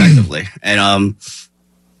glasses respectively. And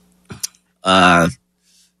the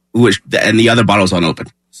other bottle was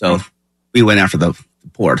unopened. So we went after the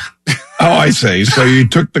poured. Oh, I see. So you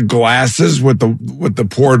took the glasses with the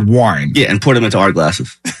poured wine. Yeah, and poured them into our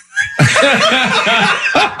glasses.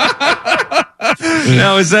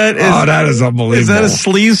 Now, that is unbelievable. Is that a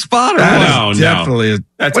sleaze spot? Or no, definitely.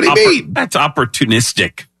 What do you mean? That's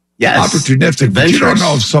opportunistic. Yes. Opportunistic. But you don't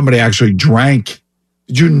know if somebody actually drank.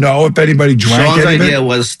 Did you know if anybody drank Sean's anything? idea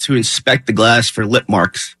was to inspect the glass for lip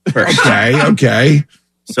marks first. Okay.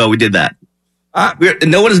 So we did that.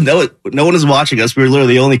 No one is watching us. We were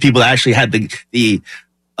literally the only people that actually had the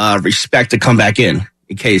respect to come back in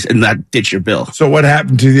case and not ditch your bill. So what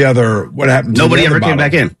happened to the other? What happened? To Nobody the other ever came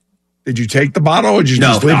back in. Did you take the bottle or did you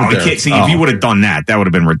just leave it there? Can't see. If you would have done that, that would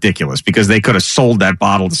have been ridiculous because they could have sold that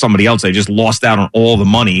bottle to somebody else. They just lost out on all the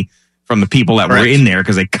money from the people that were in there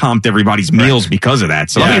because they comped everyboth meals because of that.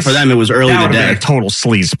 So for them, it was early in the day. Been a total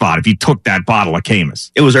sleaze spot if you took that bottle of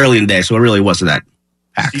Camus. It was early in the day, so it really wasn't that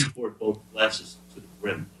packed. He poured both glasses to the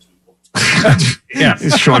brim. Yeah,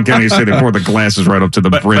 Sean Kennedy said they poured the glasses right up to the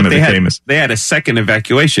brim of the Camus. They had a second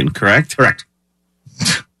evacuation, correct? Correct.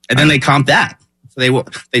 And then they comped that. So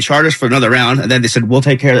they charged us for another round, and then they said, we'll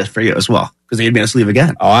take care of this for you as well, because they made us leave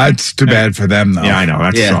again. Oh, that's too bad for them, though. Yeah, I know.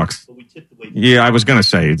 That sucks. Yeah, I was going to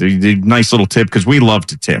say, the nice little tip, because we love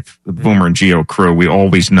to tip. The Boomer and Gio crew, we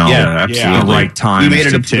always know the right time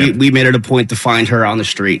to tip. We made it a point to find her on the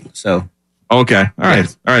street, so... Okay. All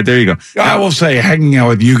right. There you go. I will say, hanging out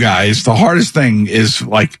with you guys, the hardest thing is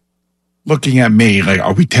like looking at me like,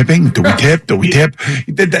 are we tipping? Do we tip? Do we tip?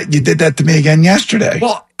 You did that to me again yesterday.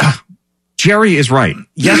 Well, Jerry is right.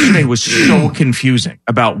 Yesterday was so confusing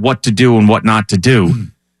about what to do and what not to do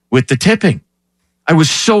with the tipping. I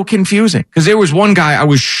was so confusing because there was one guy I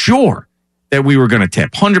was sure that we were going to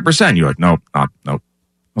tip 100%. You're like, nope. I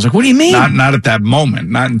was like, what do you mean? Not at that moment.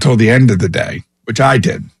 Not until the end of the day, which I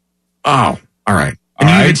did. Oh, all right. And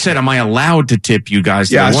you even said, am I allowed to tip you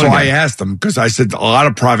guys? Yeah, so I asked them because I said a lot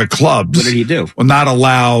of private clubs. What did he do? Will not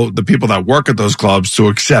allow the people that work at those clubs to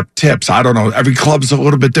accept tips. I don't know. Every club's a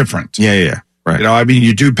little bit different. Yeah. Right. You know, I mean,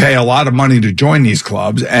 you do pay a lot of money to join these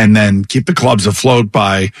clubs and then keep the clubs afloat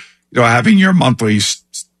by, having your monthly,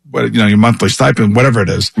 your monthly stipend, whatever it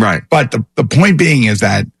is. Right. But the point being is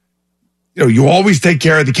that, you always take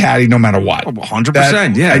care of the caddy no matter what.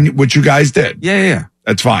 100%. Yeah. And what you guys did. Yeah.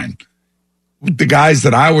 That's fine. The guys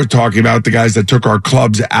that I was talking about, the guys that took our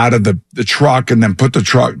clubs out of the truck and then put the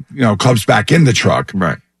truck, clubs back in the truck.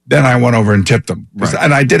 Right. Then I went over and tipped them. Right.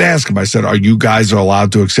 And I did ask him, I said, are you guys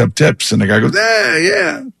allowed to accept tips? And the guy goes,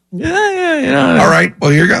 yeah. All right.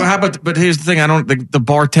 Well, here you go. Well, how about, but here's the thing. The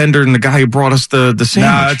bartender and the guy who brought us the sandwich.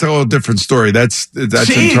 No, that's a whole different story. That's See,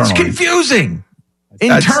 internal. It's confusing.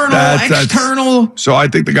 External. So I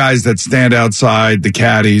think the guys that stand outside, the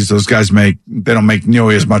caddies, those guys they don't make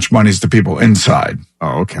nearly as much money as the people inside.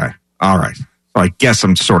 Oh, okay. All right. So I guess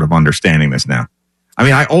I'm sort of understanding this now. I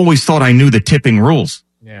mean, I always thought I knew the tipping rules.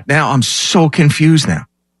 Yeah. Now I'm so confused now,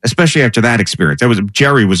 especially after that experience.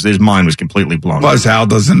 His mind was completely blown. Plus, Al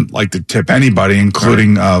doesn't like to tip anybody,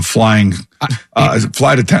 including flight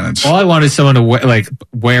attendants. All I wanted someone to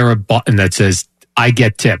wear a button that says I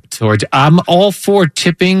get tipped. Or I'm all for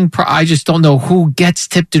tipping. I just don't know who gets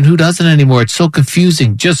tipped and who doesn't anymore. It's so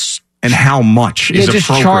confusing. And how much is just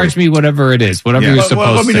appropriate. Charge me whatever it is, whatever you're supposed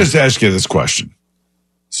to. Let me just ask you this question.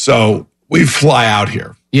 So we fly out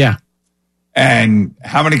here. Yeah. And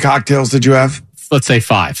how many cocktails did you have? Let's say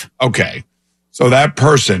 5. Okay. So that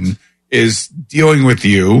person is dealing with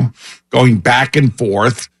you, going back and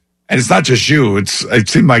forth. And it's not just you. It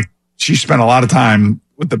seemed like she spent a lot of time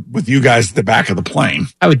with you guys at the back of the plane.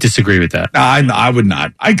 I would disagree with that. No, I would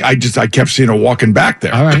not. I kept seeing her walking back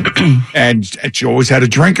there. All right. and she always had a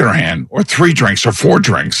drink in her hand, or 3 drinks, or 4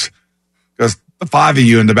 drinks. Because the 5 of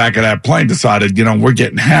you in the back of that plane decided, we're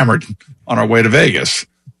getting hammered on our way to Vegas.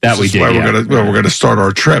 That we did. We're going to start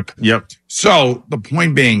our trip. Yep. So the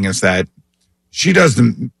point being is that she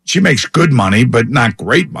makes good money, but not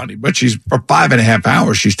great money. But for 5.5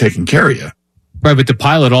 hours, she's taking care of you. Right, but the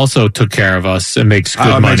pilot also took care of us and makes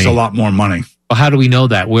good money. Makes a lot more money. Well, how do we know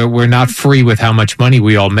that? We're not free with how much money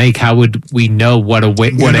we all make. How would we know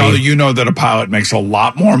you know that a pilot makes a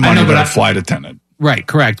lot more money than a flight attendant. Right,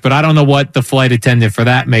 correct. But I don't know what the flight attendant for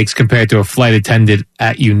that makes compared to a flight attendant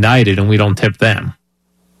at United, and we don't tip them.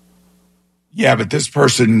 Yeah, but this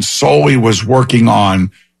person solely was working on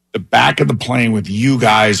the back of the plane with you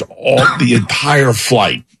guys the entire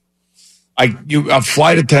flight. A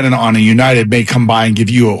flight attendant on a United may come by and give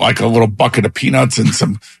you a little bucket of peanuts and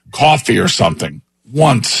some coffee or something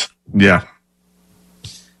once. Yeah.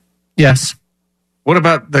 Yes. What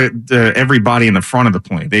about the everybody in the front of the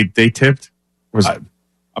plane? They tipped? I'm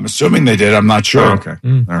assuming they did. I'm not sure. Oh, okay.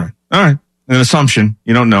 All right. An assumption.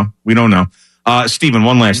 You don't know. We don't know. Stephen,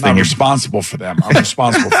 one last thing. I'm responsible for them. I'm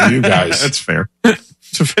responsible for you guys. That's fair.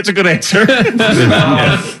 It's a good answer.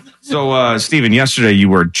 So, Stephen, yesterday you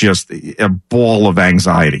were just a ball of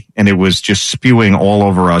anxiety, and it was just spewing all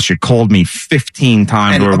over us. You called me 15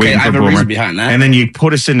 times. And, we were waiting for I have Boomer. a reason behind that. And then you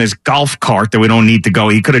put us in this golf cart that we don't need to go.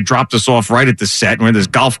 He could have dropped us off right at the set. We're in this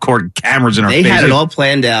golf cart with cameras in our faces. They had it all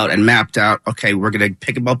planned out and mapped out. Okay, we're going to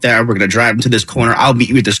pick him up there. We're going to drive him to this corner. I'll meet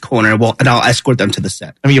you at this corner, and I'll escort them to the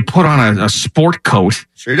set. I mean, you put on a sport coat.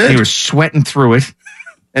 Sure did. You were sweating through it.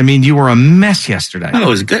 I mean, you were a mess yesterday. No, it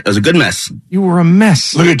was good. It was a good mess. You were a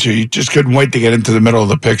mess. Look at you. You just couldn't wait to get into the middle of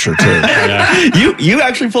the picture, too. You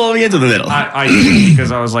actually pulled me into the middle. I did,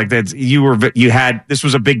 because I was like, this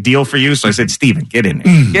was a big deal for you. So I said, Steven, get in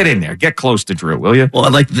there. Get in there. Get close to Drew, will you? Well,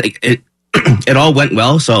 it all went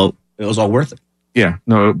well, so it was all worth it. Yeah,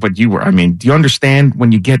 no, but do you understand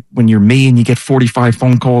when you're me and you get 45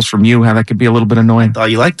 phone calls from you, how that could be a little bit annoying? Oh,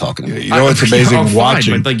 you like talking to me. You know what's amazing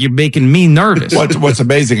watching? But you're making me nervous. What's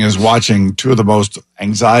amazing is watching 2 of the most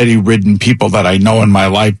anxiety-ridden people that I know in my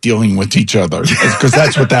life dealing with each other, because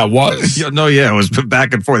that's what that was. It was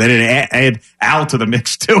back and forth. They didn't add Al to the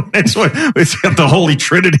mix too. It's got the holy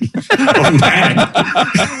trinity. Oh man,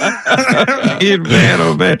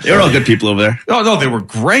 oh man, they were all good people over there. Oh no, they were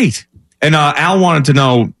great. And Al wanted to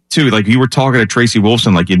know too, like you were talking to Tracy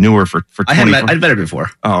Wolfson, like you knew her for 20 I'd met her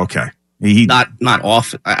before. Oh, okay. Not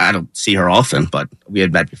often. I don't see her often, but we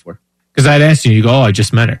had met before. Because I'd asked you, I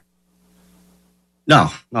just met her.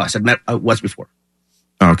 No, I said met once before.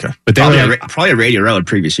 Okay, but they were probably a Radio Row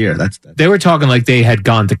previous year. They were talking like they had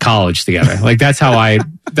gone to college together. Like that's how I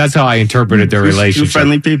interpreted their relationship. 2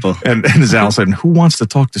 friendly people. And as Al said, who wants to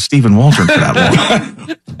talk to Stephen Waldron for that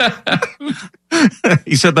long?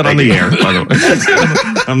 He said that on the air, by the way.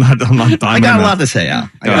 I'm not I got a lot to say, Al.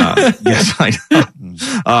 Yes, I know.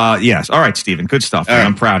 Yes. All right, Stephen. Good stuff. All right.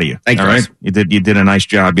 I'm proud of you. Thank you. All right. You did a nice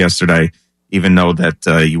job yesterday, even though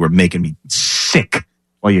that you were making me sick.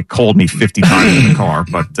 Well, you called me 50 times in the car,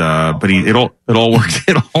 but it all worked.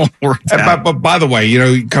 It all worked out. But by the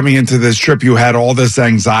way, coming into this trip, you had all this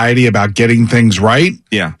anxiety about getting things right.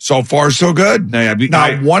 Yeah. So far, so good.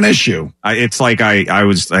 Not one issue. It's like I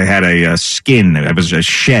had a skin. I was a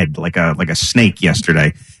shed like a snake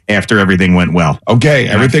yesterday after everything went well. Okay,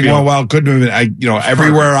 everything went well. Couldn't have been.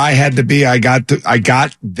 Everywhere I had to be, I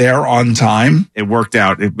got there on time. It worked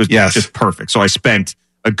out. It was just perfect. So I spent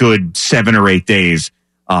a good 7 or 8 days.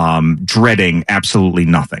 Dreading absolutely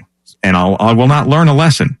nothing. And I will not learn a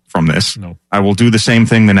lesson from this. No. I will do the same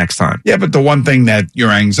thing the next time. Yeah, but the one thing that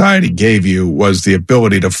your anxiety gave you was the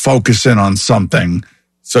ability to focus in on something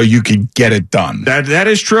so you could get it done. That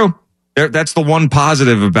is true. That's the one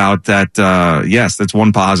positive about that. Yes, that's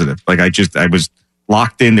one positive. Like I was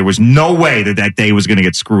locked in. There was no way that day was going to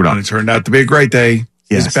get screwed up. And it turned out to be a great day.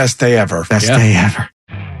 Yes. His best day ever. Best day ever.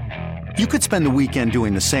 You could spend the weekend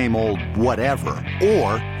doing the same old whatever,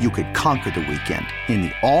 or you could conquer the weekend in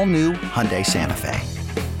the all-new Hyundai Santa Fe.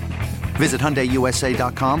 Visit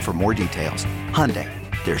HyundaiUSA.com for more details. Hyundai,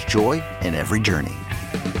 there's joy in every journey.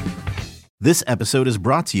 This episode is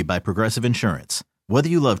brought to you by Progressive Insurance. Whether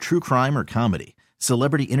you love true crime or comedy,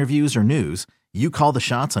 celebrity interviews or news, you call the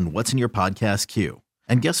shots on what's in your podcast queue.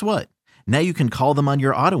 And guess what? Now you can call them on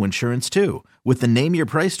your auto insurance too with the Name Your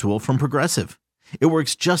Price tool from Progressive. It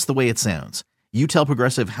works just the way it sounds. You tell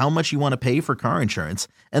Progressive how much you want to pay for car insurance,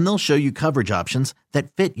 and they'll show you coverage options that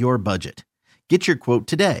fit your budget. Get your quote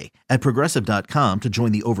today at Progressive.com to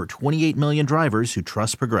join the over 28 million drivers who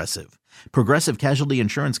trust Progressive. Progressive Casualty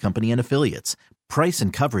Insurance Company and Affiliates. Price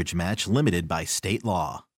and coverage match limited by state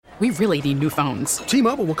law. We really need new phones.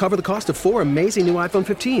 T-Mobile will cover the cost of 4 amazing new iPhone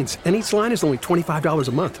 15s, and each line is only $25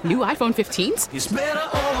 a month. New iPhone 15s? It's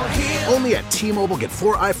better over here. Only at T-Mobile, get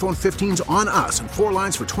 4 iPhone 15s on us and 4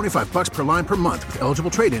 lines for $25 per line per month with eligible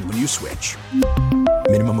trade-in when you switch.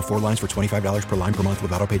 Minimum of 4 lines for $25 per line per month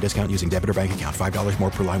with autopay discount using debit or bank account. $5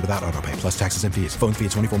 more per line without autopay, plus taxes and fees. Phone fee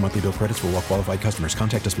at 24 monthly bill credits for well-qualified customers.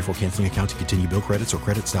 Contact us before canceling account to continue bill credits or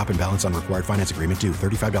credit stop and balance on required finance agreement due.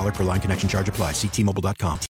 $35 per line connection charge applies. See T-Mobile.com.